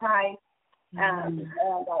God in Christ, and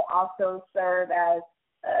I also serve as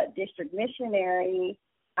district missionary,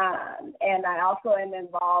 and I also am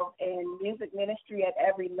involved in music ministry at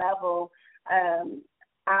every level.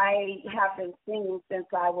 I have been singing since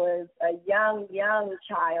I was a young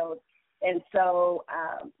child, and so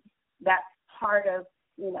that's part of,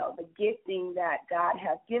 you know, the gifting that God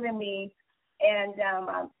has given me. And I'm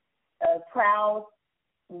a proud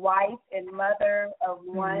wife and mother of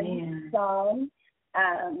one son.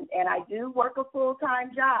 And I do work a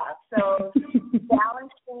full-time job, so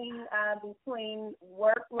balancing between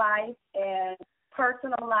work life and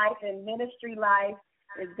personal life and ministry life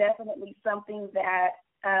is definitely something that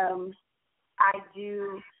I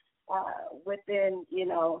do within, you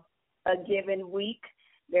know, a given week.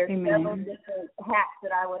 There's several different hats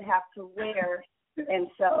that I would have to wear, and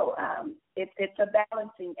so it's a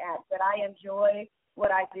balancing act. But I enjoy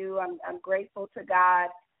what I do. I'm grateful to God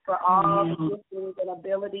for all the giftings and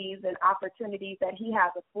abilities and opportunities that he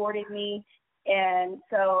has afforded me. And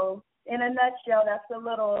so in a nutshell, that's a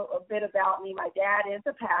bit about me. My dad is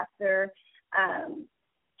a pastor, and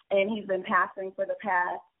he's been pastoring for the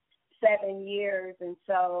past 7 years. And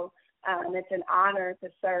so it's an honor to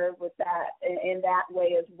serve with that in that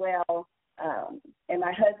way as well. And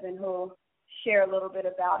my husband, who'll share a little bit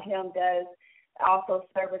about him, does also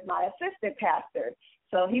serve as my assistant pastor.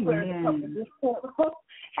 So he wears a couple of different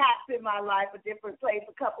hats in my life, plays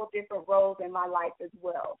a couple of different roles in my life as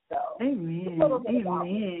well. So,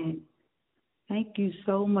 Amen. Thank you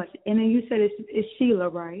so much. And then you said it's Sheila,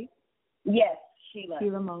 right? Yes, Sheila.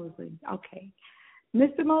 Sheila Mosley. Okay.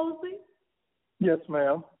 Mr. Mosley? Yes,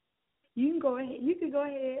 ma'am. You can go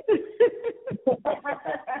ahead.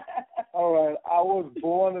 All right. I was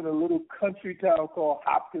born in a little country town called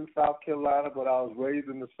Hopkins, South Carolina, but I was raised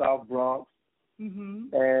in the South Bronx.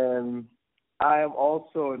 And I am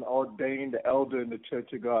also an ordained elder in the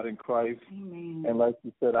Church of God in Christ. Amen. And like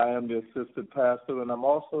you said, I am the assistant pastor, and I'm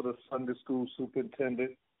also the Sunday school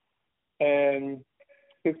superintendent. And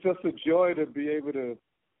it's just a joy to be able to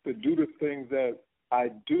do the things that I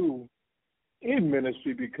do in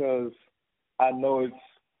ministry, because I know it's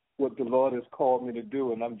what the Lord has called me to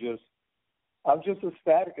do, and I'm just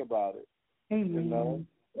ecstatic about it. Amen. You know?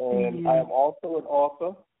 And I am also an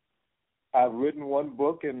author. I've written one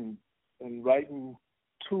book and writing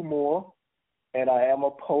 2 more, and I am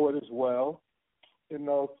a poet as well, you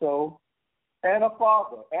know, so, and a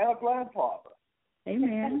father, and a grandfather.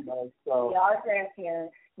 Amen. You know, so, we are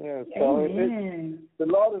grandparents. Yeah, so the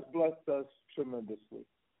Lord has blessed us tremendously.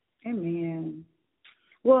 Amen.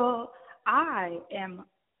 Well, I am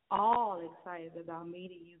all excited about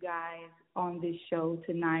meeting you guys on this show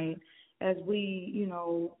tonight as we, you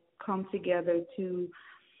know, come together to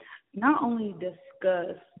not only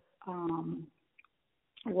discuss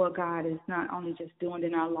what God is not only just doing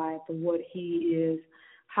in our life, but what he is,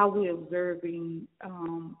 how we're observing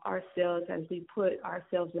ourselves as we put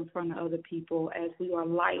ourselves in front of other people, as we are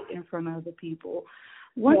light in front of other people.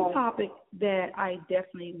 One topic that I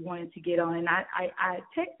definitely wanted to get on, and I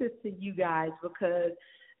text this to you guys because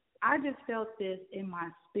I just felt this in my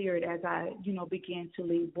spirit as I, began to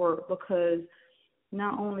leave work, because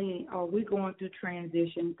not only are we going through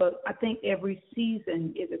transition, but I think every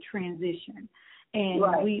season is a transition. And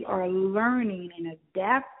we are learning and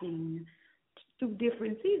adapting through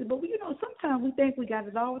different seasons. But, sometimes we think we got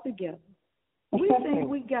it all together. We think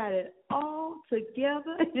we got it all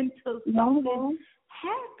together until something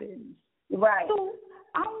happens. Right. So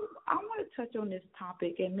I want to touch on this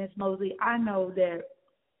topic. And, Ms. Mosley, I know that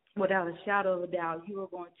without a shadow of a doubt, you are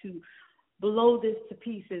going to blow this to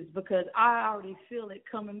pieces, because I already feel it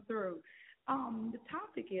coming through. The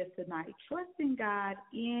topic is tonight, trusting God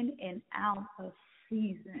in and out of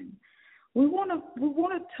season. We want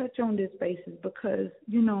to touch on this basis because,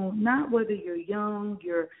 not whether you're young,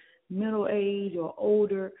 you're middle age or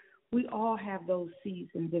older, we all have those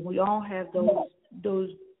seasons, and we all have those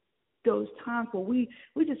times where we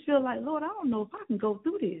just feel like, Lord, I don't know if I can go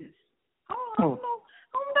through this. I don't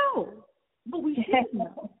know. But we should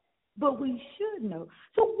know.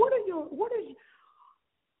 So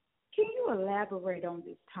can you elaborate on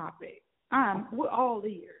this topic? We're all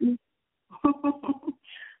ears.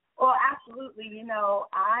 Well, absolutely.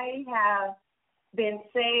 I have been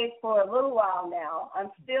saved for a little while now. I'm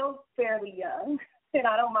still fairly young, and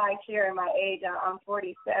I don't mind sharing my age. I'm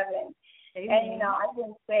 47. Amen. And, I've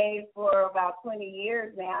been saved for about 20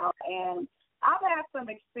 years now, and I've had some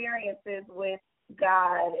experiences with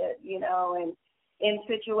God, and in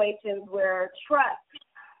situations where trust,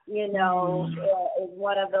 is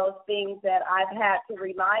one of those things that I've had to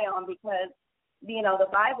rely on, because, the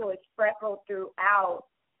Bible is sprinkled throughout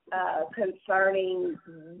concerning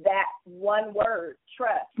that one word,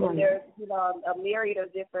 trust. And there's, a myriad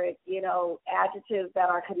of different, adjectives that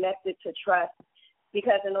are connected to trust,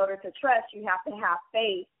 because in order to trust, you have to have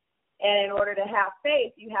faith. And in order to have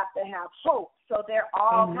faith, you have to have hope. So they're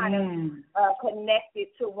all kind of connected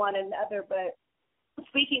to one another. But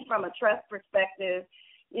speaking from a trust perspective,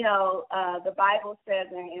 the Bible says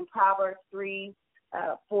in Proverbs 3,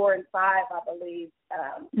 4 and 5, I believe,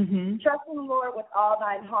 trust in the Lord with all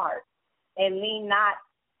thine heart, and lean not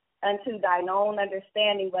unto thine own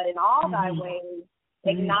understanding, but in all thy ways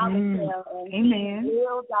acknowledge him, and he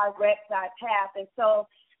will direct thy path. And so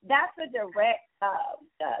that's a direct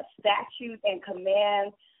statute and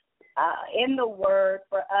command in the word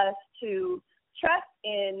for us to trust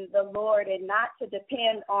in the Lord and not to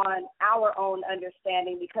depend on our own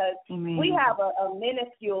understanding, because we have a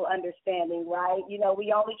minuscule understanding, right?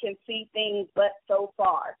 We only can see things but so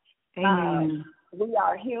far. We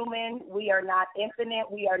are human. We are not infinite.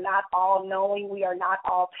 We are not all-knowing. We are not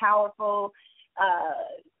all-powerful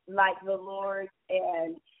like the Lord,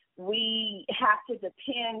 and we have to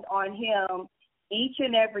depend on him each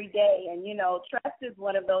and every day. And, trust is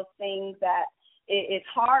one of those things that it's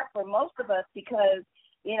hard for most of us because,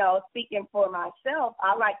 speaking for myself,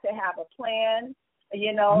 I like to have a plan.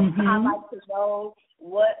 I like to know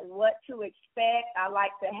what to expect. I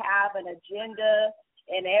like to have an agenda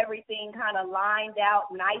and everything kind of lined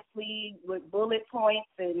out nicely with bullet points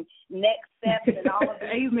and next steps and all of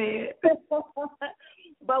that. Amen.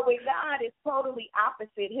 But with God, it's totally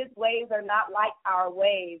opposite. His ways are not like our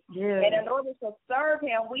ways. Yeah. And in order to serve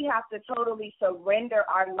him, we have to totally surrender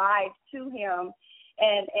our lives to him.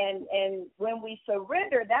 And when we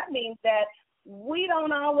surrender, that means that we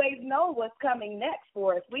don't always know what's coming next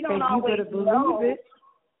for us. We don't always know,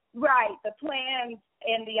 right, the plans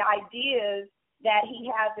and the ideas that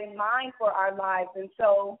he has in mind for our lives. And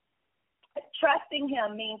so trusting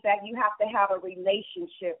him means that you have to have a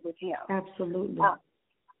relationship with him. Absolutely.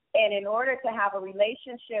 And in order to have a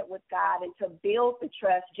relationship with God and to build the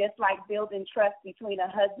trust, just like building trust between a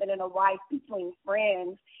husband and a wife, between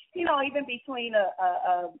friends, even between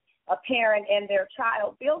a parent and their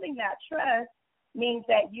child, building that trust means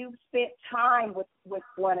that you've spent time with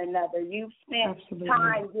one another. You've spent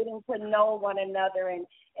time getting to know one another and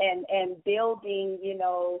building,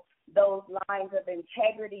 those lines of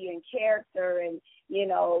integrity and character. And,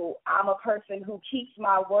 I'm a person who keeps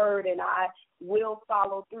my word, and I will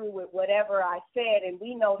follow through with whatever I said. And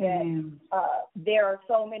we know that there are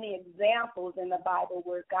so many examples in the Bible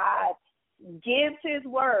where God gives his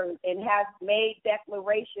word and has made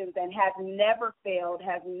declarations and has never failed,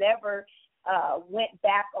 has never went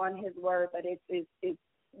back on his word. But it's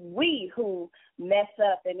we who mess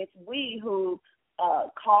up, and it's we who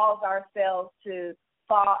cause ourselves to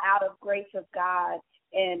fall out of grace of God.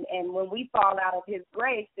 And when we fall out of his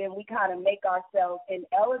grace, then we kind of make ourselves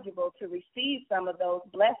ineligible to receive some of those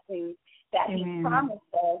blessings that he promised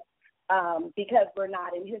us because we're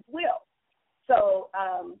not in his will. So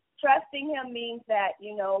trusting him means that,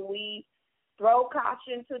 we throw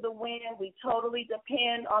caution to the wind. We totally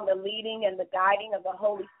depend on the leading and the guiding of the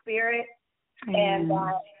Holy Spirit. And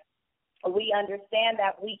we understand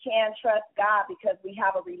that we can trust God because we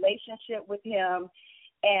have a relationship with him,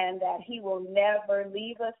 and that he will never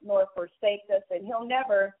leave us nor forsake us, and he'll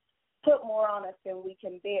never put more on us than we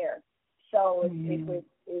can bear. So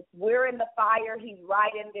if we're in the fire, he's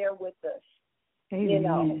right in there with us.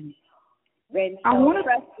 Amen. And so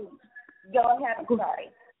go ahead. I'm sorry.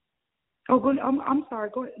 Oh, good. I'm sorry.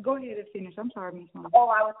 Go ahead and finish. I'm sorry, Ms. Mom. Oh,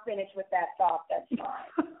 I was finished with that thought. That's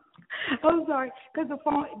fine. I'm sorry, because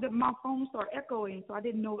my phone started echoing, so I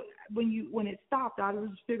didn't know when it stopped. I was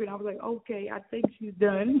figuring. I was like, okay, I think she's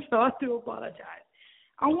done. So I do apologize.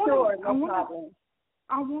 No problem.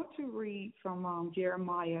 I want to read from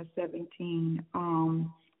Jeremiah 17,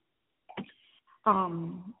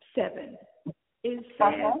 7.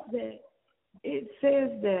 It says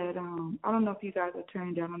that I don't know if you guys are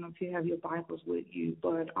turned down. I don't know if you have your Bibles with you,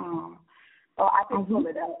 but I can pull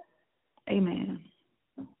it up. Amen.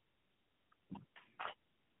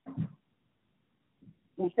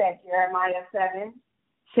 You said Jeremiah 7?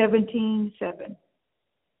 17:7.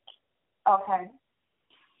 Okay.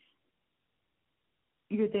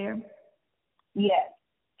 You're there? Yes.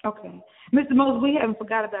 Okay. Mr. Moses, we haven't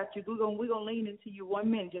forgot about you. We're gonna lean into you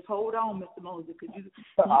 1 minute. Just hold on, Mr. Moses, because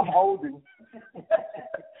I'm holding.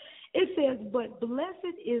 It says, but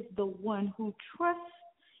blessed is the one who trusts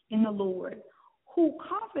in the Lord, who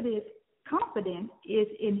confident is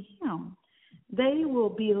in him. They will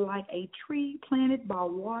be like a tree planted by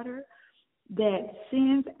water that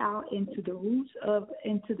sends out into the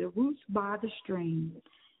roots by the stream.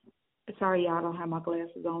 Sorry, y'all, I don't have my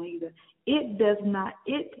glasses on either. It does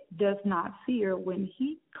not fear when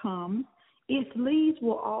heat comes. Its leaves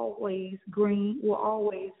will always green.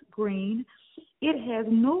 It has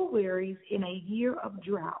no worries in a year of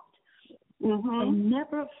drought. And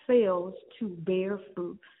never fails to bear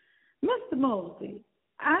fruit. Mr. Mosley,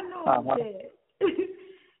 I know that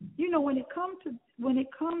when it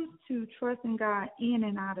comes to trusting God in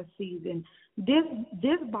and out of season,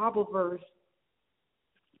 this Bible verse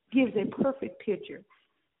gives a perfect picture.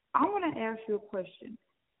 I want to ask you a question.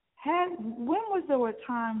 When was there a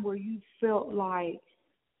time where you felt like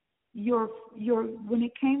when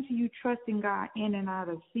it came to you trusting God in and out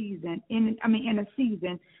of season, in a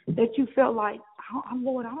season, that you felt like,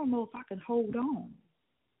 Lord, I don't know if I can hold on.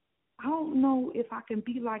 I don't know if I can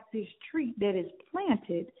be like this tree that is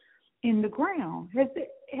planted in the ground. Has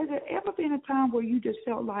there ever been a time where you just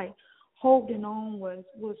felt like holding on was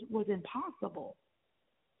impossible?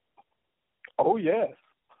 Oh, yes.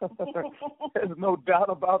 There's no doubt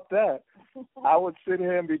about that. I would sit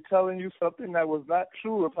here and be telling you something that was not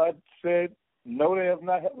true if I said, no, there has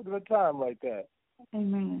not been a time like that.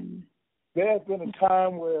 Amen. There has been a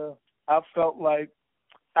time where I felt like,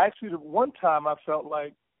 actually, the one time I felt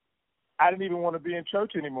like I didn't even want to be in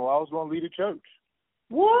church anymore. I was going to leave the church.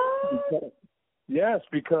 What? Yes,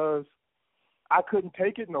 because I couldn't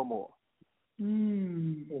take it no more.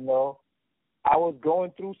 I was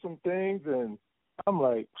going through some things, and I'm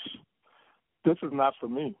like, this is not for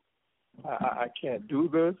me. I can't do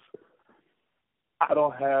this. I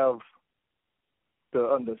don't have the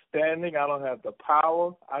understanding. I don't have the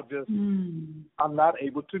power. I'm not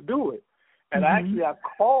able to do it. And actually, I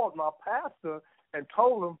called my pastor and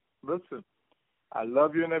told him, listen, I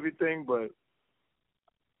love you and everything, but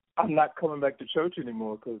I'm not coming back to church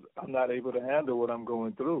anymore because I'm not able to handle what I'm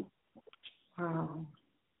going through. Wow.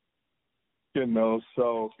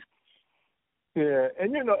 So, yeah,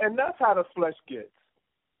 and that's how the flesh gets.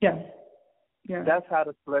 Yeah. Yeah. That's how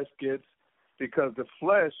the flesh gets, because the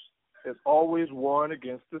flesh is always warring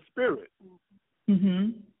against the spirit.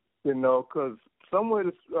 Because somewhere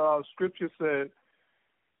the scripture said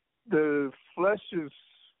the flesh is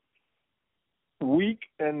weak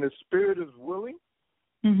and the spirit is willing.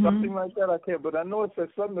 Something like that. I can't, but I know it says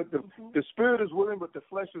something that the spirit is willing, but the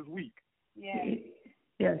flesh is weak. Yeah.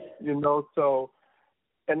 Yes. So,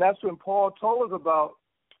 and that's when Paul told us about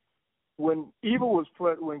when evil was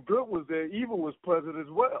present, when good was there, evil was present as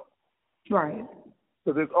well. Right.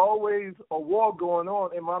 So there's always a war going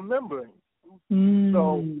on in my membrane.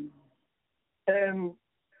 So, and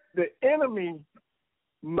the enemy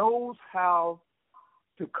knows how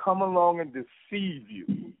to come along and deceive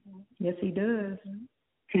you. Yes, he does.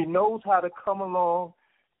 He knows how to come along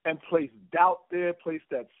and place doubt there, place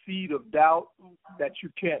that seed of doubt that you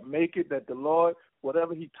can't make it, that the Lord,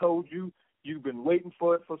 whatever he told you, you've been waiting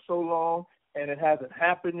for it for so long and it hasn't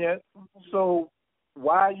happened yet. So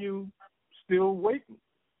why are you still waiting?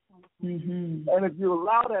 And if you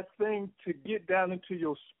allow that thing to get down into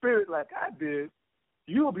your spirit like I did,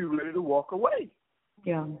 you'll be ready to walk away.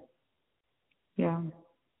 Yeah. Yeah.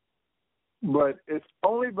 But it's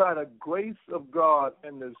only by the grace of God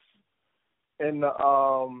and the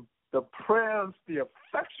prayers, the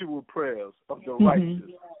effectual prayers of the righteous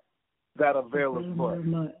that avail us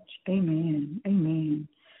much. Amen. Amen.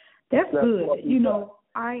 That's good. You know,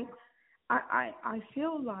 I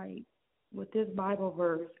feel like with this Bible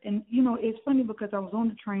verse, and you know, it's funny because I was on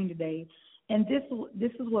the train today, and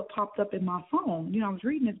this is what popped up in my phone. You know, I was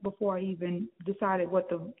reading this before I even decided what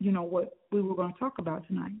we were going to talk about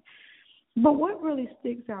tonight. But what really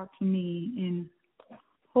sticks out to me and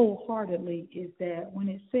wholeheartedly is that when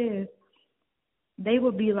it says they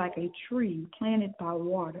will be like a tree planted by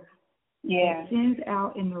water, that sends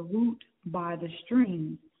out in the root by the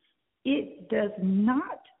streams. It does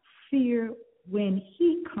not fear when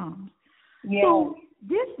heat comes. Yeah. So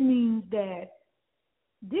this means that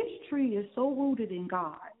this tree is so rooted in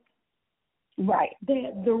God, right,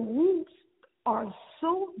 that the roots are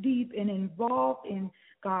so deep and involved in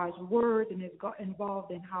God's word and is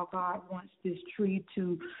involved in how God wants this tree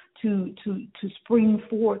to spring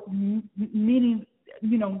forth many,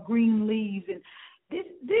 you know, green leaves. And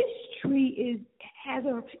this tree has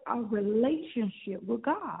a relationship with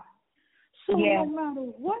God. So no matter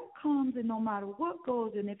what comes and no matter what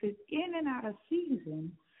goes, and if it's in and out of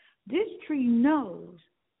season, this tree knows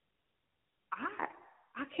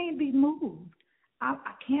I can't be moved. I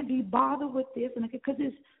can't be bothered with this, and because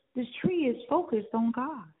this tree is focused on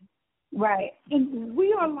God. Right. And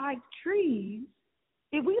we are like trees.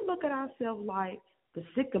 If we look at ourselves like the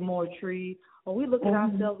sycamore tree, or we look at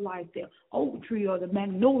ourselves like the oak tree or the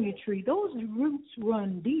magnolia tree, those roots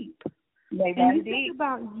run deep. They run deep. Think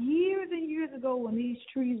about years and years ago when these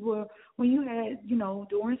trees when you had, you know,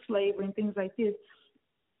 during slavery and things like this,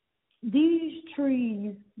 these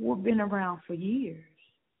trees have been around for years.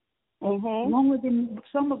 Longer than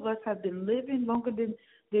some of us have been living, longer than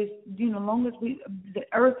this, you know, long as the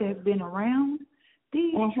earth has been around.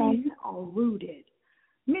 These trees are rooted.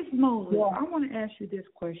 Miss Mosley, I want to ask you this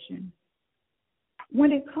question.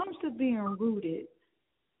 When it comes to being rooted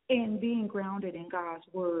and being grounded in God's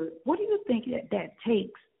word, what do you think that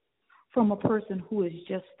takes from a person who is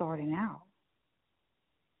just starting out?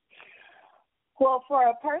 Well, for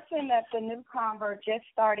a person that's a new convert just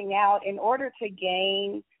starting out, in order to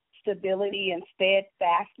gain stability and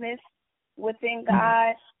steadfastness within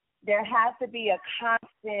God, there has to be a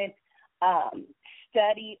constant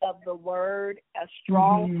study of the word, a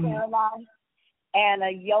strong prayer life, and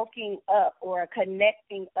a yoking up or a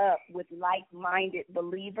connecting up with like-minded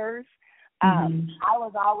believers. I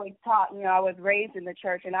was always taught, you know, I was raised in the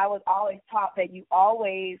church, and I was always taught that you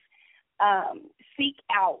always seek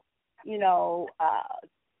out, you know,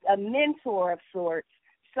 a mentor of sorts,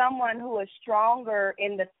 someone who is stronger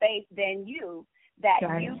in the faith than you, that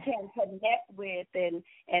you can connect with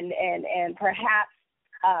and perhaps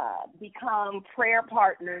become prayer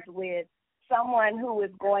partners with, someone who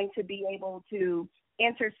is going to be able to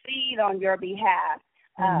intercede on your behalf.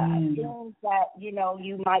 Things that, you know,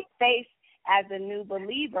 you might face as a new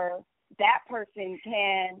believer, that person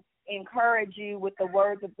can encourage you with the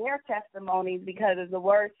words of their testimonies, because as the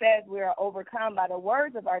word says, we are overcome by the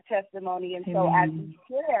words of our testimony. And so as we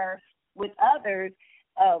share with others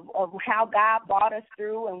of how God brought us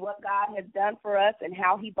through and what God has done for us and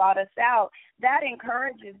how he brought us out, that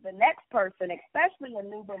encourages the next person, especially a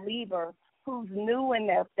new believer who's new in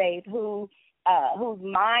their faith, whose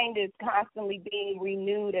mind is constantly being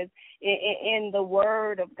renewed as in the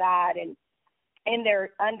word of God and in their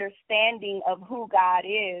understanding of who God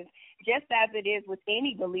is. Just as it is with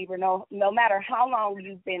any believer, no matter how long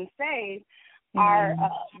you've been saved, our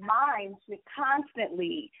minds should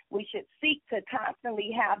we should seek to constantly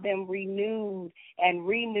have them renewed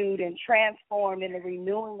and transformed in the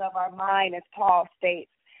renewing of our mind, as Paul states,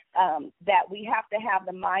 that we have to have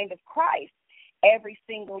the mind of Christ every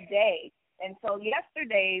single day. And so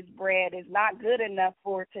yesterday's bread is not good enough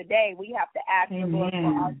for today. We have to ask the Lord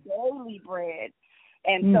for our daily bread.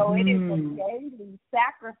 And so it is a daily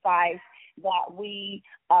sacrifice that we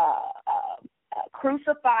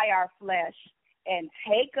crucify our flesh and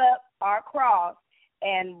take up our cross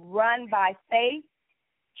and run by faith,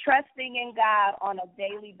 trusting in God on a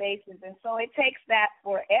daily basis. And so it takes that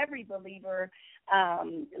for every believer,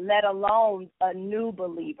 let alone a new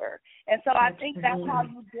believer. And so I think that's how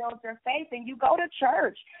you build your faith. And you go to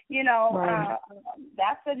church, you know,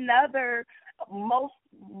 that's another most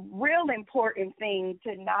real important thing,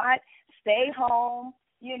 to not stay home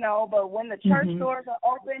you know, but when the church doors are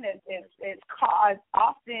open, it's as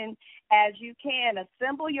often as you can,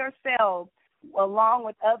 assemble yourselves along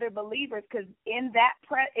with other believers, because in that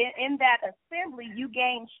assembly, you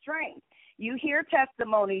gain strength. You hear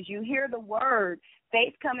testimonies, you hear the word.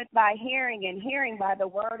 Faith cometh by hearing, and hearing by the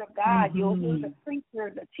word of God. You'll hear the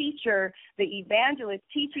preacher, the teacher, the evangelist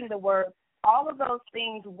teaching the word. All of those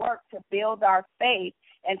things work to build our faith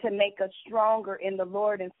and to make us stronger in the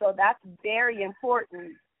Lord. And so that's very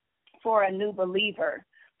important for a new believer,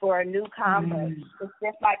 for a new convert. It's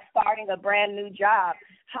just like starting a brand new job.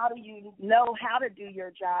 How do you know how to do your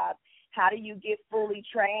job? How do you get fully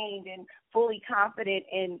trained and fully confident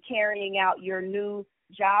in carrying out your new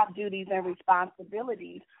job duties and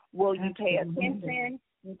responsibilities? Well, you pay attention,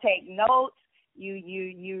 you take notes,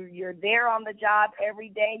 you're there on the job every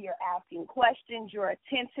day, you're asking questions, you're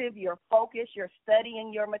attentive, you're focused, you're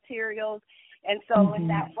studying your materials. And so in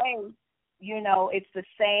that way, you know, it's the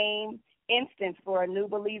same instance for a new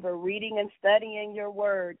believer, reading and studying your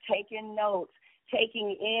word, taking notes,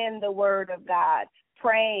 taking in the word of God,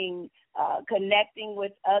 praying, connecting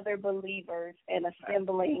with other believers, and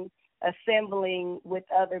assembling with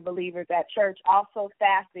other believers at church. Also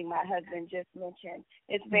fasting, my husband just mentioned.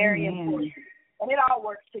 It's very important. And it all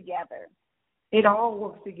works together. It all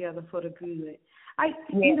works together for the good.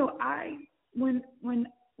 You know, when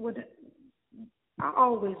I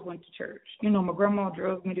always went to church. You know, my grandma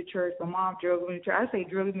drug me to church. My mom drug me to church. I say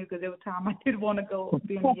drug me because there was time I didn't want to go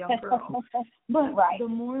being a young girl. But the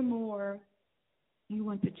more and more you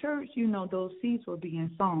went to church, you know, those seeds were being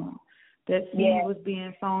sown. That seed was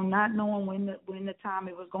being sown, not knowing when the time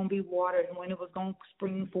it was going to be watered and when it was going to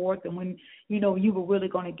spring forth and when, you know, you were really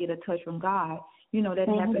going to get a touch from God. You know, that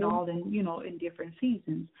happened all in, you know, in different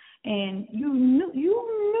seasons. And you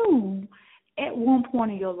knew at one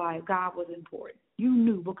point in your life God was important. You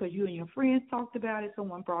knew because you and your friends talked about it.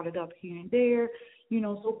 Someone brought it up here and there, you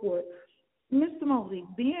know, so forth. Mr. Mosley,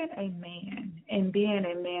 being a man and being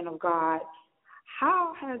a man of God,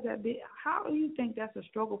 how has that been? How do you think that's a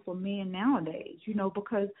struggle for men nowadays? You know,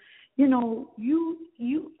 because, you know, you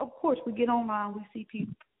of course, we get online, we see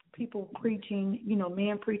people preaching, you know,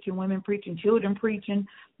 men preaching, women preaching, children preaching.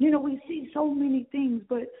 You know, we see so many things,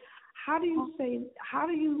 but how is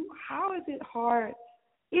it hard?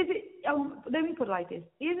 Let me put it like this.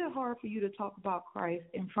 Is it hard for you to talk about Christ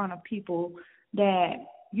in front of people that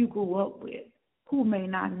you grew up with, who may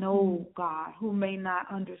not know God, who may not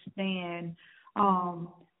understand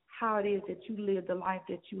how it is that you live the life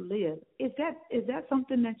that you live? Is that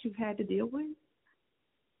something that you've had to deal with?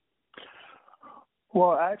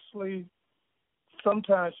 Well, actually,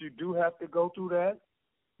 sometimes you do have to go through that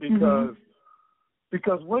because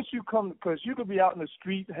once you come, because you could be out in the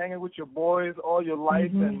street hanging with your boys all your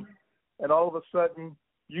life, and all of a sudden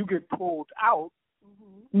you get pulled out,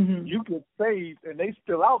 you get saved, and they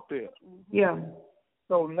still out there. Yeah.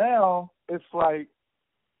 So now it's like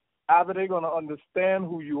either they're going to understand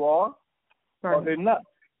who you are or they're not.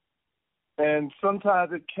 And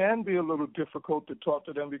sometimes it can be a little difficult to talk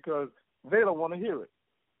to them because they don't want to hear it.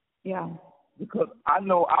 Yeah. Because I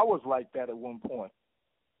know I was like that at one point.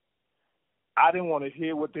 I didn't want to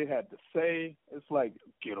hear what they had to say. It's like,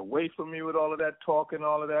 get away from me with all of that talk and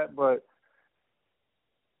all of that. But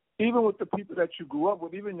even with the people that you grew up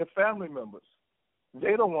with, even your family members,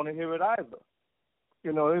 they don't want to hear it either.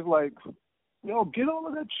 You know, it's like, you know, get all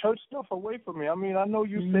of that church stuff away from me. I mean, I know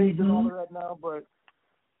you saved and all of that now, but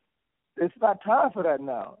it's not time for that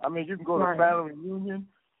now. I mean, you can go to a family reunion,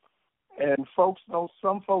 and some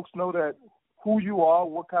folks know that who you are,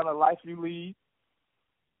 what kind of life you lead,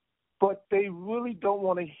 but they really don't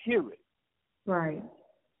want to hear it. Right.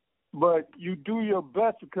 But you do your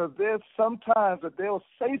best because there's sometimes that they'll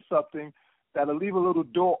say something that'll leave a little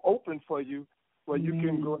door open for you where you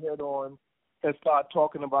can go ahead on and start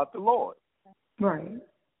talking about the Lord. Right.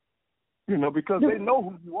 You know, because they know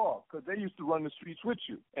who you are, because they used to run the streets with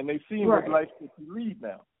you, and they see what life that you lead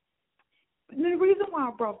now. The reason why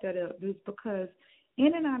I brought that up is because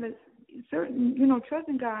in and out of certain, you know,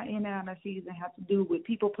 trusting God in and out of season has to do with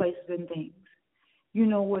people, places, and things. You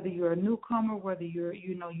know, whether you're a newcomer, whether you're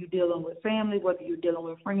dealing with family, whether you're dealing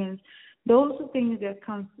with friends, those are things that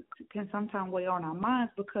can sometimes weigh on our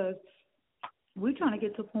minds because we're trying to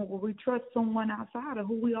get to a point where we trust someone outside of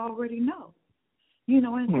who we already know. You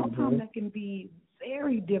know, and sometimes that can be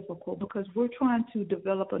very difficult because we're trying to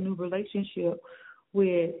develop a new relationship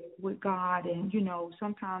with God, and, you know,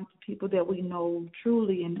 sometimes people that we know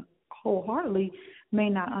truly and wholeheartedly may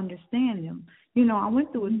not understand them. You know, I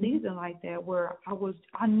went through a season like that where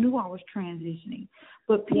I knew I was transitioning,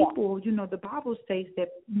 but people, you know, the Bible states that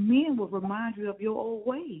men will remind you of your old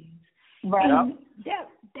ways. Right. And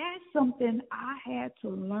that's something I had to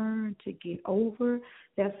learn to get over.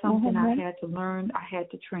 That's something I had to learn. I had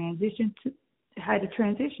to transition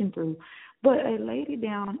through. But a lady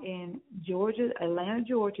down in Georgia, Atlanta,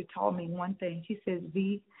 Georgia, taught me one thing. She says,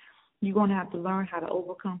 V, you're going to have to learn how to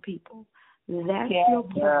overcome people. That's your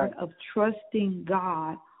part of trusting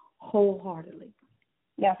God wholeheartedly.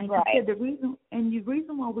 That's and right. The reason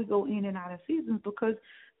why we go in and out of seasons because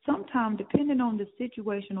sometimes, depending on the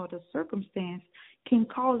situation or the circumstance, can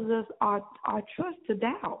cause us our trust to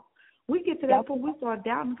doubt. We get to that point, we start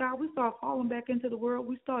doubting God. We start falling back into the world.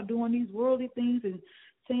 We start doing these worldly things and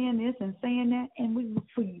saying this and saying that, and we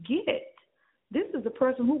forget. This is the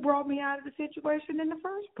person who brought me out of the situation in the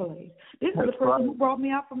first place. This is the person who brought me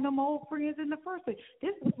out from them old friends in the first place.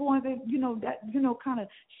 This is the one that, kind of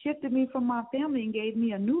shifted me from my family and gave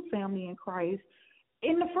me a new family in Christ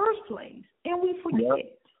in the first place. And we forget.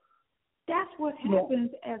 Yep. That's what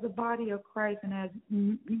happens as a body of Christ and as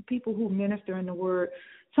people who minister in the Word.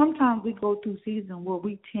 Sometimes we go through seasons where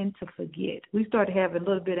we tend to forget. We start having a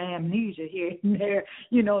little bit of amnesia here and there,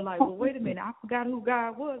 like, well, wait a minute, I forgot who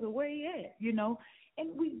God was or where he at,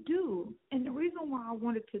 and we do. And the reason why I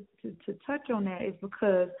wanted to touch on that is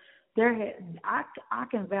because I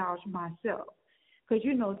can vouch myself. Because,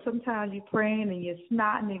 sometimes you're praying and you're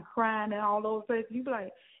snotting and crying and all those things. You be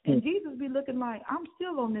like, and Jesus be looking like, I'm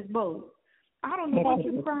still on this boat. I don't know what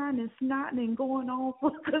you're crying and snotting and going on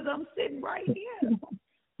for because I'm sitting right here.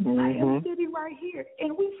 I am sitting right here.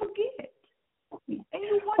 And we forget. And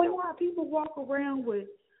you wonder why people walk around with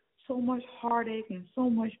so much heartache and so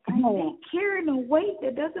much pain. They're carrying a weight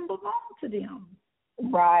that doesn't belong to them.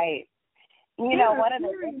 Right. One of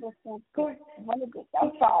the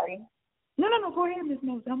I'm sorry. No, go ahead, Ms.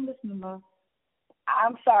 Moses. I'm listening, love.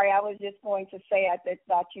 I'm sorry. I was just going to say I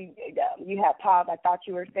thought you had paused. I thought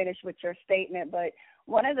you were finished with your statement. But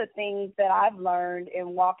one of the things that I've learned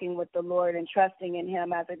in walking with the Lord and trusting in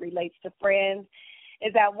him as it relates to friends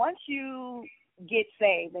is that once you get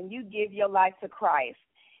saved and you give your life to Christ,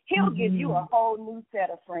 he'll give you a whole new set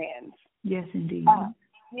of friends. Yes, indeed.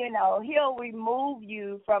 He'll remove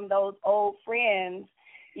you from those old friends,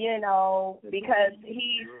 because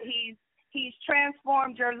he's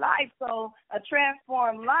transformed your life. So a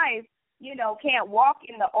transformed life, can't walk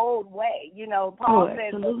in the old way. Paul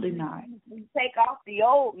says, absolutely not. We take off the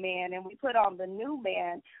old man and we put on the new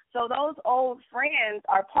man. So those old friends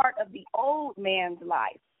are part of the old man's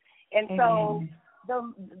life. And so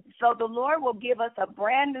the Lord will give us a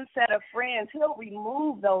brand new set of friends. He'll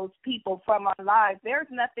remove those people from our lives. There's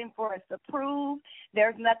nothing for us to prove.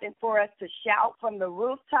 There's nothing for us to shout from the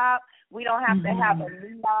rooftop. We don't have to have a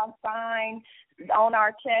neon sign on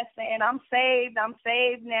our chest saying, I'm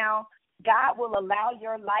saved now. God will allow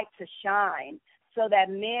your light to shine so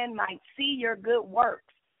that men might see your good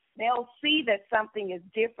works. They'll see that something is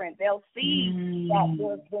different. They'll see that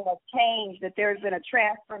there's been a change, that there's been a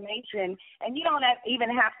transformation. And you don't even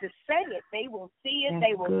have to say it. They will see it.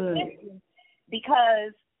 They will sense it.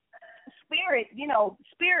 Because spirit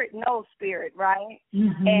knows spirit, right?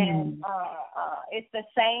 And it's the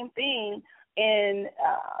same thing in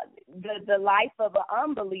the life of an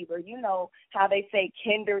unbeliever. You know how they say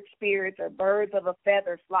kindred spirits or birds of a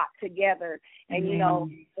feather flock together. And,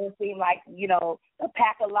 it seems like, a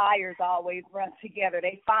pack of liars always run together.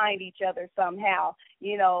 They find each other somehow,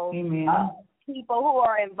 people who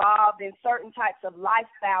are involved in certain types of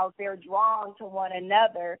lifestyles, they're drawn to one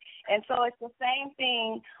another. And so it's the same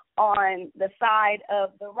thing on the side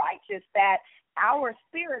of the righteous, that our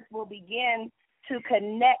spirits will begin to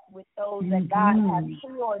connect with those that God has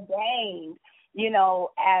preordained,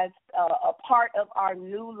 as a part of our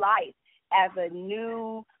new life, as a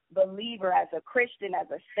new believer, as a Christian, as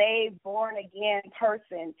a saved, born-again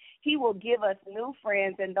person. He will give us new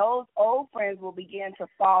friends, and those old friends will begin to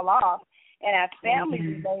fall off. And as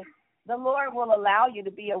family, the Lord will allow you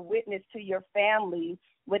to be a witness to your family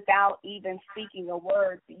without even speaking a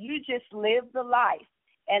word. You just live the life,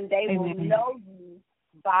 and they will know you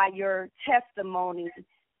by your testimony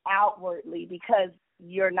outwardly, because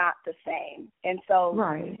you're not the same. And so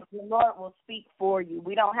the Lord will speak for you.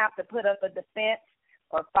 We don't have to put up a defense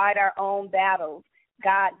or fight our own battles.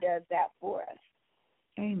 God does that for us.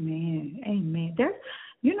 Amen. That's,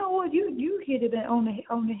 you know what, you hit it on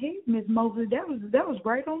the head, Ms. Moses. That was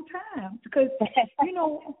right on time, because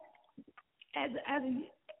as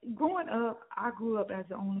growing up, I grew up as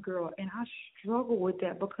the only girl, and I struggled with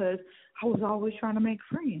that because I was always trying to make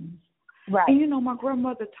friends. Right. And my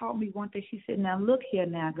grandmother taught me one thing. She said, "Now look here,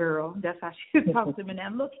 now, girl." That's how she talked to me. "Now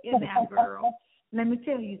look here, now, girl. Let me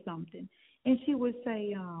tell you something." And she would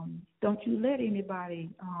say, "Don't you let anybody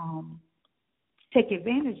take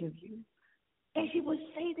advantage of you. And she would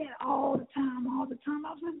say that all the time. I was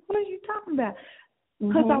like, what are you talking about?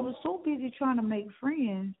 Because I was so busy trying to make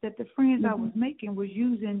friends that the friends I was making was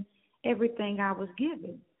using everything I was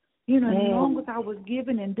given. You know, as long as I was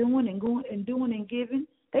giving and doing and going and doing and giving,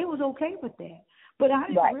 they was okay with that. But I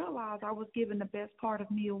didn't realize I was giving the best part of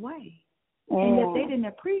me away. And that they didn't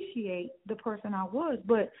appreciate the person I was.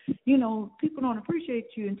 But, you know, people don't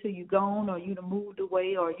appreciate you until you're gone or you moved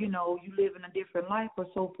away or, you know, you live in a different life or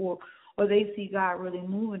so forth, or they see God really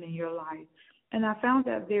moving in your life. And I found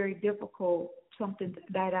that very difficult, something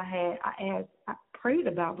that I prayed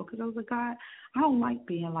about, because I was like, God, I don't like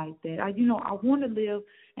being like that. I want to live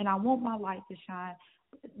and I want my light to shine.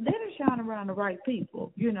 Let it shine around the right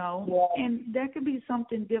people, you know. Yeah. And that could be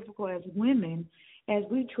something difficult as women, as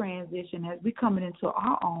we transition, as we coming into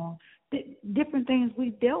our own, different things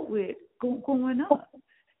we dealt with growing up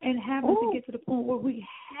and having to get to the point where we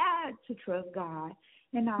had to trust God.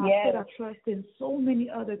 And I put our trust in so many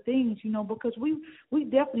other things, you know, because we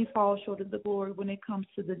definitely fall short of the glory when it comes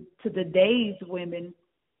to the days women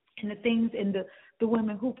and the things and the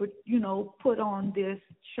women who, you know, put on this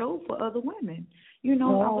show for other women. You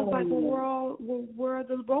know, I was like, well, where are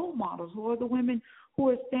the role models? Who are the women who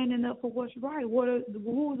are standing up for what's right? Who are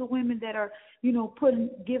the women that are, you know,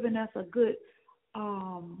 giving us a good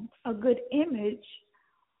image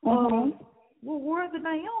of, well, where are the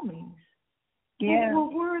Naomis? Yeah.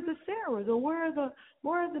 Well, where are the Sarahs? Or where are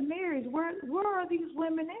the Marys? Where are these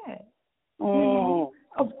women at? You know,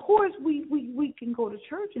 of course, we can go to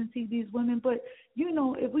church and see these women, but you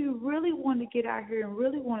know, if we really want to get out here and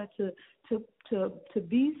really wanted to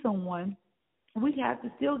be someone, we have to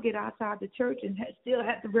still get outside the church and still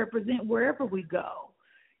have to represent wherever we go.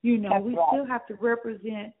 You know, we still have to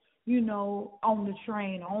represent, you know, on the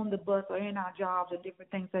train, on the bus, or in our jobs and different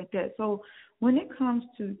things like that. So when it comes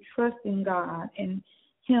to trusting God and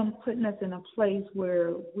Him putting us in a place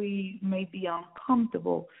where we may be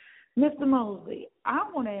uncomfortable, Mr. Mosley, I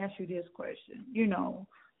want to ask you this question. You know,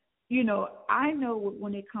 I know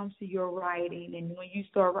when it comes to your writing and when you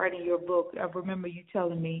start writing your book, I remember you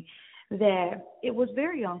telling me that it was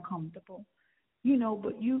very uncomfortable, you know,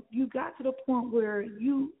 but you got to the point where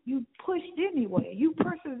you pushed anyway. You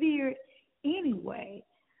persevered anyway.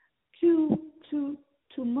 To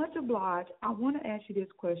much obliged, I want to ask you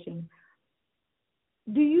this question.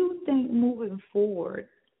 Do you think moving forward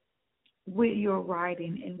with your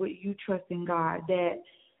writing and with you trusting God, that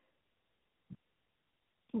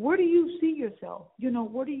where do you see yourself? You know,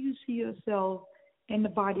 where do you see yourself in the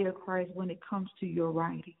body of Christ when it comes to your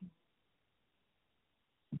writing?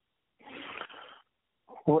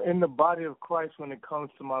 Well, in the body of Christ when it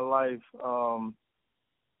comes to my life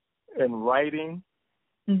and writing,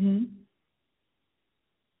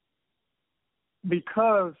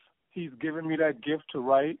 because He's given me that gift to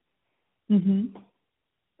write,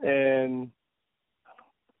 and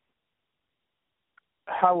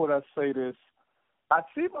how would I say this? I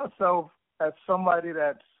see myself as somebody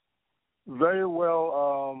that's very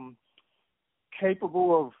well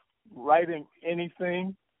capable of writing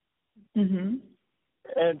anything,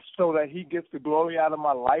 and so that He gets the glory out of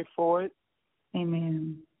my life for it.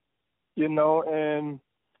 Amen. You know, and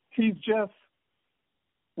He's just,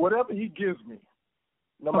 whatever He gives me,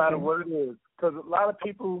 no matter what it is. Because a lot of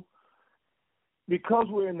people, because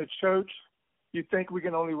we're in the church, you think we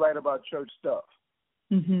can only write about church stuff.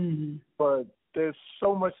 But there's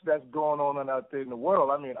so much that's going on out there in the world.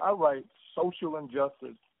 I mean, I write social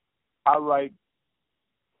injustice. I write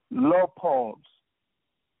love poems.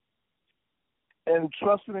 And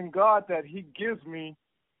trusting in God that He gives me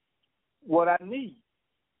what I need.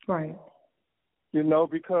 Right. You know,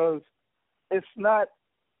 because it's not,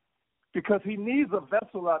 because He needs a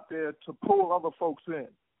vessel out there to pull other folks in.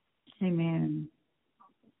 Amen.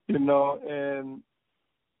 You know, and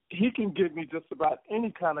He can give me just about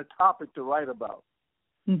any kind of topic to write about.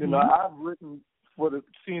 You know, I've written what it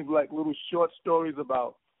seems like little short stories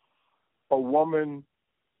about a woman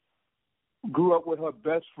grew up with her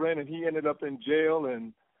best friend and he ended up in jail,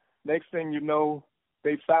 and next thing you know,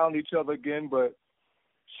 they found each other again, but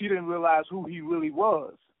she didn't realize who he really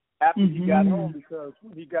was after he got home, because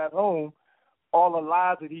when he got home, all the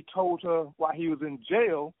lies that he told her while he was in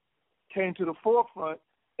jail came to the forefront,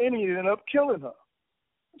 and he ended up killing her.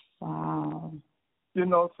 Wow. You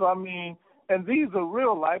know, so I mean, and these are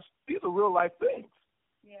real life things.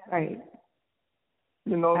 Yeah. Right.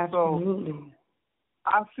 You know, absolutely. So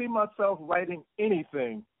I see myself writing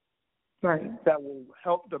anything that will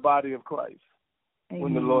help the body of Christ. Amen.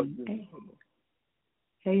 When the Lord gives it to me.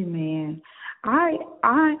 Amen.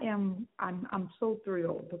 I'm so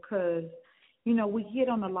thrilled because, you know, we hit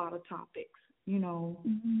on a lot of topics, you know,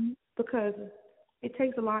 because it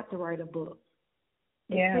takes a lot to write a book.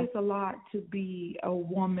 It takes a lot to be a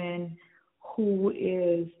woman who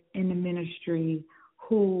is in the ministry,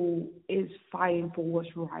 who is fighting for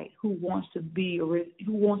what's right, who wants to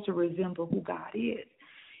resemble who God is.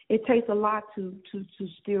 It takes a lot to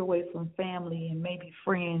steer away from family and maybe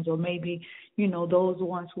friends or maybe, those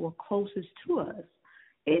ones who are closest to us.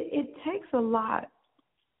 It takes a lot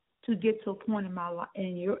to get to a point in my life,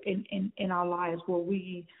 in our lives where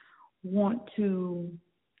we want to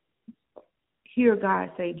hear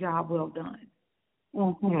God say, "Job well done."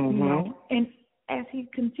 Mm-hmm. And as He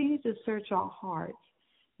continues to search our hearts,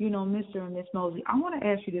 Mr. and Miss Mosley, I want to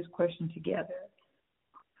ask you this question together.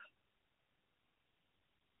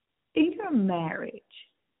 In your marriage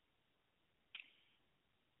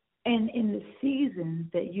and in the seasons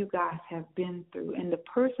that you guys have been through and the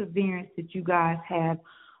perseverance that you guys have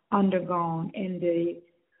undergone and the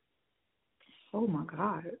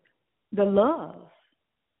love,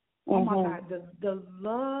 oh my God, the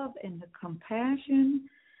love and the compassion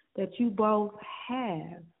that you both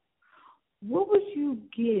have, what would you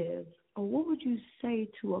give or what would you say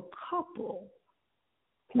to a couple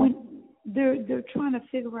when they're trying to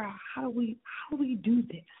figure out how do we do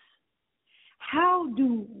this? How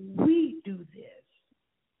do we do this?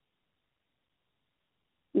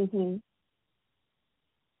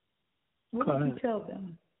 What would you tell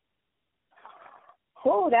them?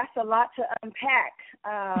 Oh, that's a lot to unpack.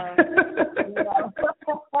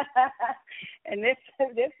 And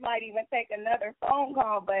this might even take another phone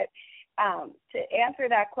call. But to answer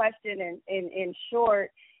that question in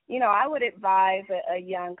short, I would advise a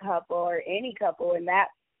young couple or any couple in that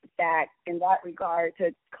regard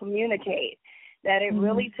to communicate. That it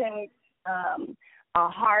really takes a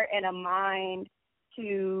heart and a mind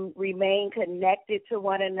to remain connected to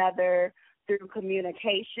one another through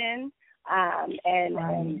communication.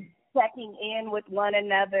 And checking in with one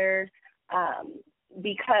another,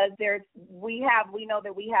 because we know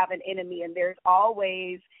that we have an enemy, and there's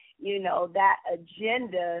always, that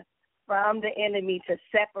agenda from the enemy to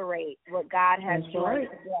separate what God has joined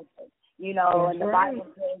together. And the Bible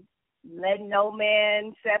says, "Let no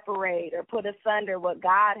man separate or put asunder what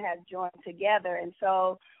God has joined together." And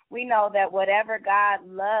so we know that whatever God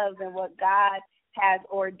loves and what God has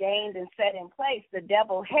ordained and set in place, the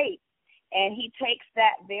devil hates. And he takes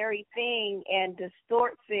that very thing and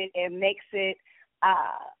distorts it and makes it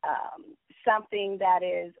something that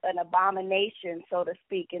is an abomination, so to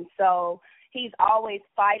speak. And so he's always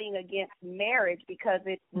fighting against marriage because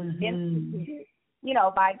it was instituted,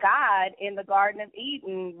 by God in the Garden of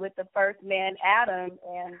Eden with the first man, Adam,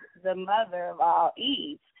 and the mother of all,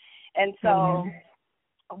 Eve. And so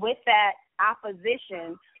with that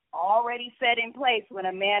opposition already set in place, when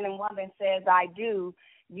a man and woman says, "I do,"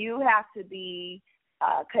 you have to be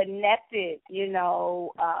connected,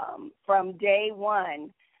 from day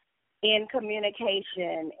one in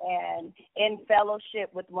communication and in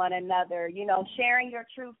fellowship with one another, sharing your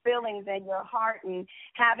true feelings and your heart and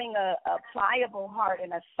having a pliable heart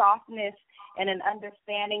and a softness and an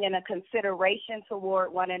understanding and a consideration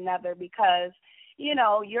toward one another, because,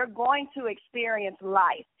 you're going to experience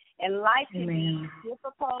life, and life can be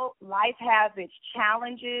difficult. Life has its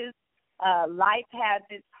challenges. Life has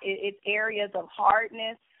its areas of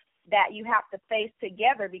hardness that you have to face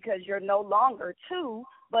together, because you're no longer two,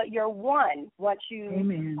 but you're one once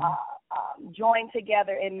you join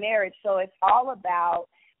together in marriage. So it's all about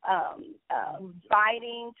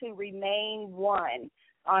fighting to remain one,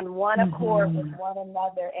 on one accord with one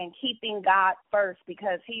another, and keeping God first,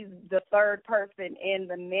 because he's the third person in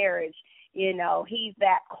the marriage. He's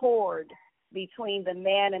that cord between the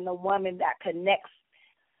man and the woman that connects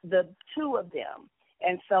the two of them.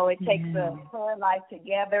 And so it takes a prayer life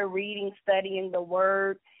together, reading, studying the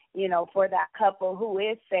word, for that couple who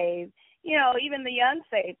is saved. Even the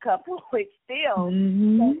unsaved couple, it's still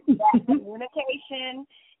that communication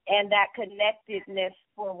and that connectedness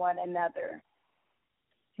for one another.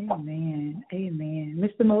 Amen.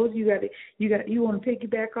 Mr. Mose, you want to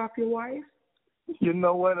piggyback off your wife? You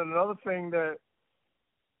know what? Another thing that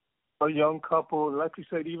a young couple, like you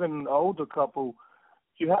said, even an older couple,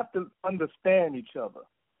 you have to understand each other.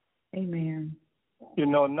 Amen.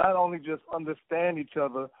 Not only just understand each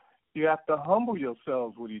other, you have to humble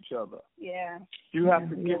yourselves with each other. Yeah. You have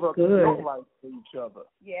to give up your life for each other.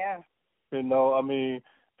 Yeah.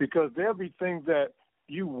 Because there'll be things that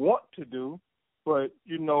you want to do, but,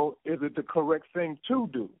 is it the correct thing to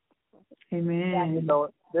do? Amen.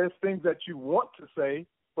 There's things that you want to say,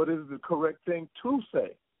 but is it the correct thing to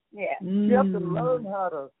say? Yeah. You have to learn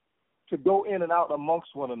how to go in and out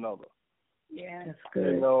amongst one another. Yeah. That's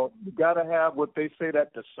good. You know, you got to have what they say,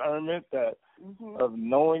 that discernment, that of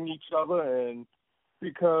knowing each other. And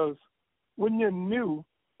because when you're new,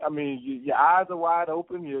 I mean, your eyes are wide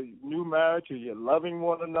open, you're new marriage, you're loving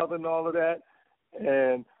one another and all of that.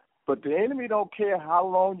 But the enemy don't care how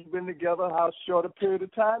long you've been together, how short a period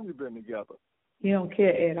of time you've been together. He don't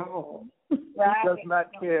care at all. Right. He does not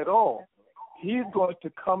care at all. He's going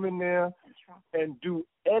to come in there and do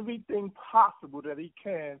everything possible that he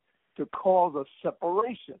can to cause a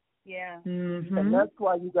separation. Yeah. Mm-hmm. And that's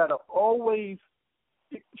why you got to always,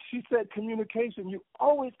 she said communication, you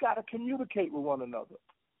always got to communicate with one another.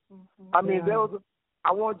 Mm-hmm. I mean,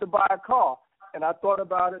 I wanted to buy a car, and I thought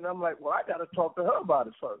about it, and I'm like, well, I got to talk to her about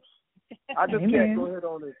it first. I just can't go ahead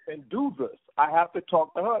on it and do this. I have to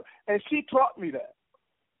talk to her. And she taught me that.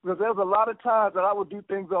 Because there's a lot of times that I would do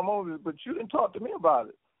things on my own, but you didn't talk to me about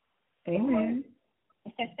it. Amen.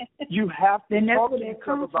 You have to then that's talk where to that each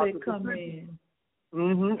other about conflict the come decision.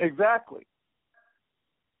 in. Exactly.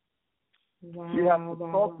 Wow. You have to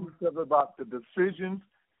talk to each other about the decisions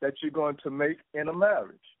that you're going to make in a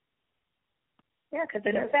marriage. Yeah, because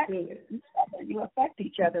it affects each other. You affect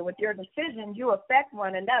each other. With your decisions, you affect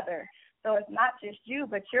one another. So it's not just you,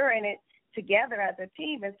 but you're in it together as a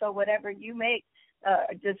team. And so whatever you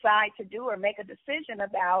decide to do or make a decision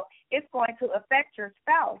about, it's going to affect your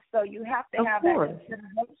spouse. So you have to have that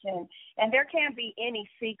consideration. And there can't be any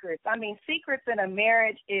secrets. I mean, secrets in a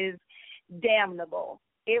marriage is damnable.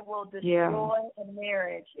 It will destroy a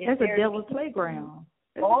marriage. That's a devil's playground.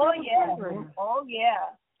 Oh,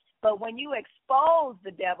 yeah. But when you expose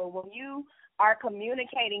the devil, when you are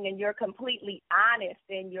communicating and you're completely honest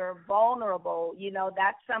and you're vulnerable, you know,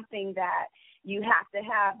 that's something that you have to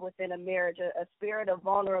have within a marriage, a spirit of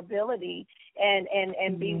vulnerability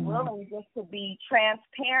and be willing just to be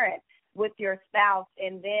transparent with your spouse.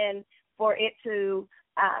 And then for it to,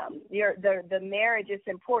 the marriage, it's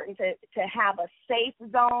important to have a safe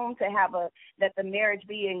zone, that the marriage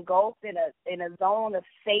be engulfed in a zone of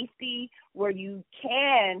safety where you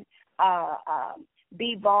can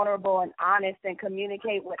be vulnerable and honest and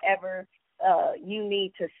communicate whatever you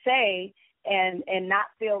need to say, and not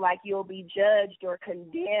feel like you'll be judged or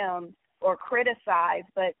condemned or criticized,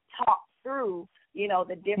 but talk through, you know,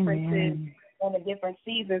 the differences and the different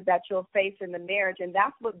seasons that you'll face in the marriage, and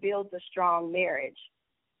that's what builds a strong marriage.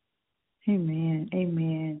 Amen.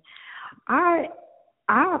 Amen. I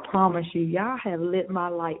promise you, y'all have lit my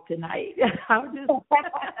light tonight. I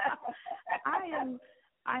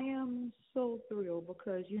am so thrilled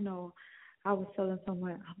because, you know, I was telling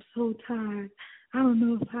someone, I'm so tired. I don't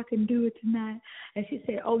know if I can do it tonight. And she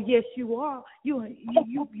said, oh, yes, you are. You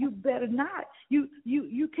better not. You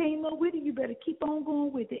came up with it. You better keep on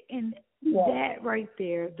going with it. And that right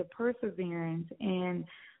there, the perseverance and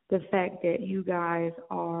the fact that you guys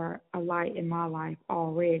are a light in my life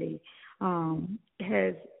already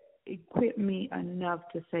has equipped me enough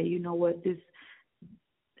to say, you know what,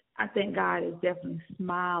 I think God is definitely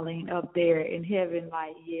smiling up there in heaven,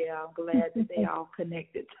 like, yeah, I'm glad that they all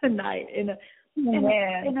connected tonight in a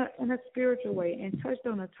spiritual way, and touched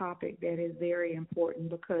on a topic that is very important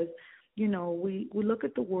because, you know, we look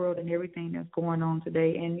at the world and everything that's going on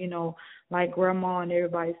today, and, you know, like Grandma and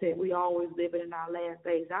everybody said, we always living in our last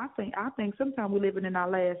days. I think sometimes we're living in our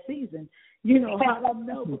last season. You know, I don't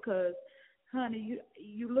know because, honey,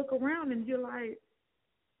 you look around and you're like,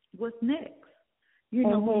 what's next? You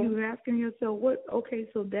know, you're asking yourself, what? Okay,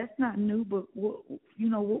 so that's not new, but what, you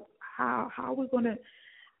know, how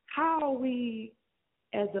are we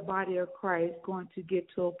as the body of Christ going to get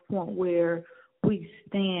to a point where we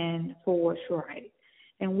stand for what's right,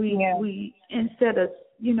 and we instead of,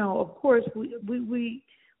 you know, of course we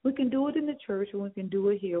can do it in the church, and we can do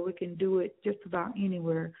it here, we can do it just about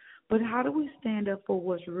anywhere, but how do we stand up for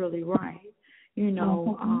what's really right? You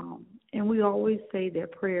know, and we always say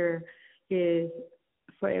that prayer is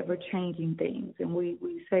forever changing things, and we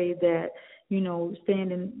say that, you know,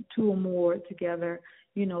 standing two or more together,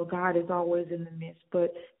 you know, God is always in the midst,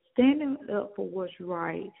 but standing up for what's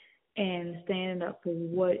right and standing up for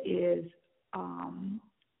what is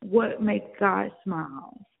what makes God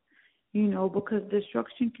smile, you know, because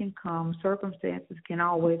destruction can come, circumstances can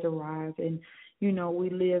always arise, and, you know,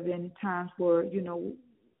 we live in times where, you know,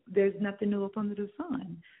 there's nothing new up under the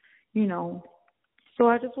sun, you know. So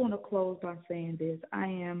I just want to close by saying this. I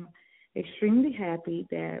am extremely happy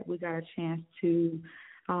that we got a chance to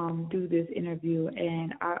do this interview,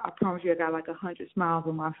 and I promise you I got like 100 smiles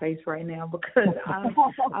on my face right now because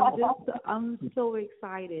I'm so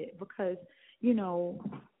excited because, you know,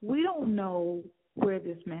 we don't know where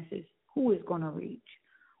this message, who is going to reach.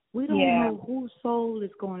 We don't know whose soul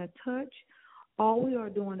is going to touch, all we are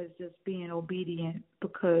doing is just being obedient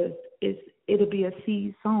because it'll be a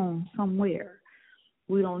seed sown somewhere.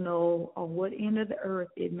 We don't know on what end of the earth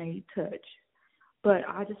it may touch. But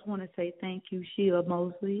I just want to say thank you, Sheila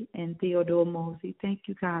Mosley and Theodore Mosley. Thank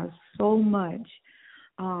you guys so much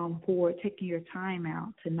for taking your time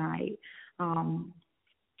out tonight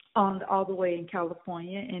all the way in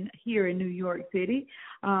California and here in New York City.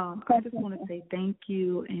 I just want to say thank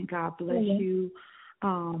you and God bless you.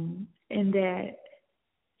 And that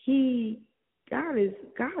God is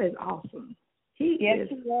awesome. He is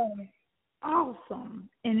awesome.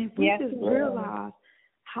 And if we just realize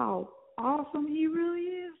how awesome he really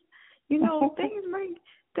is,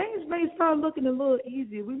 things may start looking a little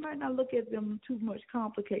easier. We might not look at them too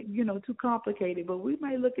complicated, but we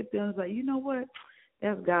may look at them and say, you know what?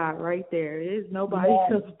 That's God right there. There's nobody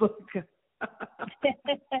else but God.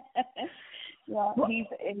 Well, he's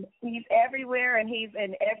everywhere and he's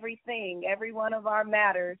in everything. Every one of our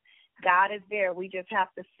matters, God is there. We just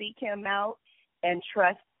have to seek him out and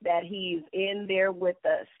trust that he's in there with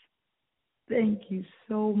us. Thank you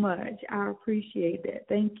so much. I appreciate that.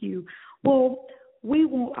 Thank you. Well,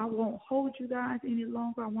 I won't hold you guys any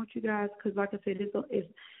longer. I want you guys, because like I said,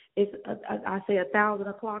 I say 1,000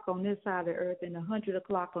 o'clock on this side of the earth and 100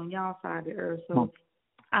 o'clock on y'all side of the earth. So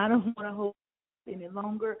I don't want to hold any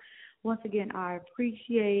longer. Once again, I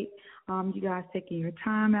appreciate you guys taking your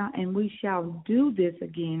time out, and we shall do this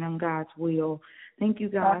again on God's will. Thank you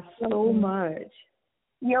guys so much.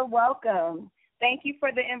 You're welcome. Thank you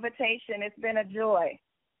for the invitation. It's been a joy.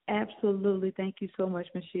 Absolutely. Thank you so much,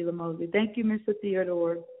 Ms. Sheila Mosley. Thank you, Mr.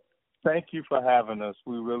 Theodore. Thank you for having us.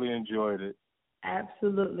 We really enjoyed it.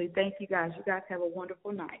 Absolutely. Thank you, guys. You guys have a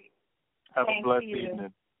wonderful night. Have a blessed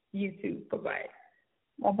evening. You too. Bye-bye.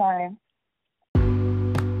 Bye-bye.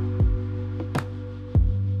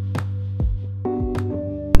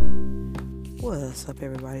 What's up,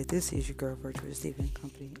 everybody? This is your girl, Virtuous Diva and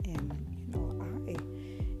Company, and I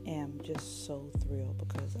am just so thrilled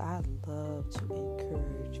because I love to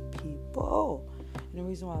encourage people. And the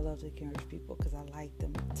reason why I love to encourage people because I like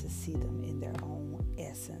them to see them in their own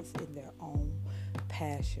essence, in their own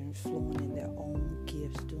passion, flowing in their own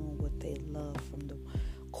gifts, doing what they love from the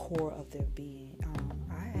core of their being.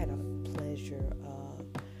 I had a pleasure of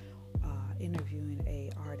interviewing a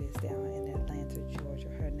artist down in Atlanta, Georgia.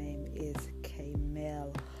 Her name is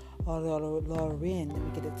Kamel Lauren. Let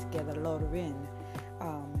me get it together, Lauren.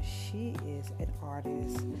 She is an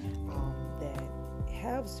artist that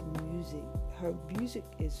has music. Her music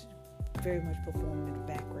is very much performed in the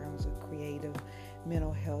background as a creative,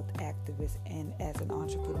 mental health activist, and as an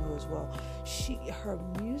entrepreneur as well. Her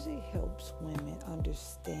music helps women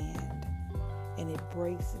understand, and it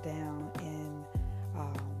breaks down in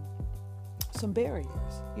some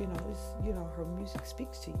barriers. Her music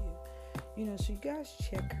speaks to you. So you guys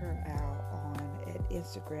check her out at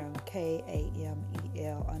Instagram, KAMEL_LAURYN.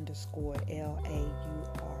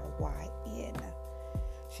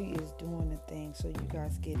 She is doing the thing, so you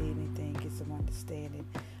guys get anything, get some understanding.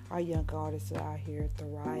 Our young artists are out here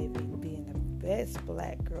thriving, being the best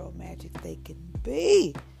black girl magic they can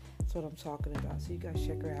be. That's what I'm talking about. So you guys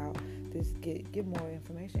check her out. Just get more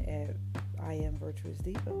information at I Am Virtuous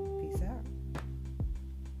Diva. Peace out.